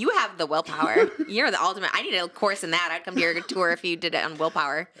 Wow. You have the willpower. You're the ultimate. I need a course in that. I'd come to your tour if you did it on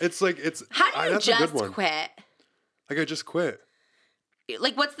willpower. It's like, it's... How do you just quit? Like, I just quit.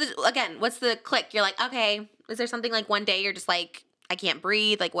 Like, what's the click? You're like, okay, is there something like one day you're just like, I can't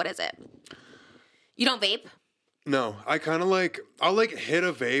breathe? Like, what is it? You don't vape? No, I kind of like, I'll like hit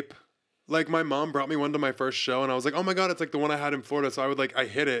a vape. Like my mom brought me one to my first show and I was like, oh my God, it's like the one I had in Florida. So I would like, I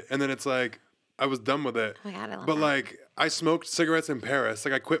hit it and then it's like, I was done with it. Oh my God, I love But that. like, I smoked cigarettes in Paris.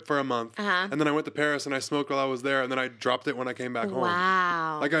 Like I quit for a month and then I went to Paris and I smoked while I was there and then I dropped it when I came back home.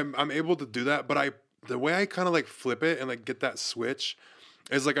 Wow. Like I'm able to do that. But the way I kind of like flip it and like get that switch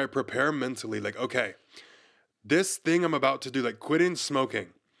is like I prepare mentally, like, okay, this thing I'm about to do, like quitting smoking,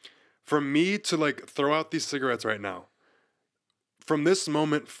 for me to like throw out these cigarettes right now, from this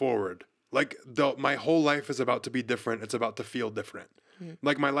moment forward, like my whole life is about to be different. It's about to feel different.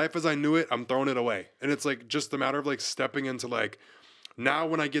 Like my life as I knew it, I'm throwing it away. And it's like just a matter of like stepping into like, now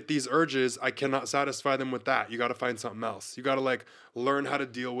when I get these urges, I cannot satisfy them with that. You got to find something else. You got to like learn how to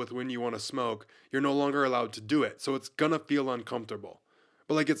deal with when you want to smoke. You're no longer allowed to do it. So it's going to feel uncomfortable.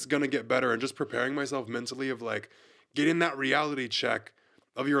 But like it's going to get better, and just preparing myself mentally of like getting that reality check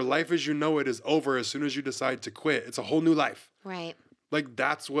of your life as you know it is over as soon as you decide to quit. It's a whole new life. Right. Like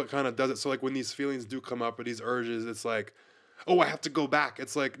that's what kind of does it. So like when these feelings do come up or these urges, it's like, oh, I have to go back.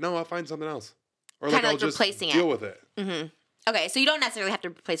 It's like, no, I'll find something else. Or kind like of I'll like just deal with it. Mm-hmm. Okay, so you don't necessarily have to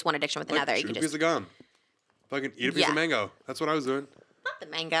replace one addiction with like another. Chew You can a just piece of gum. Fucking eat a piece of mango. That's what I was doing. Not the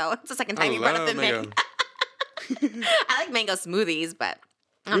mango. It's the second time you brought up the mango. I like mango smoothies, but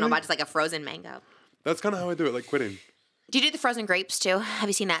I don't know about just like a frozen mango. That's kind of how I do it, like quitting. Do you do the frozen grapes too? Have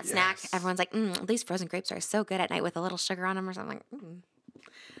you seen that snack? Everyone's like, these frozen grapes are so good at night with a little sugar on them or something.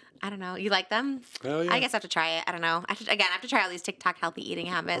 I don't know. You like them? Hell yeah. I guess I have to try it. I don't know. I have to try all these TikTok healthy eating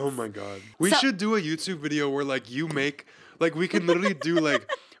habits. Oh my God. We should do a YouTube video where like you make, like we can literally do like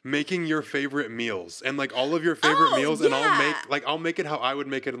making your favorite meals and like all of your favorite meals and I'll make it how I would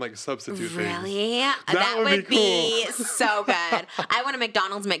make it and like substitute things. Really? That would be so good. I want a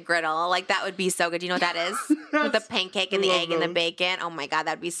McDonald's McGriddle. Like that would be so good. You know what that is? Yes. With the pancake and the egg and the bacon. Oh my God,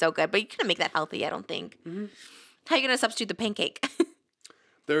 that would be so good. But you couldn't make that healthy, I don't think. Mm-hmm. How are you going to substitute the pancake?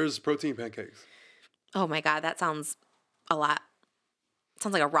 There's protein pancakes. Oh my God, that sounds a lot.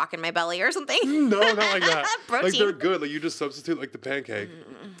 Sounds like a rock in my belly or something. No, not like that. Protein. Like they're good. Like you just substitute like the pancake,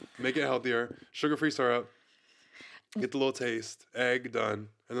 make it healthier, sugar-free syrup, get the little taste, egg done,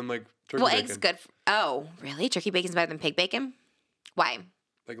 and then like turkey bacon. Egg's good. Oh, really? Turkey bacon's better than pig bacon? Why?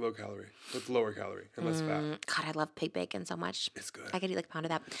 Like low calorie. It's lower calorie and less fat. God, I love pig bacon so much. It's good. I could eat like a pound of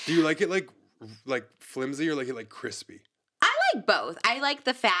that. Do you like it like flimsy or like it like crispy? I like both. I like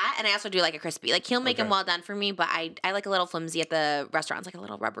the fat, and I also do like a crispy. Like he'll make them well done for me, but I like a little flimsy at the restaurants, like a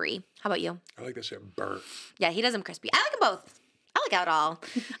little rubbery. How about you? I like that shit burnt. Yeah, he does them crispy. I like them both. I like it all.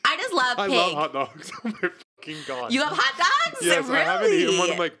 I just love pig. I love hot dogs. Oh my fucking God. You love hot dogs? Yes, really? I haven't eaten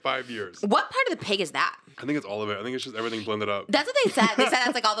one in like 5 years. What part of the pig is that? I think it's all of it. I think it's just everything blended up. That's what they said. They said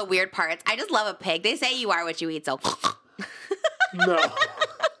that's like all the weird parts. I just love a pig. They say you are what you eat, so. No.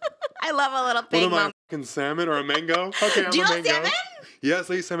 I love a little pig. What am I, fucking salmon or a mango? Okay, I'm Do you a love mango. salmon?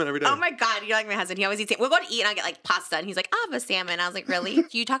 Yes, I eat salmon every day. Oh my God, you're like my husband. He always eats salmon. We'll go to eat and I'll get like pasta and he's like, I have a salmon. I was like, really?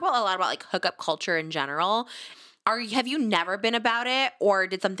 You talk about a lot about like hookup culture in general. Have you never been about it, or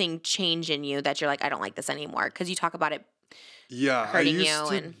did something change in you that you're like, I don't like this anymore? Because you talk about it. Yeah, hurting I used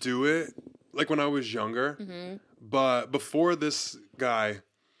to and do it like when I was younger. Mm-hmm. But before this guy,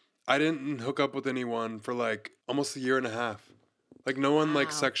 I didn't hook up with anyone for like almost a year and a half. Like no one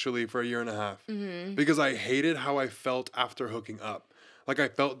like sexually for a year and a half. Mm-hmm. Because I hated how I felt after hooking up. Like I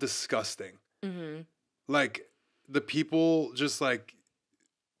felt disgusting. Mm-hmm. Like the people just like,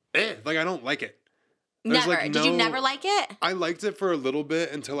 like I don't like it. There's never. Did you never like it? I liked it for a little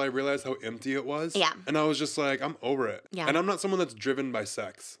bit until I realized how empty it was. Yeah. And I was just like, I'm over it. Yeah. And I'm not someone that's driven by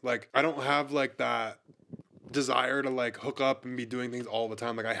sex. Like I don't have like that desire to like hook up and be doing things all the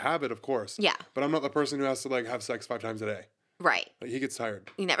time. Like I have it, of course. Yeah. But I'm not the person who has to like have sex 5 times a day. Right. Like he gets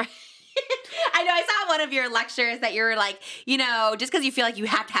tired. You never. I know. I saw one of your lectures that you were like, you know, just because you feel like you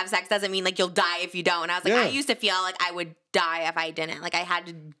have to have sex doesn't mean like you'll die if you don't. And I was like, I used to feel like I would die if I didn't. Like I had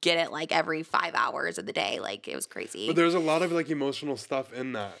to get it like every 5 hours of the day. Like it was crazy. But there's a lot of like emotional stuff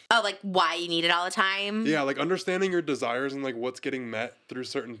in that. Oh, like why you need it all the time? Yeah, like understanding your desires and like what's getting met through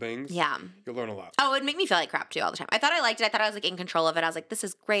certain things. Yeah. You'll learn a lot. Oh, it would make me feel like crap too all the time. I thought I liked it. I thought I was like in control of it. I was like, this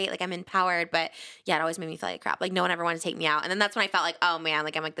is great. Like I'm empowered. But yeah, it always made me feel like crap. Like no one ever wanted to take me out. And then that's when I felt like, oh man,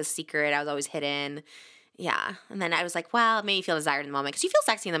 like I'm like this secret. I was always hidden. Yeah. And then I was like, well, it made me feel desired in the moment because you feel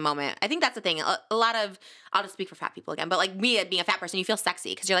sexy in the moment. I think that's the thing. A lot of, I'll just speak for fat people again, but like me being a fat person, you feel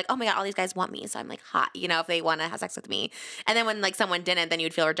sexy because you're like, oh my God, all these guys want me. So I'm like hot, you know, if they want to have sex with me. And then when like someone didn't, then you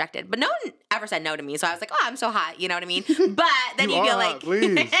would feel rejected. But no one ever said no to me. So I was like, oh, I'm so hot. You know what I mean? But then you feel like,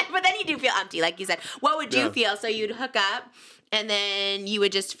 but then you do feel empty. Like you said, what would you feel? So you'd hook up and then you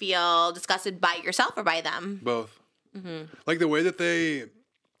would just feel disgusted by yourself or by them? Both. Mm-hmm. Like the way that they...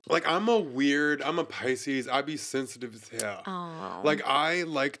 Like, I'm a Pisces. I'd be sensitive as hell. Oh. Like, I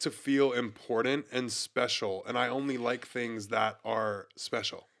like to feel important and special, and I only like things that are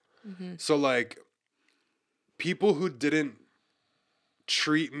special. Mm-hmm. So, like, people who didn't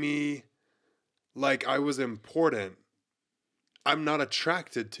treat me like I was important, I'm not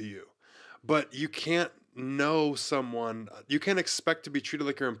attracted to you. But you can't know someone, you can't expect to be treated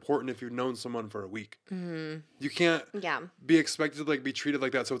like you're important if you've known someone for a week. Mm-hmm. You can't be expected to like be treated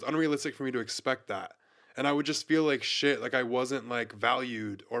like that. So it's unrealistic for me to expect that. And I would just feel like shit, like I wasn't like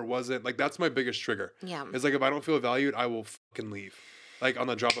valued or wasn't like, that's my biggest trigger. Yeah. It's like if I don't feel valued, I will fucking leave. Like on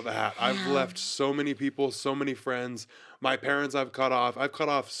the drop of a hat. Yeah. I've left so many people, so many friends. My parents I've cut off. I've cut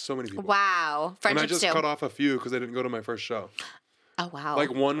off so many people. Wow. Friendships and I just cut off a few because they didn't go to my first show. Oh, wow.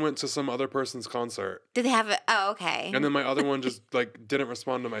 Like, one went to some other person's concert. Did they have it? Oh, okay. And then my other one just, like, didn't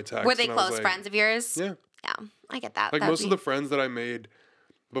respond to my text. Were they close friends of yours? Yeah. Yeah, I get that. Like, most of the friends that I made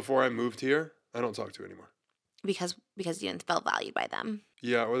before I moved here, I don't talk to anymore. Because you didn't feel valued by them?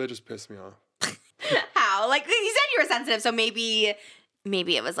 Yeah, or they just pissed me off. How? Like, you said you were sensitive, so maybe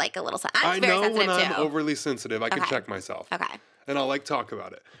it was, like, a little... I know when I'm overly sensitive, I can check myself. Okay. And I'll, like, talk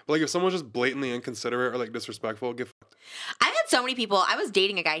about it. But, like, if someone's just blatantly inconsiderate or, like, disrespectful, get fucked. I've had so many people. I was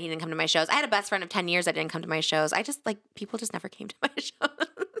dating a guy, he didn't come to my shows. I had a best friend of 10 years that didn't come to my shows. I just, like, people just never came to my shows.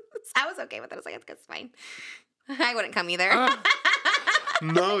 I was okay with it. I was like, it's fine. I wouldn't come either.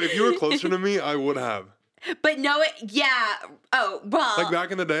 No, if you were closer to me, I would have. But no, yeah. Oh, well. Like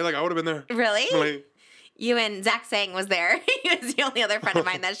back in the day, like I would have been there. Really? Like, You and Zach Sang was there. He was the only other friend of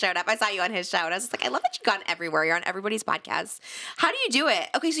mine that showed up. I saw you on his show, and I was just like, I love that you've gone everywhere. You're on everybody's podcast. How do you do it?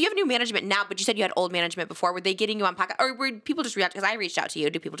 Okay, so you have new management now, but you said you had old management before. Were they getting you on podcast, or were people just reach out? Because I reached out to you.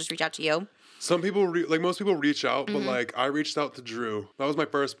 Do people just reach out to you? some people, like most people reach out, but like I reached out to Drew. That was my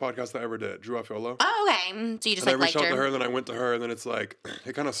first podcast I ever did, Drew Afiolo. Oh, okay. So you just And I like reached liked out to her. her, and then I went to her, and then it's like,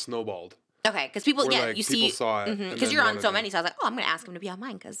 it kind of snowballed. Okay, because people, Where, yeah, like, you people see, saw it, and because then you're on wanted so to- many, so I was like, oh, I'm going to ask him to be on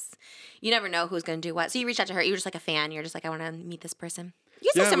mine, because you never know who's going to do what. So you reached out to her. You were just like a fan. You're just like, I want to meet this person.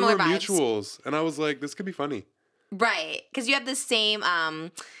 You guys have Yeah, we similar were vibes. mutuals, and I was like, this could be funny. Right, because you have the same,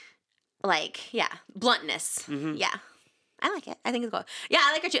 like, yeah, bluntness. Mm-hmm. Yeah. I like it. I think it's cool. Yeah,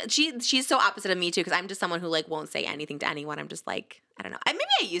 I like her too. She's so opposite of me too, because I'm just someone who like won't say anything to anyone. I'm just like, I don't know. Maybe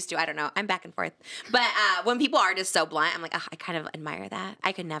I used to. I don't know. I'm back and forth. But when people are just so blunt, I'm like, I kind of admire that.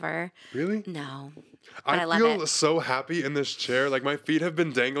 I could never. Really? No. But I love feel it. so happy in this chair. Like my feet have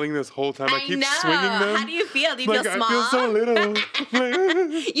been dangling this whole time. I keep know. swinging them. How do you feel? Do you Like feel small? I feel so little.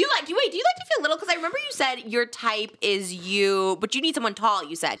 Wait, do you like to feel little? Because I remember you said your type is you, but you need someone tall,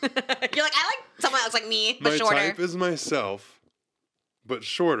 you said. You're like, I like someone that looks like me, but My shorter. type is myself, but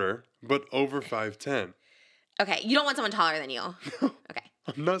shorter, but over 5'10". Okay, you don't want someone taller than you. Okay.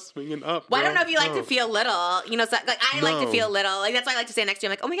 I'm not swinging up. Well, I girl. don't know if you like to No. feel little. You know, so, like I like to No. feel little. Like that's why I like to stand next to you.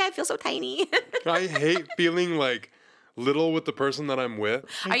 I'm like, oh my God, I feel so tiny. I hate feeling like little with the person that I'm with.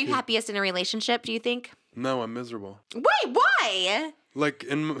 Are you happiest in a relationship, do you think? No, I'm miserable. Wait, why? Like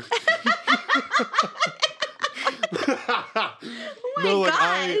in. Oh my no, like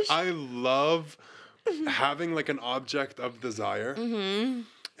gosh. I love having like an object of desire Mm-hmm.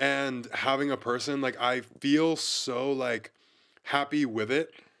 and having a person. Like I feel so like happy with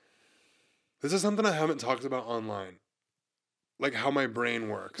it. This is something I haven't talked about online, like how my brain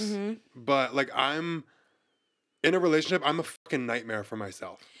works. Mm-hmm. But like I'm in a relationship, I'm a fucking nightmare for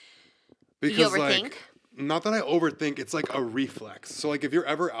myself. You overthink? like not that I overthink, it's like a reflex. So like if you're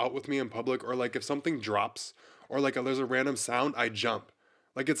ever out with me in public, or like if something drops, or like there's a random sound, I jump.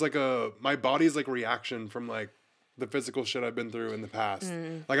 Like it's like my body's like reaction from like the physical shit I've been through in the past.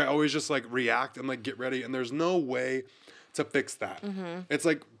 Mm. Like I always just like react and like get ready, and there's no way to fix that. Mm-hmm. It's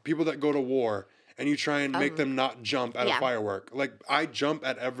like people that go to war and you try and make them not jump at yeah. a firework. Like I jump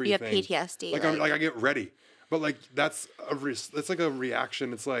at You everything. have PTSD. Like I get ready. But like that's like a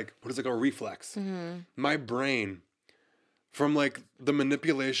reaction. It's like what is like a reflex. Mm-hmm. My brain, from like the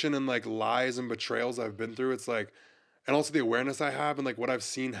manipulation and like lies and betrayals I've been through, it's like, and also the awareness I have and like what I've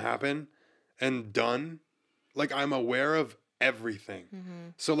seen happen and done, like I'm aware of everything. Mm-hmm.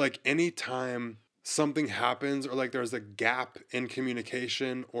 So like anytime something happens, or like there's a gap in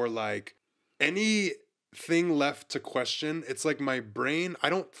communication, or like anything left to question, it's like my brain, I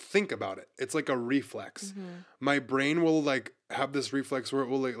don't think about it. It's like a reflex. Mm-hmm. My brain will like have this reflex where it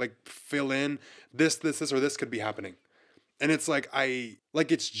will like fill in this, or this could be happening. And it's like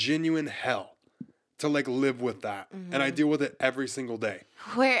it's genuine hell to like live with that. And I deal with it every single day.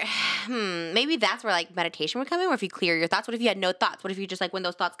 Where, maybe that's where like meditation would come in, or if you clear your thoughts. What if you had no thoughts? What if you just like when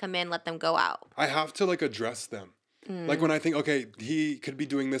those thoughts come in, let them go out? I have to like address them. Like when I think, okay, he could be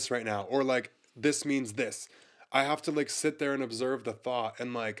doing this right now, or like this means this. I have to like sit there and observe the thought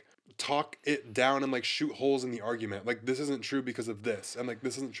and like talk it down and like shoot holes in the argument. Like this isn't true because of this, and like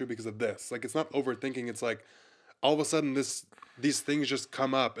this isn't true because of this. Like it's not overthinking. It's like all of a sudden these things just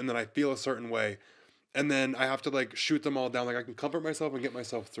come up, and then I feel a certain way. And then I have to like shoot them all down. Like I can comfort myself and get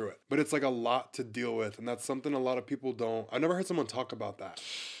myself through it. But it's like a lot to deal with. And that's something a lot of people don't. I've never heard someone talk about that.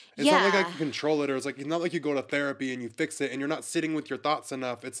 It's not like I can control it, or it's like, it's not like you go to therapy and you fix it and you're not sitting with your thoughts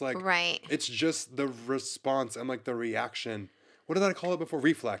enough. It's like, Right. it's just the response and like the reaction. What did I call it before?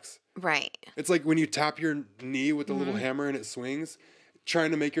 Reflex. Right. It's like when you tap your knee with a little hammer and it swings,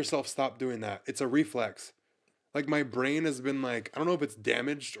 trying to make yourself stop doing that. It's a reflex. Like my brain has been like, I don't know if it's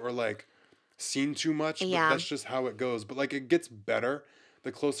damaged or like seen too much, but that's just how it goes. But like it gets better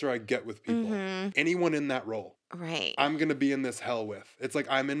the closer I get with people. Anyone in that role, Right. I'm gonna be in this hell with. It's like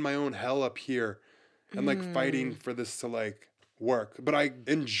I'm in my own hell up here and like fighting for this to like work. But I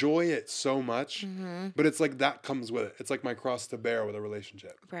enjoy it so much. But it's like that comes with it. It's like my cross to bear with a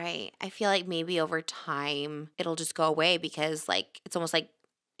relationship. Right. I feel like maybe over time it'll just go away, because like it's almost like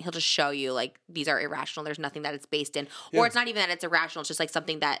he'll just show you like these are irrational. There's nothing that it's based in. Or it's not even that it's irrational. It's just like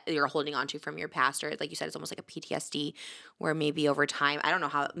something that you're holding on to from your past, or like you said, it's almost like a PTSD where maybe over time, I don't know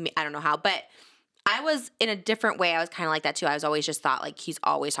how, but I was in a different way. I was kind of like that too. I was always just thought like he's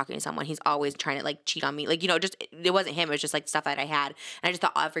always talking to someone. He's always trying to like cheat on me. Like, just it wasn't him. It was just like stuff that I had. And I just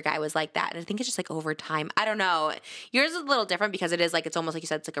thought every guy was like that. And I think it's just like over time. I don't know. Yours is a little different because it is like, it's almost like you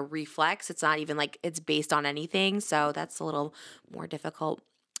said, it's like a reflex. It's not even like it's based on anything. So that's a little more difficult.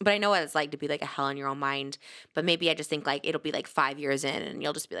 But I know what it's like to be like a hell in your own mind. But maybe I just think like it'll be like 5 years in and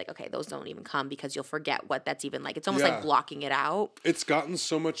you'll just be like, okay, those don't even come because you'll forget what that's even like. It's almost like blocking it out. It's gotten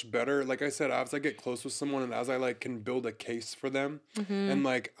so much better. Like I said, as I get close with someone and as I like can build a case for them, and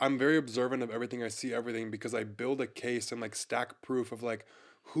like I'm very observant of everything. I see everything because I build a case and like stack proof of like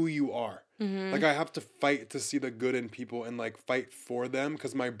who you are. Like I have to fight to see the good in people and like fight for them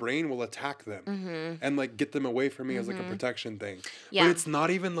because my brain will attack them and like get them away from me as like a protection thing. But it's not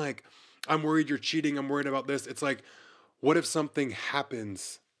even like I'm worried you're cheating. I'm worried about this. It's like, what if something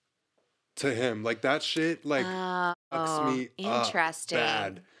happens to him? Like that shit like fucks me interesting. up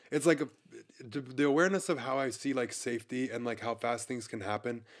bad. It's like the awareness of how I see like safety and like how fast things can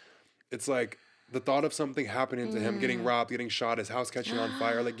happen. It's like the thought of something happening to him, getting robbed, getting shot, his house catching on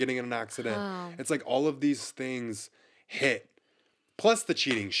fire, like getting in an accident. It's like all of these things hit. Plus the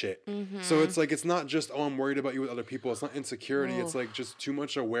cheating shit. So it's like, it's not just, oh, I'm worried about you with other people. It's not insecurity. It's like just too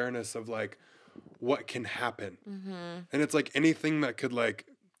much awareness of like what can happen. And it's like anything that could like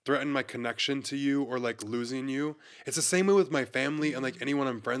threaten my connection to you or like losing you. It's the same way with my family and like anyone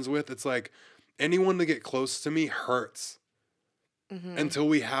I'm friends with. It's like anyone to get close to me hurts until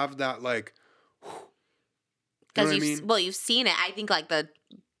we have that like, you know what I mean? Well, you've seen it. I think like the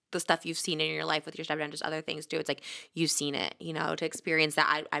stuff you've seen in your life with your stepdad, just other things too. It's like you've seen it, to experience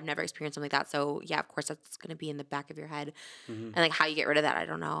that. I've never experienced something like that. So yeah, of course that's going to be in the back of your head. And like how you get rid of that, I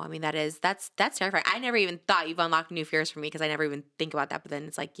don't know. I mean, that's terrifying. I never even thought you've unlocked new fears for me because I never even think about that. But then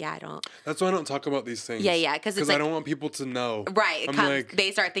it's like, yeah, I don't. That's why I don't talk about these things. Yeah. Because like, I don't want people to know. Right.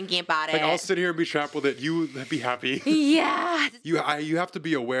 They start thinking about it. Like I'll sit here and be trapped with it. You be happy. Yeah. You have to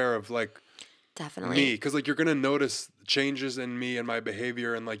be aware of like, definitely me, because like you're gonna notice changes in me and my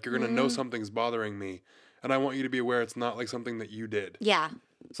behavior, and like you're gonna know something's bothering me, and I want you to be aware it's not like something that you did. Yeah.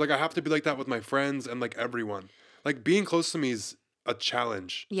 It's like I have to be like that with my friends and like everyone. Like being close to me is a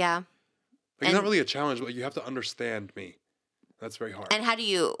challenge. Yeah. Like it's not really a challenge, but you have to understand me. That's very hard. And how do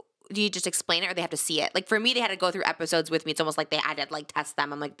you just explain it or they have to see it? Like for me, they had to go through episodes with me. It's almost like I had to like test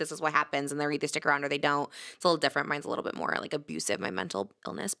them. I'm like, this is what happens. And they're either stick around or they don't. It's a little different. Mine's a little bit more like abusive, my mental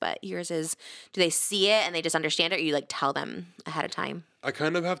illness. But yours is, do they see it and they just understand it or you like tell them ahead of time? I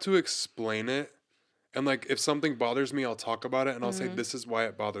kind of have to explain it. And like if something bothers me, I'll talk about it and I'll say, this is why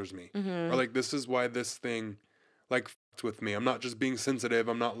it bothers me. Or like, this is why this thing like f***ed with me. I'm not just being sensitive.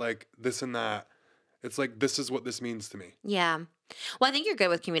 I'm not like this and that. It's like, this is what this means to me. Yeah. Well, I think you're good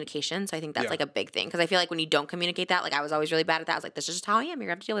with communication, so I think that's like a big thing. Because I feel like when you don't communicate that, like I was always really bad at that. I was like, this is just how I am. You're going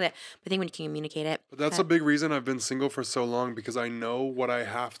to have to deal with it. But I think when you communicate it. But that's a big reason I've been single for so long because I know what I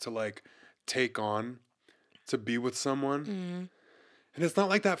have to like take on to be with someone. And it's not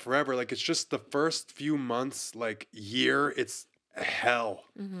like that forever. Like it's just the first few months, like year, it's hell.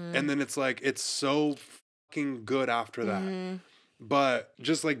 And then it's like, it's so fucking good after that. But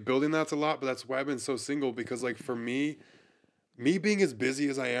just like building that's a lot. But that's why I've been so single because like for me being as busy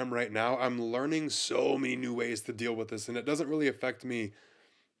as I am right now, I'm learning so many new ways to deal with this. And it doesn't really affect me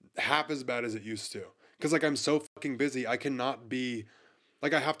half as bad as it used to. Because like I'm so fucking busy. I cannot be,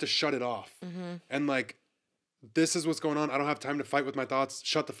 like I have to shut it off. And like, this is what's going on. I don't have time to fight with my thoughts.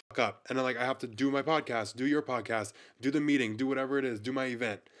 Shut the fuck up. And then like I have to do my podcast, do your podcast, do the meeting, do whatever it is, do my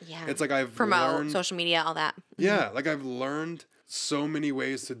event. Yeah. It's like I've promote social media, all that. Yeah. Like I've learned so many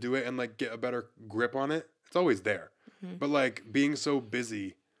ways to do it and like get a better grip on it. It's always there. But like being so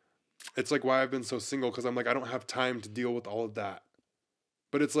busy, it's like why I've been so single because I'm like, I don't have time to deal with all of that.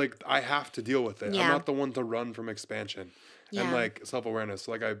 But it's like, I have to deal with it. Yeah. I'm not the one to run from expansion and like self-awareness.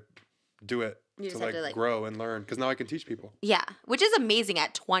 Like I do it to like grow and learn because now I can teach people. Yeah, which is amazing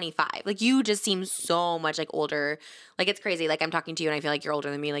at 25. Like you just seem so much like older. Like it's crazy. Like I'm talking to you and I feel like you're older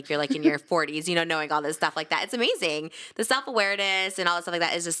than me. Like you're like in your 40s, knowing all this stuff like that. It's amazing. The self-awareness and all that stuff like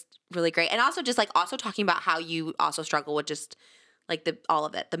that is just really great. And also just like also talking about how you also struggle with just like all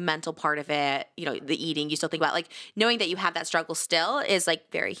of it, the mental part of it, the eating, you still think about like knowing that you have that struggle still is like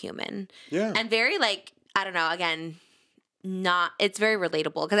very human. Yeah. And very like, I don't know, again, it's very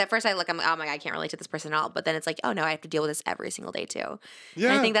relatable because at first I'm like, oh my God, I can't relate to this person at all. But then it's like, oh no, I have to deal with this every single day too. Yeah.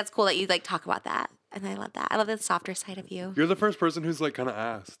 And I think that's cool that you like talk about that. And I love that. I love the softer side of you. You're the first person who's like kind of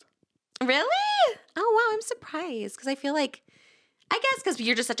asked. Really? Oh wow, I'm surprised because I feel like, I guess because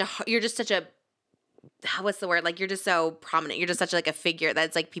you're just such a, what's the word? Like you're just so prominent. You're just such like a figure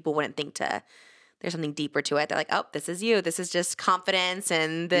that's like people wouldn't think to there's something deeper to it. They're like, oh, this is you. This is just confidence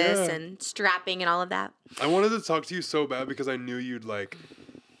and this and strapping and all of that. I wanted to talk to you so bad because I knew you'd like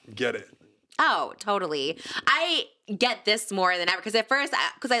get it. Oh, totally. I get this more than ever because at first,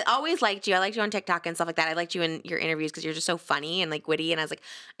 because I always liked you. I liked you on TikTok and stuff like that. I liked you in your interviews because you're just so funny and like witty. And I was like,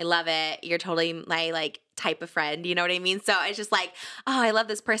 I love it. You're totally my like type of friend. You know what I mean? So it's just like, oh, I love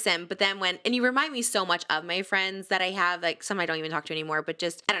this person. But then and you remind me so much of my friends that I have, like some I don't even talk to anymore, but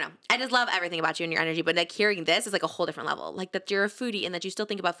just, I don't know. I just love everything about you and your energy. But like hearing this is like a whole different level. Like that you're a foodie and that you still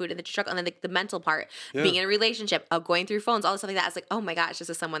think about food and that you struggle. And then like the mental part, being in a relationship, going through phones, all this stuff like that. It's like, oh my gosh, this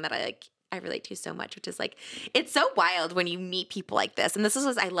is someone that I relate to so much, which is like, it's so wild when you meet people like this. And this is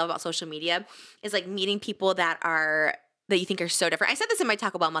what I love about social media is like meeting people that you think are so different. I said this in my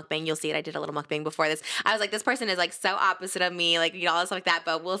Taco Bell mukbang. You'll see it. I did a little mukbang before this. I was like, this person is like so opposite of me, like, you know, all this stuff like that,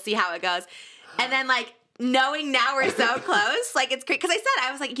 but we'll see how it goes. And then like, knowing now we're so close, like it's great. Because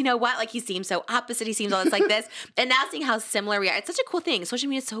I was like, you know what? Like he seems so opposite. He seems all this like this. And now seeing how similar we are, it's such a cool thing. Social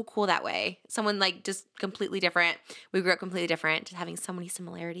media is so cool that way. Someone like just completely different. We grew up completely different, just having so many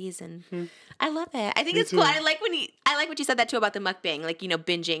similarities, and I love it. I think it's cool. I like what you said that too about the mukbang, like, you know,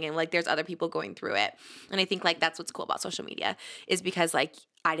 binging and like there's other people going through it. And I think like that's what's cool about social media is because like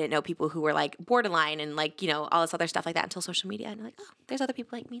I didn't know people who were like borderline and like, you know, all this other stuff like that until social media. And I'm like, oh, there's other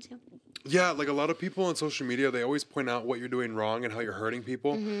people like me too. Yeah, like a lot of people on social media, they always point out what you're doing wrong and how you're hurting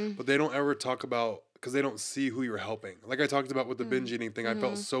people, but they don't ever talk about, because they don't see who you're helping. Like I talked about with the binge eating thing, I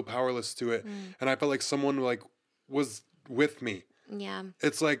felt so powerless to it, and I felt like someone like was with me. Yeah.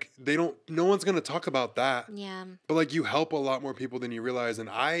 It's like no one's going to talk about that. Yeah. But like you help a lot more people than you realize, and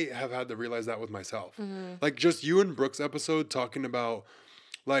I have had to realize that with myself. Like just you and Brooke's episode talking about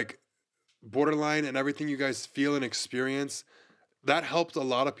like borderline and everything you guys feel and experience, that helped a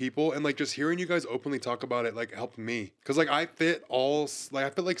lot of people. And like just hearing you guys openly talk about it like helped me, because like I fit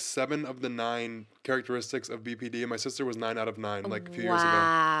like 7 of the 9 characteristics of BPD, and my sister was 9 out of 9 like a few years ago.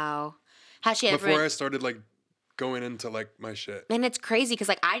 Wow. Has she ever? Before I started like going into like my shit. And it's crazy because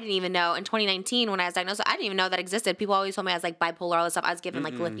like I didn't even know in 2019 when I was diagnosed, I didn't even know that existed. People always told me I was like bipolar, all this stuff. I was given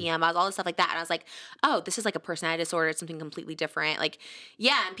like lithium, I was all this stuff like that, and I was like, oh, this is like a personality disorder. It's something completely different. Like,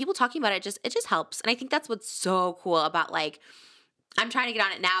 yeah, and people talking about it just helps. And I think that's what's so cool about like. I'm trying to get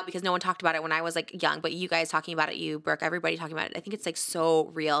on it now because no one talked about it when I was like young, but you guys talking about it, you, Brooke, everybody talking about it. I think it's like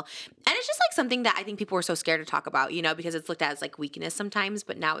so real. And it's just like something that I think people were so scared to talk about, you know, because it's looked at as like weakness sometimes,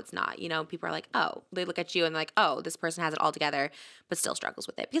 but now it's not, you know, people are like, oh, they look at you and they're like, oh, this person has it all together, but still struggles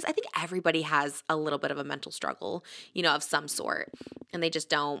with it. Because I think everybody has a little bit of a mental struggle, you know, of some sort, and they just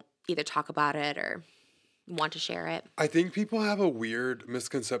don't either talk about it or want to share it. I think people have a weird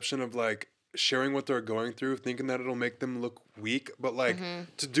misconception of like, sharing what they're going through, thinking that it'll make them look weak, but like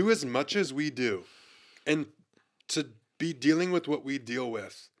to do as much as we do and to be dealing with what we deal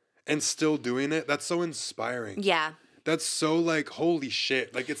with and still doing it, that's so inspiring. Yeah. That's so like, holy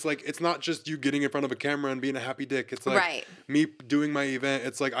shit. Like, it's not just you getting in front of a camera and being a happy dick. It's like me doing my event.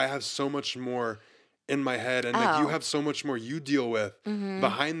 It's like I have so much more in my head, and like you have so much more you deal with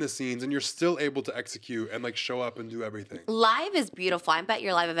behind the scenes, and you're still able to execute and like show up and do everything. Live is beautiful. I bet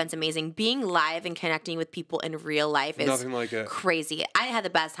your live event's amazing. Being live and connecting with people in real life is nothing like it. Crazy. I had the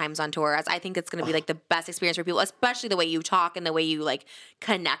best times on tour. I think it's going to be like the best experience for people, especially the way you talk and the way you like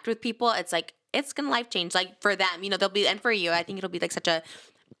connect with people. It's like, it's going to life change like for them, you know, and for you, I think it'll be like such a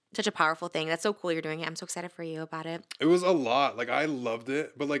powerful thing. That's so cool you're doing it. I'm so excited for you about it. It was a lot. Like, I loved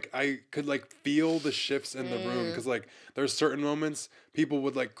it, but like I could like feel the shifts in the room, because like there's certain moments people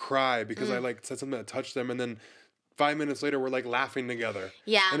would like cry because I like said something that touched them, and then 5 minutes later we're like laughing together.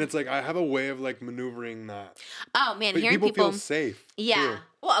 Yeah. And it's like I have a way of like maneuvering that. Oh man, but hearing people feel safe. Yeah. Too.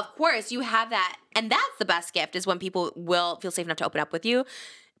 Well, of course you have that, and that's the best gift is when people will feel safe enough to open up with you.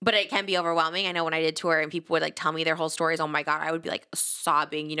 But it can be overwhelming. I know when I did tour and people would like tell me their whole stories, oh my God, I would be like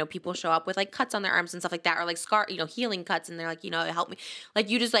sobbing. You know, people show up with like cuts on their arms and stuff like that, or like healing cuts, and they're like, you know, it helped me. Like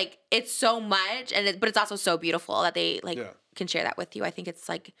you just like, it's so much, but it's also so beautiful that they like can share that with you. I think it's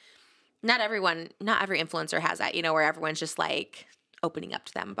like, not every influencer has that, you know, where everyone's just like opening up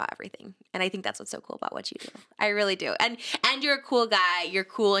to them about everything. And I think that's what's so cool about what you do. I really do. And you're a cool guy. You're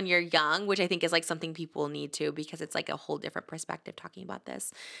cool and you're young, which I think is like something people need to, because it's like a whole different perspective talking about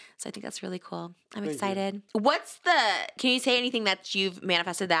this. So I think that's really cool. I'm excited. Can you say anything that you've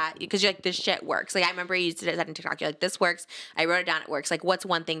manifested that, because you're like, this shit works? Like I remember you said that in TikTok, you're like, this works. I wrote it down. It works. Like what's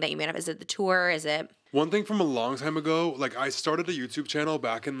one thing that you manifested? Is it the tour? Is it? One thing from a long time ago, like I started a YouTube channel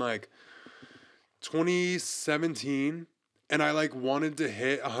back in like 2017. And I like wanted to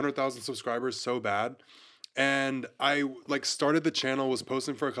hit 100,000 subscribers so bad. And I like started the channel, was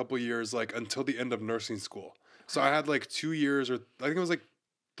posting for a couple of years, like until the end of nursing school. So I had like 2 years, or I think it was like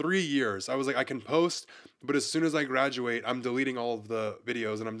 3 years. I was like, I can post, but as soon as I graduate, I'm deleting all of the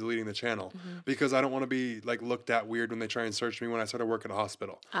videos and I'm deleting the channel because I don't want to be like looked at weird when they try and search me when I started work at a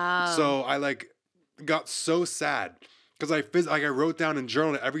hospital. Oh. So I like got so sad because I wrote down and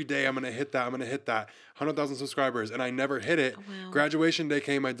journaled it every day. I'm going to hit that. I'm going to hit that 100,000 subscribers. And I never hit it. Oh, wow. Graduation day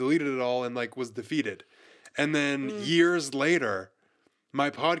came. I deleted it all and like was defeated. And then years later,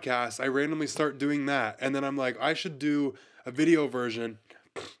 my podcast, I randomly start doing that. And then I'm like, I should do a video version,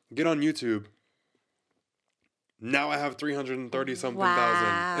 get on YouTube. Now I have 330 something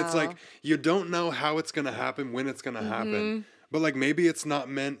thousand. It's like, you don't know how it's going to happen, when it's going to happen. But like, maybe it's not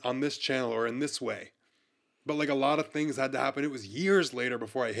meant on this channel or in this way. But like a lot of things had to happen. It was years later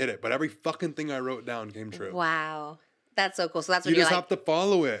before I hit it. But every fucking thing I wrote down came true. Wow. That's so cool. So that's what you just have to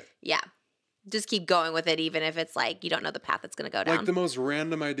follow it. Yeah. Just keep going with it, even if it's like you don't know the path it's going to go down. Like the most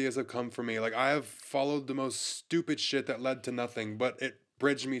random ideas have come from me. Like I have followed the most stupid shit that led to nothing, but it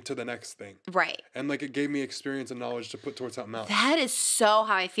bridged me to the next thing. Right. And like it gave me experience and knowledge to put towards something else. That is so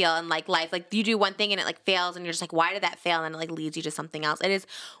how I feel in like life. Like you do one thing and it like fails and you're just like, why did that fail? And it like leads you to something else. It is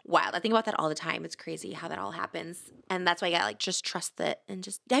wild. I think about that all the time. It's crazy how that all happens. And that's why you gotta like just trust it and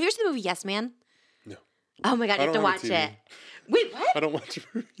just. Have you ever seen the movie Yes Man? No. Oh my God, you have to watch it. Wait, what? I don't watch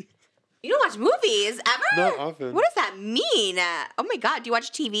movies. You don't watch movies ever? Not often. What does that mean? Oh my God, do you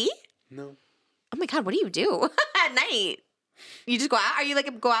watch TV? No. Oh my God, what do you do at night? You just go out? Are you like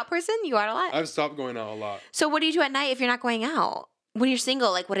a go out person? You go out a lot? I've stopped going out a lot. So what do you do at night if you're not going out? When you're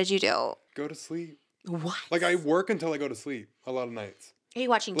single, like what did you do? Go to sleep. What? Like I work until I go to sleep a lot of nights. Are you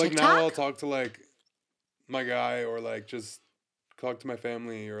watching like TikTok? Now I'll talk to like my guy or like just talk to my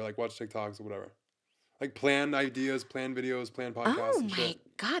family or like watch TikToks or whatever. Like plan ideas, plan videos, plan podcasts and shit. Oh my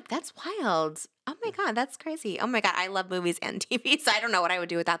God, that's wild. Oh my God, that's crazy. Oh my God, I love movies and TV, so I don't know what I would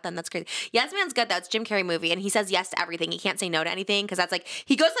do without them. That's crazy. Yes Man's good though. It's a Jim Carrey movie, and he says yes to everything. He can't say no to anything because that's like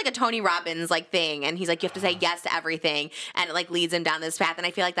he goes like a Tony Robbins like thing, and he's like you have to say yes to everything, and it like leads him down this path. And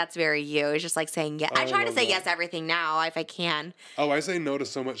I feel like that's very you. It's just like saying yes. I try to say yes to everything now if I can. Oh, I say no to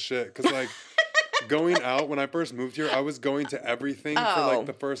so much shit because like going out when I first moved here, I was going to everything for like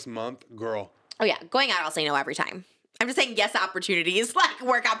the first month, girl. Oh yeah, going out I'll say no every time. I'm just saying yes to opportunities, like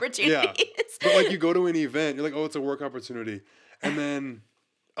work opportunities. Yeah. But like you go to an event, you're like, oh, it's a work opportunity. And then,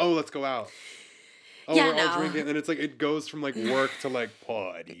 oh, let's go out. Oh, yeah, we're all drinking. And it's like, it goes from like work to like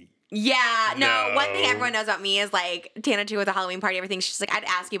party. Yeah, no. One thing everyone knows about me is like Tana too with the Halloween party, everything. She's like, I'd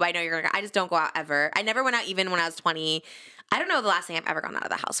ask you, but I know you're gonna go. I just don't go out ever. I never went out even when I was 20. I don't know the last thing I've ever gone out of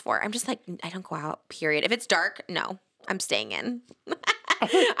the house for. I'm just like, I don't go out, period. If it's dark, no, I'm staying in.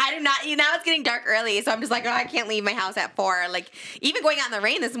 I do not. Now it's getting dark early, so I'm just like, oh, I can't leave my house at 4. Like, even going out in the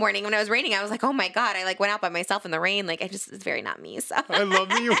rain this morning when it was raining, I was like, oh my God, I like went out by myself in the rain. Like, it's very not me. So I love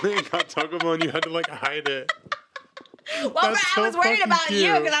that you went and got Taco Bell and you had to like hide it. Well, I was worried about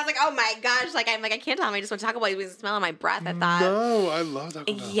you because I was like, oh my gosh, like I'm like I can't tell him I just went to Taco Bell. He was smelling my breath. I thought. No, I love Taco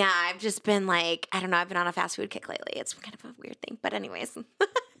Bell. Yeah, I've just been like, I don't know. I've been on a fast food kick lately. It's kind of a weird thing, but anyways. So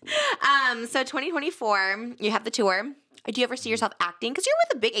 2024, you have the tour. Do you ever see yourself acting? Because you're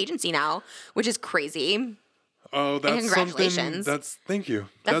with a big agency now, which is crazy. Oh, that's congratulations. Something. Thank you.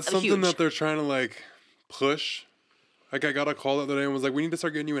 That's something huge. that they're trying to like push. Like I got a call the other day and was like, we need to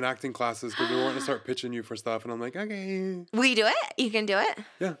start getting you in acting classes because we're wanting to start pitching you for stuff. And I'm like, okay. Will you do it? You can do it?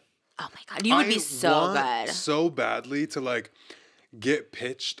 Yeah. Oh my God. You would be so good. So badly to like get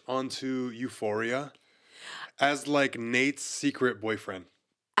pitched onto Euphoria as like Nate's secret boyfriend.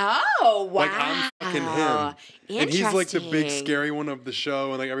 Oh, wow. Like I'm fucking him. And he's like the big scary one of the show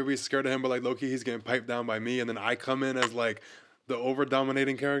and like everybody's scared of him, but like low-key he's getting piped down by me and then I come in as like the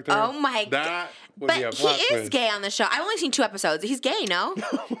over-dominating character. Oh my God. But he is gay on the show. I've only seen 2 episodes. He's gay, no? Isn't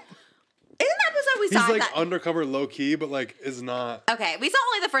the episode we saw? He's like undercover low-key, but like is not. Okay, we saw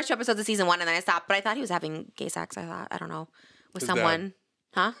only the first 2 episodes of season 1 and then I stopped, but I thought he was having gay sex. I don't know, with someone. Dad.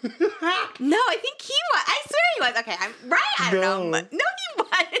 Huh? No, I think he was. I swear he was. Okay, I'm right. I don't know. No, he was.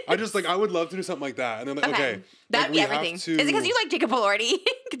 I just like I would love to do something like that, and then like okay, that'd like, be everything. Is it because you like Jacob Elordi?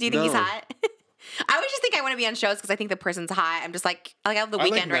 Because you think he's hot? I always just think I want to be on shows because I think the person's hot. I'm just like I have the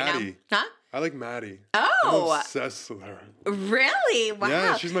weekend right now. Huh? I like Maddie. Oh, I'm obsessed with her. Really? Wow.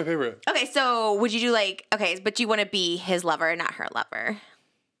 Yeah, she's my favorite. Okay, so would you do like but you want to be his lover, not her lover?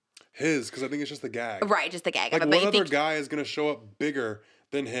 His, because I think it's just the gag. Right, just the gag. Like what other guy is gonna show up bigger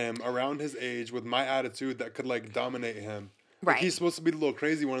than him around his age with my attitude that could like dominate him? Like, right. He's supposed to be the little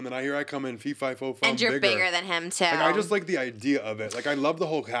crazy one, and then I come in fee fi fo fum. And you're bigger than him too. Like I just like the idea of it. Like I love the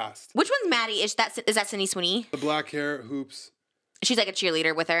whole cast. Which one's Maddie? Is that Sydney Sweeney? The black hair, hoops. She's like a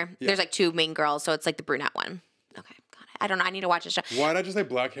cheerleader with her. Yeah. There's like 2 main girls, so it's like the brunette one. Okay, got I don't know. I need to watch this show. Why did I just say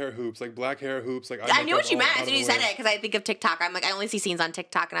black hair hoops? Like black hair hoops. Like I knew what you meant as soon as you said it because I think of TikTok. I'm like, I only see scenes on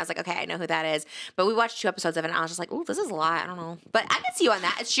TikTok, and I was like, okay, I know who that is. But we watched 2 episodes of it, and I was just like, oh, this is a lot. I don't know. But I could see you on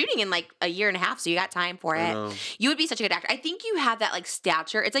that. It's shooting in like a year and a half, so you got time for it. You would be such a good actor. I think you have that like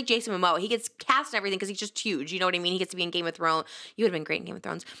stature. It's like Jason Momoa. He gets cast and everything because he's just huge. You know what I mean? He gets to be in Game of Thrones. You would have been great in Game of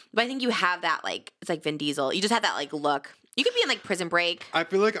Thrones. But I think you have that like, it's like Vin Diesel. You just have that like look. You could be in like Prison Break. I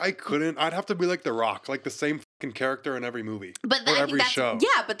feel like I couldn't. I'd have to be like The Rock, like the same fucking character in every movie. But or every show.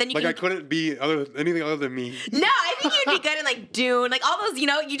 Yeah, but then you like I couldn't be anything other than me. No, I think you'd be good in like Dune, like all those. You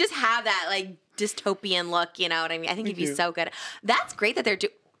know, you just have that like dystopian look. You know what I mean? I think you'd be so good. That's great that they're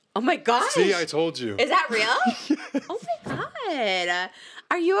doing. Oh my gosh! See, I told you. Is that real? Yes. Oh my god!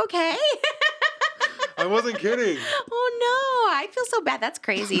 Are you okay? I wasn't kidding. Oh no, I feel so bad. That's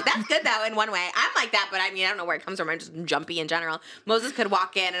crazy. That's good though in one way. I'm like that, but I mean, I don't know where it comes from. I'm just jumpy in general. Moses could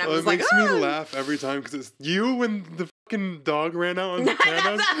walk in and I'm just like, it makes me laugh every time because it's you when the fucking dog ran out on the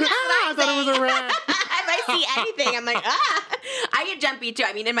canvas. I thought it was a rat. If I see anything, I'm like, ah. I get jumpy too.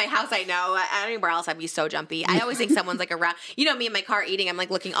 I mean, in my house, I know. Anywhere else, I'd be so jumpy. I always think someone's like around. You know me in my car eating. I'm like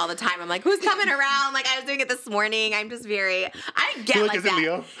looking all the time. I'm like, who's coming around? Like I was doing it this morning. I'm just I get like is that. It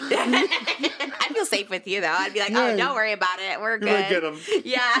Leo? I feel safe with you though. I'd be like, oh, don't worry about it. We're good. Like, get him.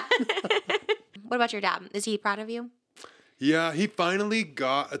 Yeah. What about your dad? Is he proud of you? Yeah, he finally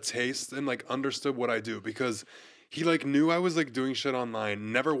got a taste and like understood what I do because he like knew I was like doing shit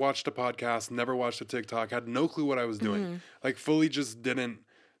online, never watched a podcast, never watched a TikTok, had no clue what I was doing. Like fully just didn't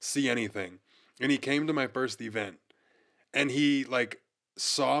see anything. And he came to my first event and he like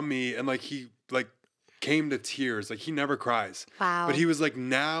saw me and like he like came to tears. Like he never cries. Wow. But he was like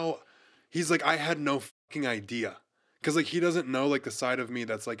he's like I had no fucking idea. Cuz like he doesn't know like the side of me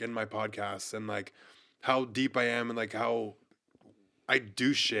that's like in my podcast and like how deep I am and like how I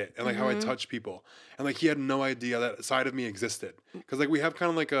do shit and like how I touch people. And like he had no idea that side of me existed. Cause like we have kind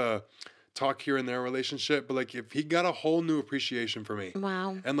of like a talk here and there relationship, but like if he got a whole new appreciation for me.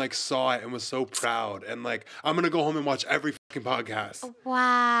 Wow. And like saw it and was so proud and like I'm gonna go home and watch every fucking podcast.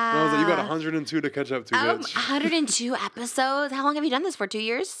 Wow. And I was like, you got 102 to catch up to, bitch. 102 episodes? How long have you done this for? 2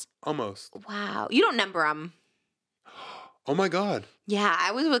 years? Almost. Wow. You don't number them. Oh my God. Yeah,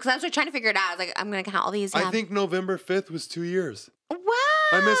 I was because I was like, trying to figure it out. I was like, I'm gonna count all these. I think November 5th was 2 years. Wow.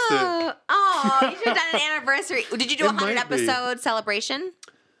 I missed it. Oh, you should have done an anniversary. Did you do a 100 episode celebration?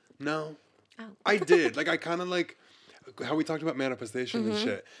 No. Oh. I did. Like I kind of like how we talked about manifestation and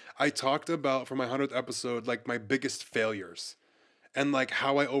shit. I talked about for my 100th episode like my biggest failures and like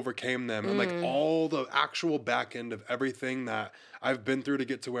how I overcame them and like all the actual back end of everything that I've been through to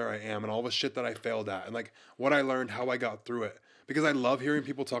get to where I am and all the shit that I failed at and like what I learned, how I got through it. Because I love hearing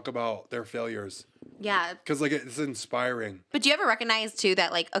people talk about their failures. Yeah. Because like it's inspiring. But do you ever recognize too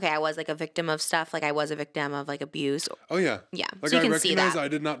that like, okay, I was like a victim of stuff. Like I was a victim of like abuse. Oh yeah. Yeah. Like so you I can see recognize that. I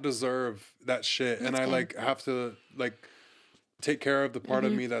did not deserve that shit. And I like have to like take care of the part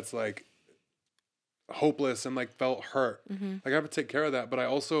of me that's like hopeless and like felt hurt. Like I have to take care of that. But I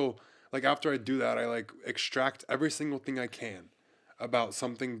also like after I do that, I like extract every single thing I can about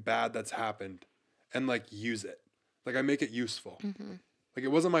something bad that's happened and like use it. Like I make it useful. Like it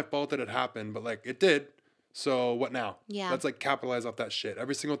wasn't my fault that it happened, but like it did. So what now? Yeah. Let's like capitalize off that shit.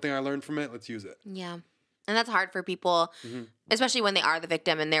 Every single thing I learned from it, let's use it. Yeah. And that's hard for people, especially when they are the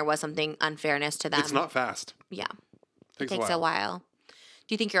victim and there was something unfairness to them. It's not fast. Yeah. It takes a while.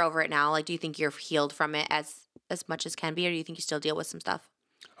 Do you think you're over it now? Like, do you think you're healed from it as much as can be, or do you think you still deal with some stuff?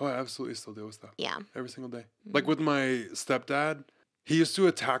 Oh, I absolutely still deal with stuff. Yeah. Every single day. Like with my stepdad, he used to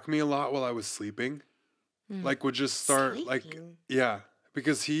attack me a lot while I was sleeping. Like would just start like, yeah,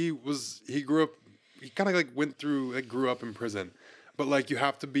 because he grew up, he kind of like grew up in prison. But like you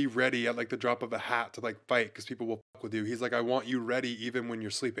have to be ready at like the drop of a hat to like fight because people will fuck with you. He's like, I want you ready even when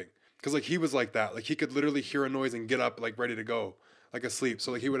you're sleeping. Because like he was like that. Like he could literally hear a noise and get up like ready to go, like asleep.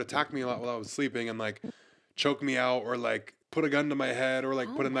 So like he would attack me a lot while I was sleeping and like choke me out or like put a gun to my head or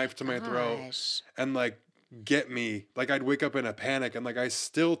like put a knife to my throat and like get me. Like I'd wake up in a panic and like I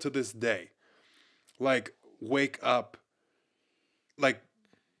still to this day like wake up like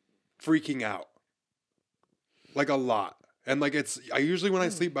freaking out like a lot. And like I usually when I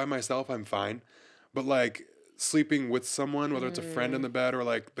sleep by myself I'm fine, but like sleeping with someone, whether it's a friend in the bed or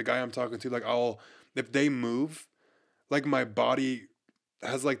like the guy I'm talking to, like if they move, like my body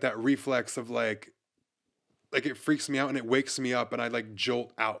has like that reflex of like it freaks me out and it wakes me up and I like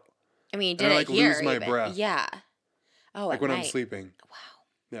jolt out. I mean, you did and I, it like, here lose my even. breath. Yeah. Oh, like at when night. I'm sleeping.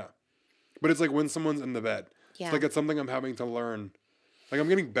 Wow. Yeah. But it's like when someone's in the bed. Yeah. It's like it's something I'm having to learn. Like I'm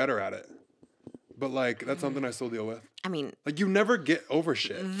getting better at it. but like that's something I still deal with. I mean, Like you never get over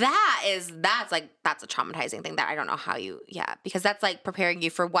shit. that's a traumatizing thing that I don't know how you, because that's like preparing you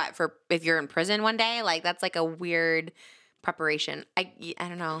for what? For if you're in prison one day? Like that's like a weird preparation. I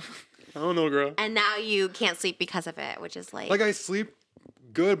don't know. I don't know, girl. And now you can't sleep because of it, which is like I sleep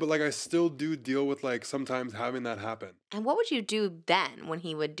good, but like I still do deal with like sometimes having that happen. And what would you do then when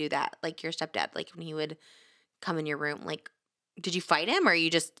he would do that? Like your stepdad, like when he would come in your room, like did you fight him or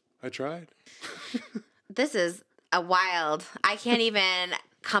you just I tried. This is a wild. I can't even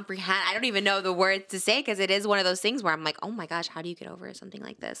comprehend. I don't even know the words to say because it is one of those things where I'm like, oh my gosh, how do you get over something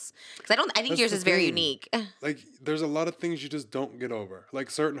like this? Because I think That's yours the is very thing. unique. Like there's a lot of things you just don't get over. Like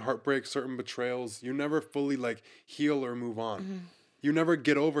certain heartbreaks, certain betrayals, you never fully like heal or move on. Mm-hmm. You never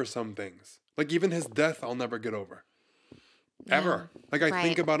get over some things. Like even his death, I'll never get over. Ever. Like I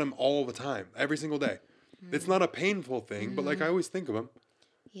think about him all the time, every single day. It's not a painful thing, but like I always think of him.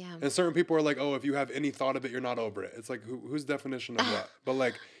 Yeah. And certain people are like, oh, if you have any thought of it, you're not over it. It's like, whose definition of what? But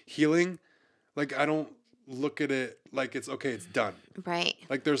like healing, like I don't look at it like it's okay, it's done. Right.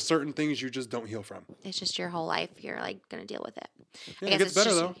 Like there's certain things you just don't heal from. It's just your whole life. You're like going to deal with it. Yeah, it gets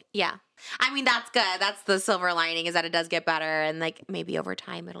better though. Yeah. I mean, that's good. That's the silver lining is that it does get better. And like maybe over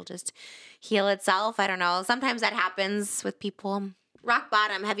time it'll just heal itself. I don't know. Sometimes that happens with people. Rock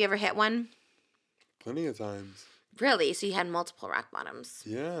bottom. Have you ever hit one? Plenty of times. Really? So you had multiple rock bottoms.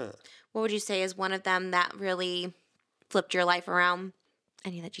 Yeah. What would you say is one of them that really flipped your life around?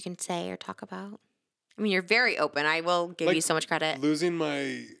 Any that you can say or talk about? I mean, you're very open. I will give you so much credit.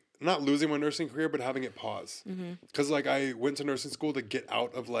 Not losing my nursing career, but having it pause. Because like I went to nursing school to get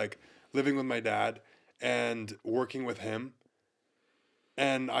out of like living with my dad and working with him.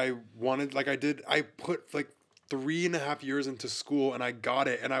 And I wanted, like I put like 3.5 years into school and I got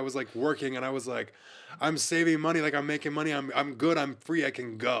it. And I was like working and I was like, I'm saving money. Like I'm making money. I'm good. I'm free. I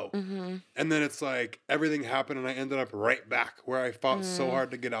can go. And then it's like everything happened and I ended up right back where I fought so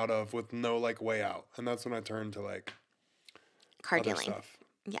hard to get out of with no like way out. And that's when I turned to like Card other dealing. stuff.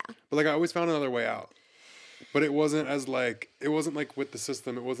 Yeah. But like I always found another way out. But it wasn't like with the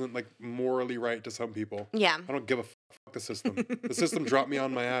system. It wasn't like morally right to some people. Yeah. I don't give a fuck the system. The system dropped me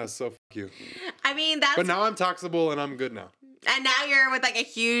on my ass, so fuck you. I mean, that's... But now I'm taxable and I'm good now. And now you're with like a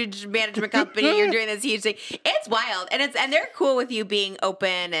huge management company. You're doing this huge thing. It's wild. And they're cool with you being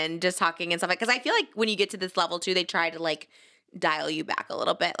open and just talking and stuff. Because I feel like when you get to this level too, they try to like dial you back a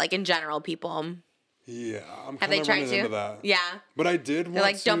little bit. Like in general, people... Yeah, I'm Have kind they of tried running to? into that. Yeah. But I did want to... They're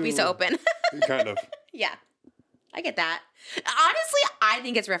like, don't be so open. Kind of. Yeah. I get that. Honestly, I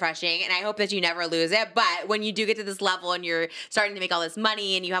think it's refreshing, and I hope that you never lose it. But when you do get to this level and you're starting to make all this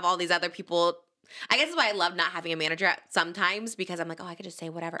money and you have all these other people, I guess that's why I love not having a manager sometimes, because I'm like, oh, I could just say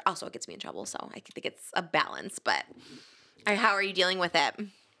whatever. Also, it gets me in trouble, so I think it's a balance. But how are you dealing with it?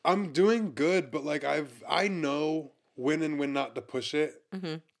 I'm doing good, but like I know when and when not to push it.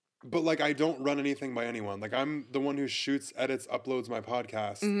 But like I don't run anything by anyone. Like I'm the one who shoots, edits, uploads my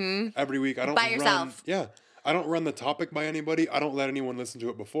podcast every week. I don't by yourself. Yeah. I don't run the topic by anybody. I don't let anyone listen to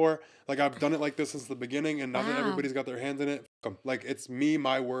it before. Like I've done it like this since the beginning, and now that everybody's got their hands in it, fuck 'em. Like it's me,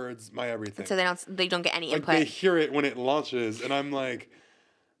 my words, my everything. So they don't get any like input. They hear it when it launches, and I'm like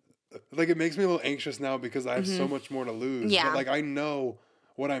it makes me a little anxious now because I have so much more to lose. Yeah. But like I know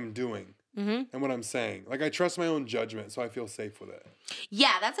what I'm doing and what I'm saying. Like I trust my own judgment, so I feel safe with it.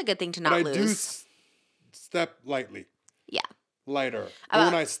 Yeah, that's a good thing to not but lose. I do step lightly. Yeah. Lighter. But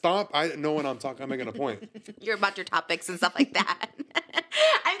when I stop, I know when I'm making a point. You're about your topics and stuff like that. I mean,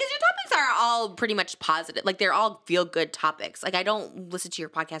 because your topics are all pretty much positive. Like, they're all feel-good topics. Like, I don't listen to your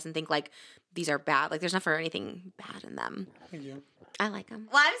podcast and think, like, these are bad. Like, there's never anything bad in them. Thank you. I like them.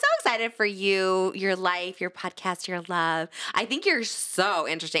 Well, I'm so excited for you, your life, your podcast, your love. I think you're so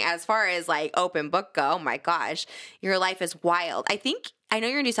interesting. As far as, like, open book go, oh, my gosh. Your life is wild. I know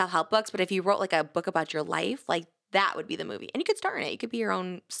you're going to do self-help books, but if you wrote, like, a book about your life, like, that would be the movie. And you could star in it. You could be your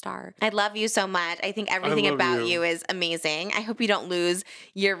own star. I love you so much. I think everything about you is amazing. I hope you don't lose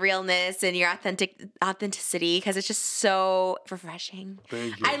your realness and your authenticity because it's just so refreshing.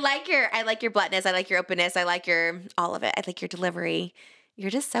 Thank you. I like your bluntness. I like your openness. I like all of it. I like your delivery. You're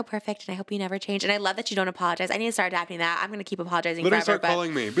just so perfect, and I hope you never change. And I love that you don't apologize. I need to start adapting that. I'm going to keep apologizing Literally forever. start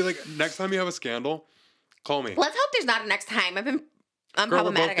calling me. Be like, next time you have a scandal, call me. Let's hope there's not a next time. I've been Girl, unproblematic,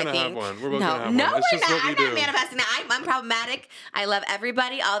 we're both gonna I think. have one. We're both no, gonna have no, one. we're not. What we I'm do. not manifesting that. I'm unproblematic. I love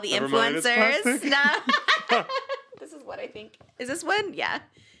everybody, all the Never mind, it's influencers. plastic. No. This is what I think. Is this one? Yeah.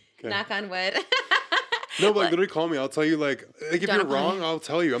 Okay. Knock on wood. No, but like, literally call me. I'll tell you, like if Don't you're wrong, I'll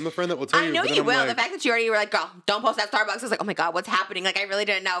tell you. I'm the friend that will tell you. I know but you I'm will. like, The fact that you were like, girl, don't post that Starbucks. I was like, oh my God, what's happening? Like, I really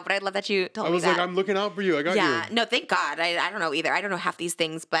didn't know, but I love that you told me that. I was like, I'm looking out for you. I got you. Yeah. No, thank God. I don't know either. I don't know half these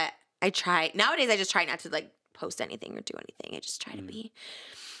things, but Nowadays, I just try not to like post anything or do anything. I just try to be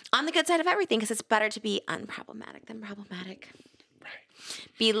on the good side of everything because it's better to be unproblematic than problematic. Right.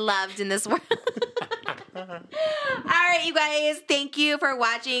 Be loved in this world. All right, you guys. Thank you for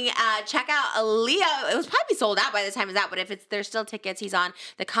watching. Check out Leo. It was probably sold out by the time it's out, but if there's still tickets, he's on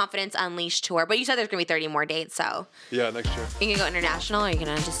the Confidence Unleashed tour. But you said there's gonna be 30 more dates, so yeah, next year. Are you gonna go international, or are you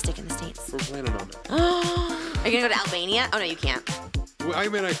gonna just stick in the States? We're planning on it. Are you gonna go to Albania? Oh no, you can't. Well, I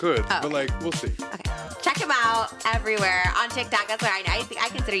mean, I could, but like, we'll see. Okay. Check him out everywhere on TikTok. That's where I think I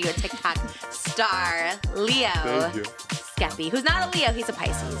consider you a TikTok star, Leo. Thank you. Skepi, who's not a Leo, he's a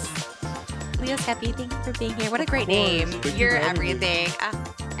Pisces. Leo Skepi, thank you for being here. What a great name. You're everything.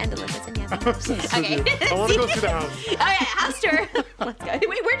 And delicious and yummy. Okay. I want to go sit down. Okay, house tour. Let's go.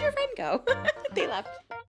 Wait, where'd your friend go? They left.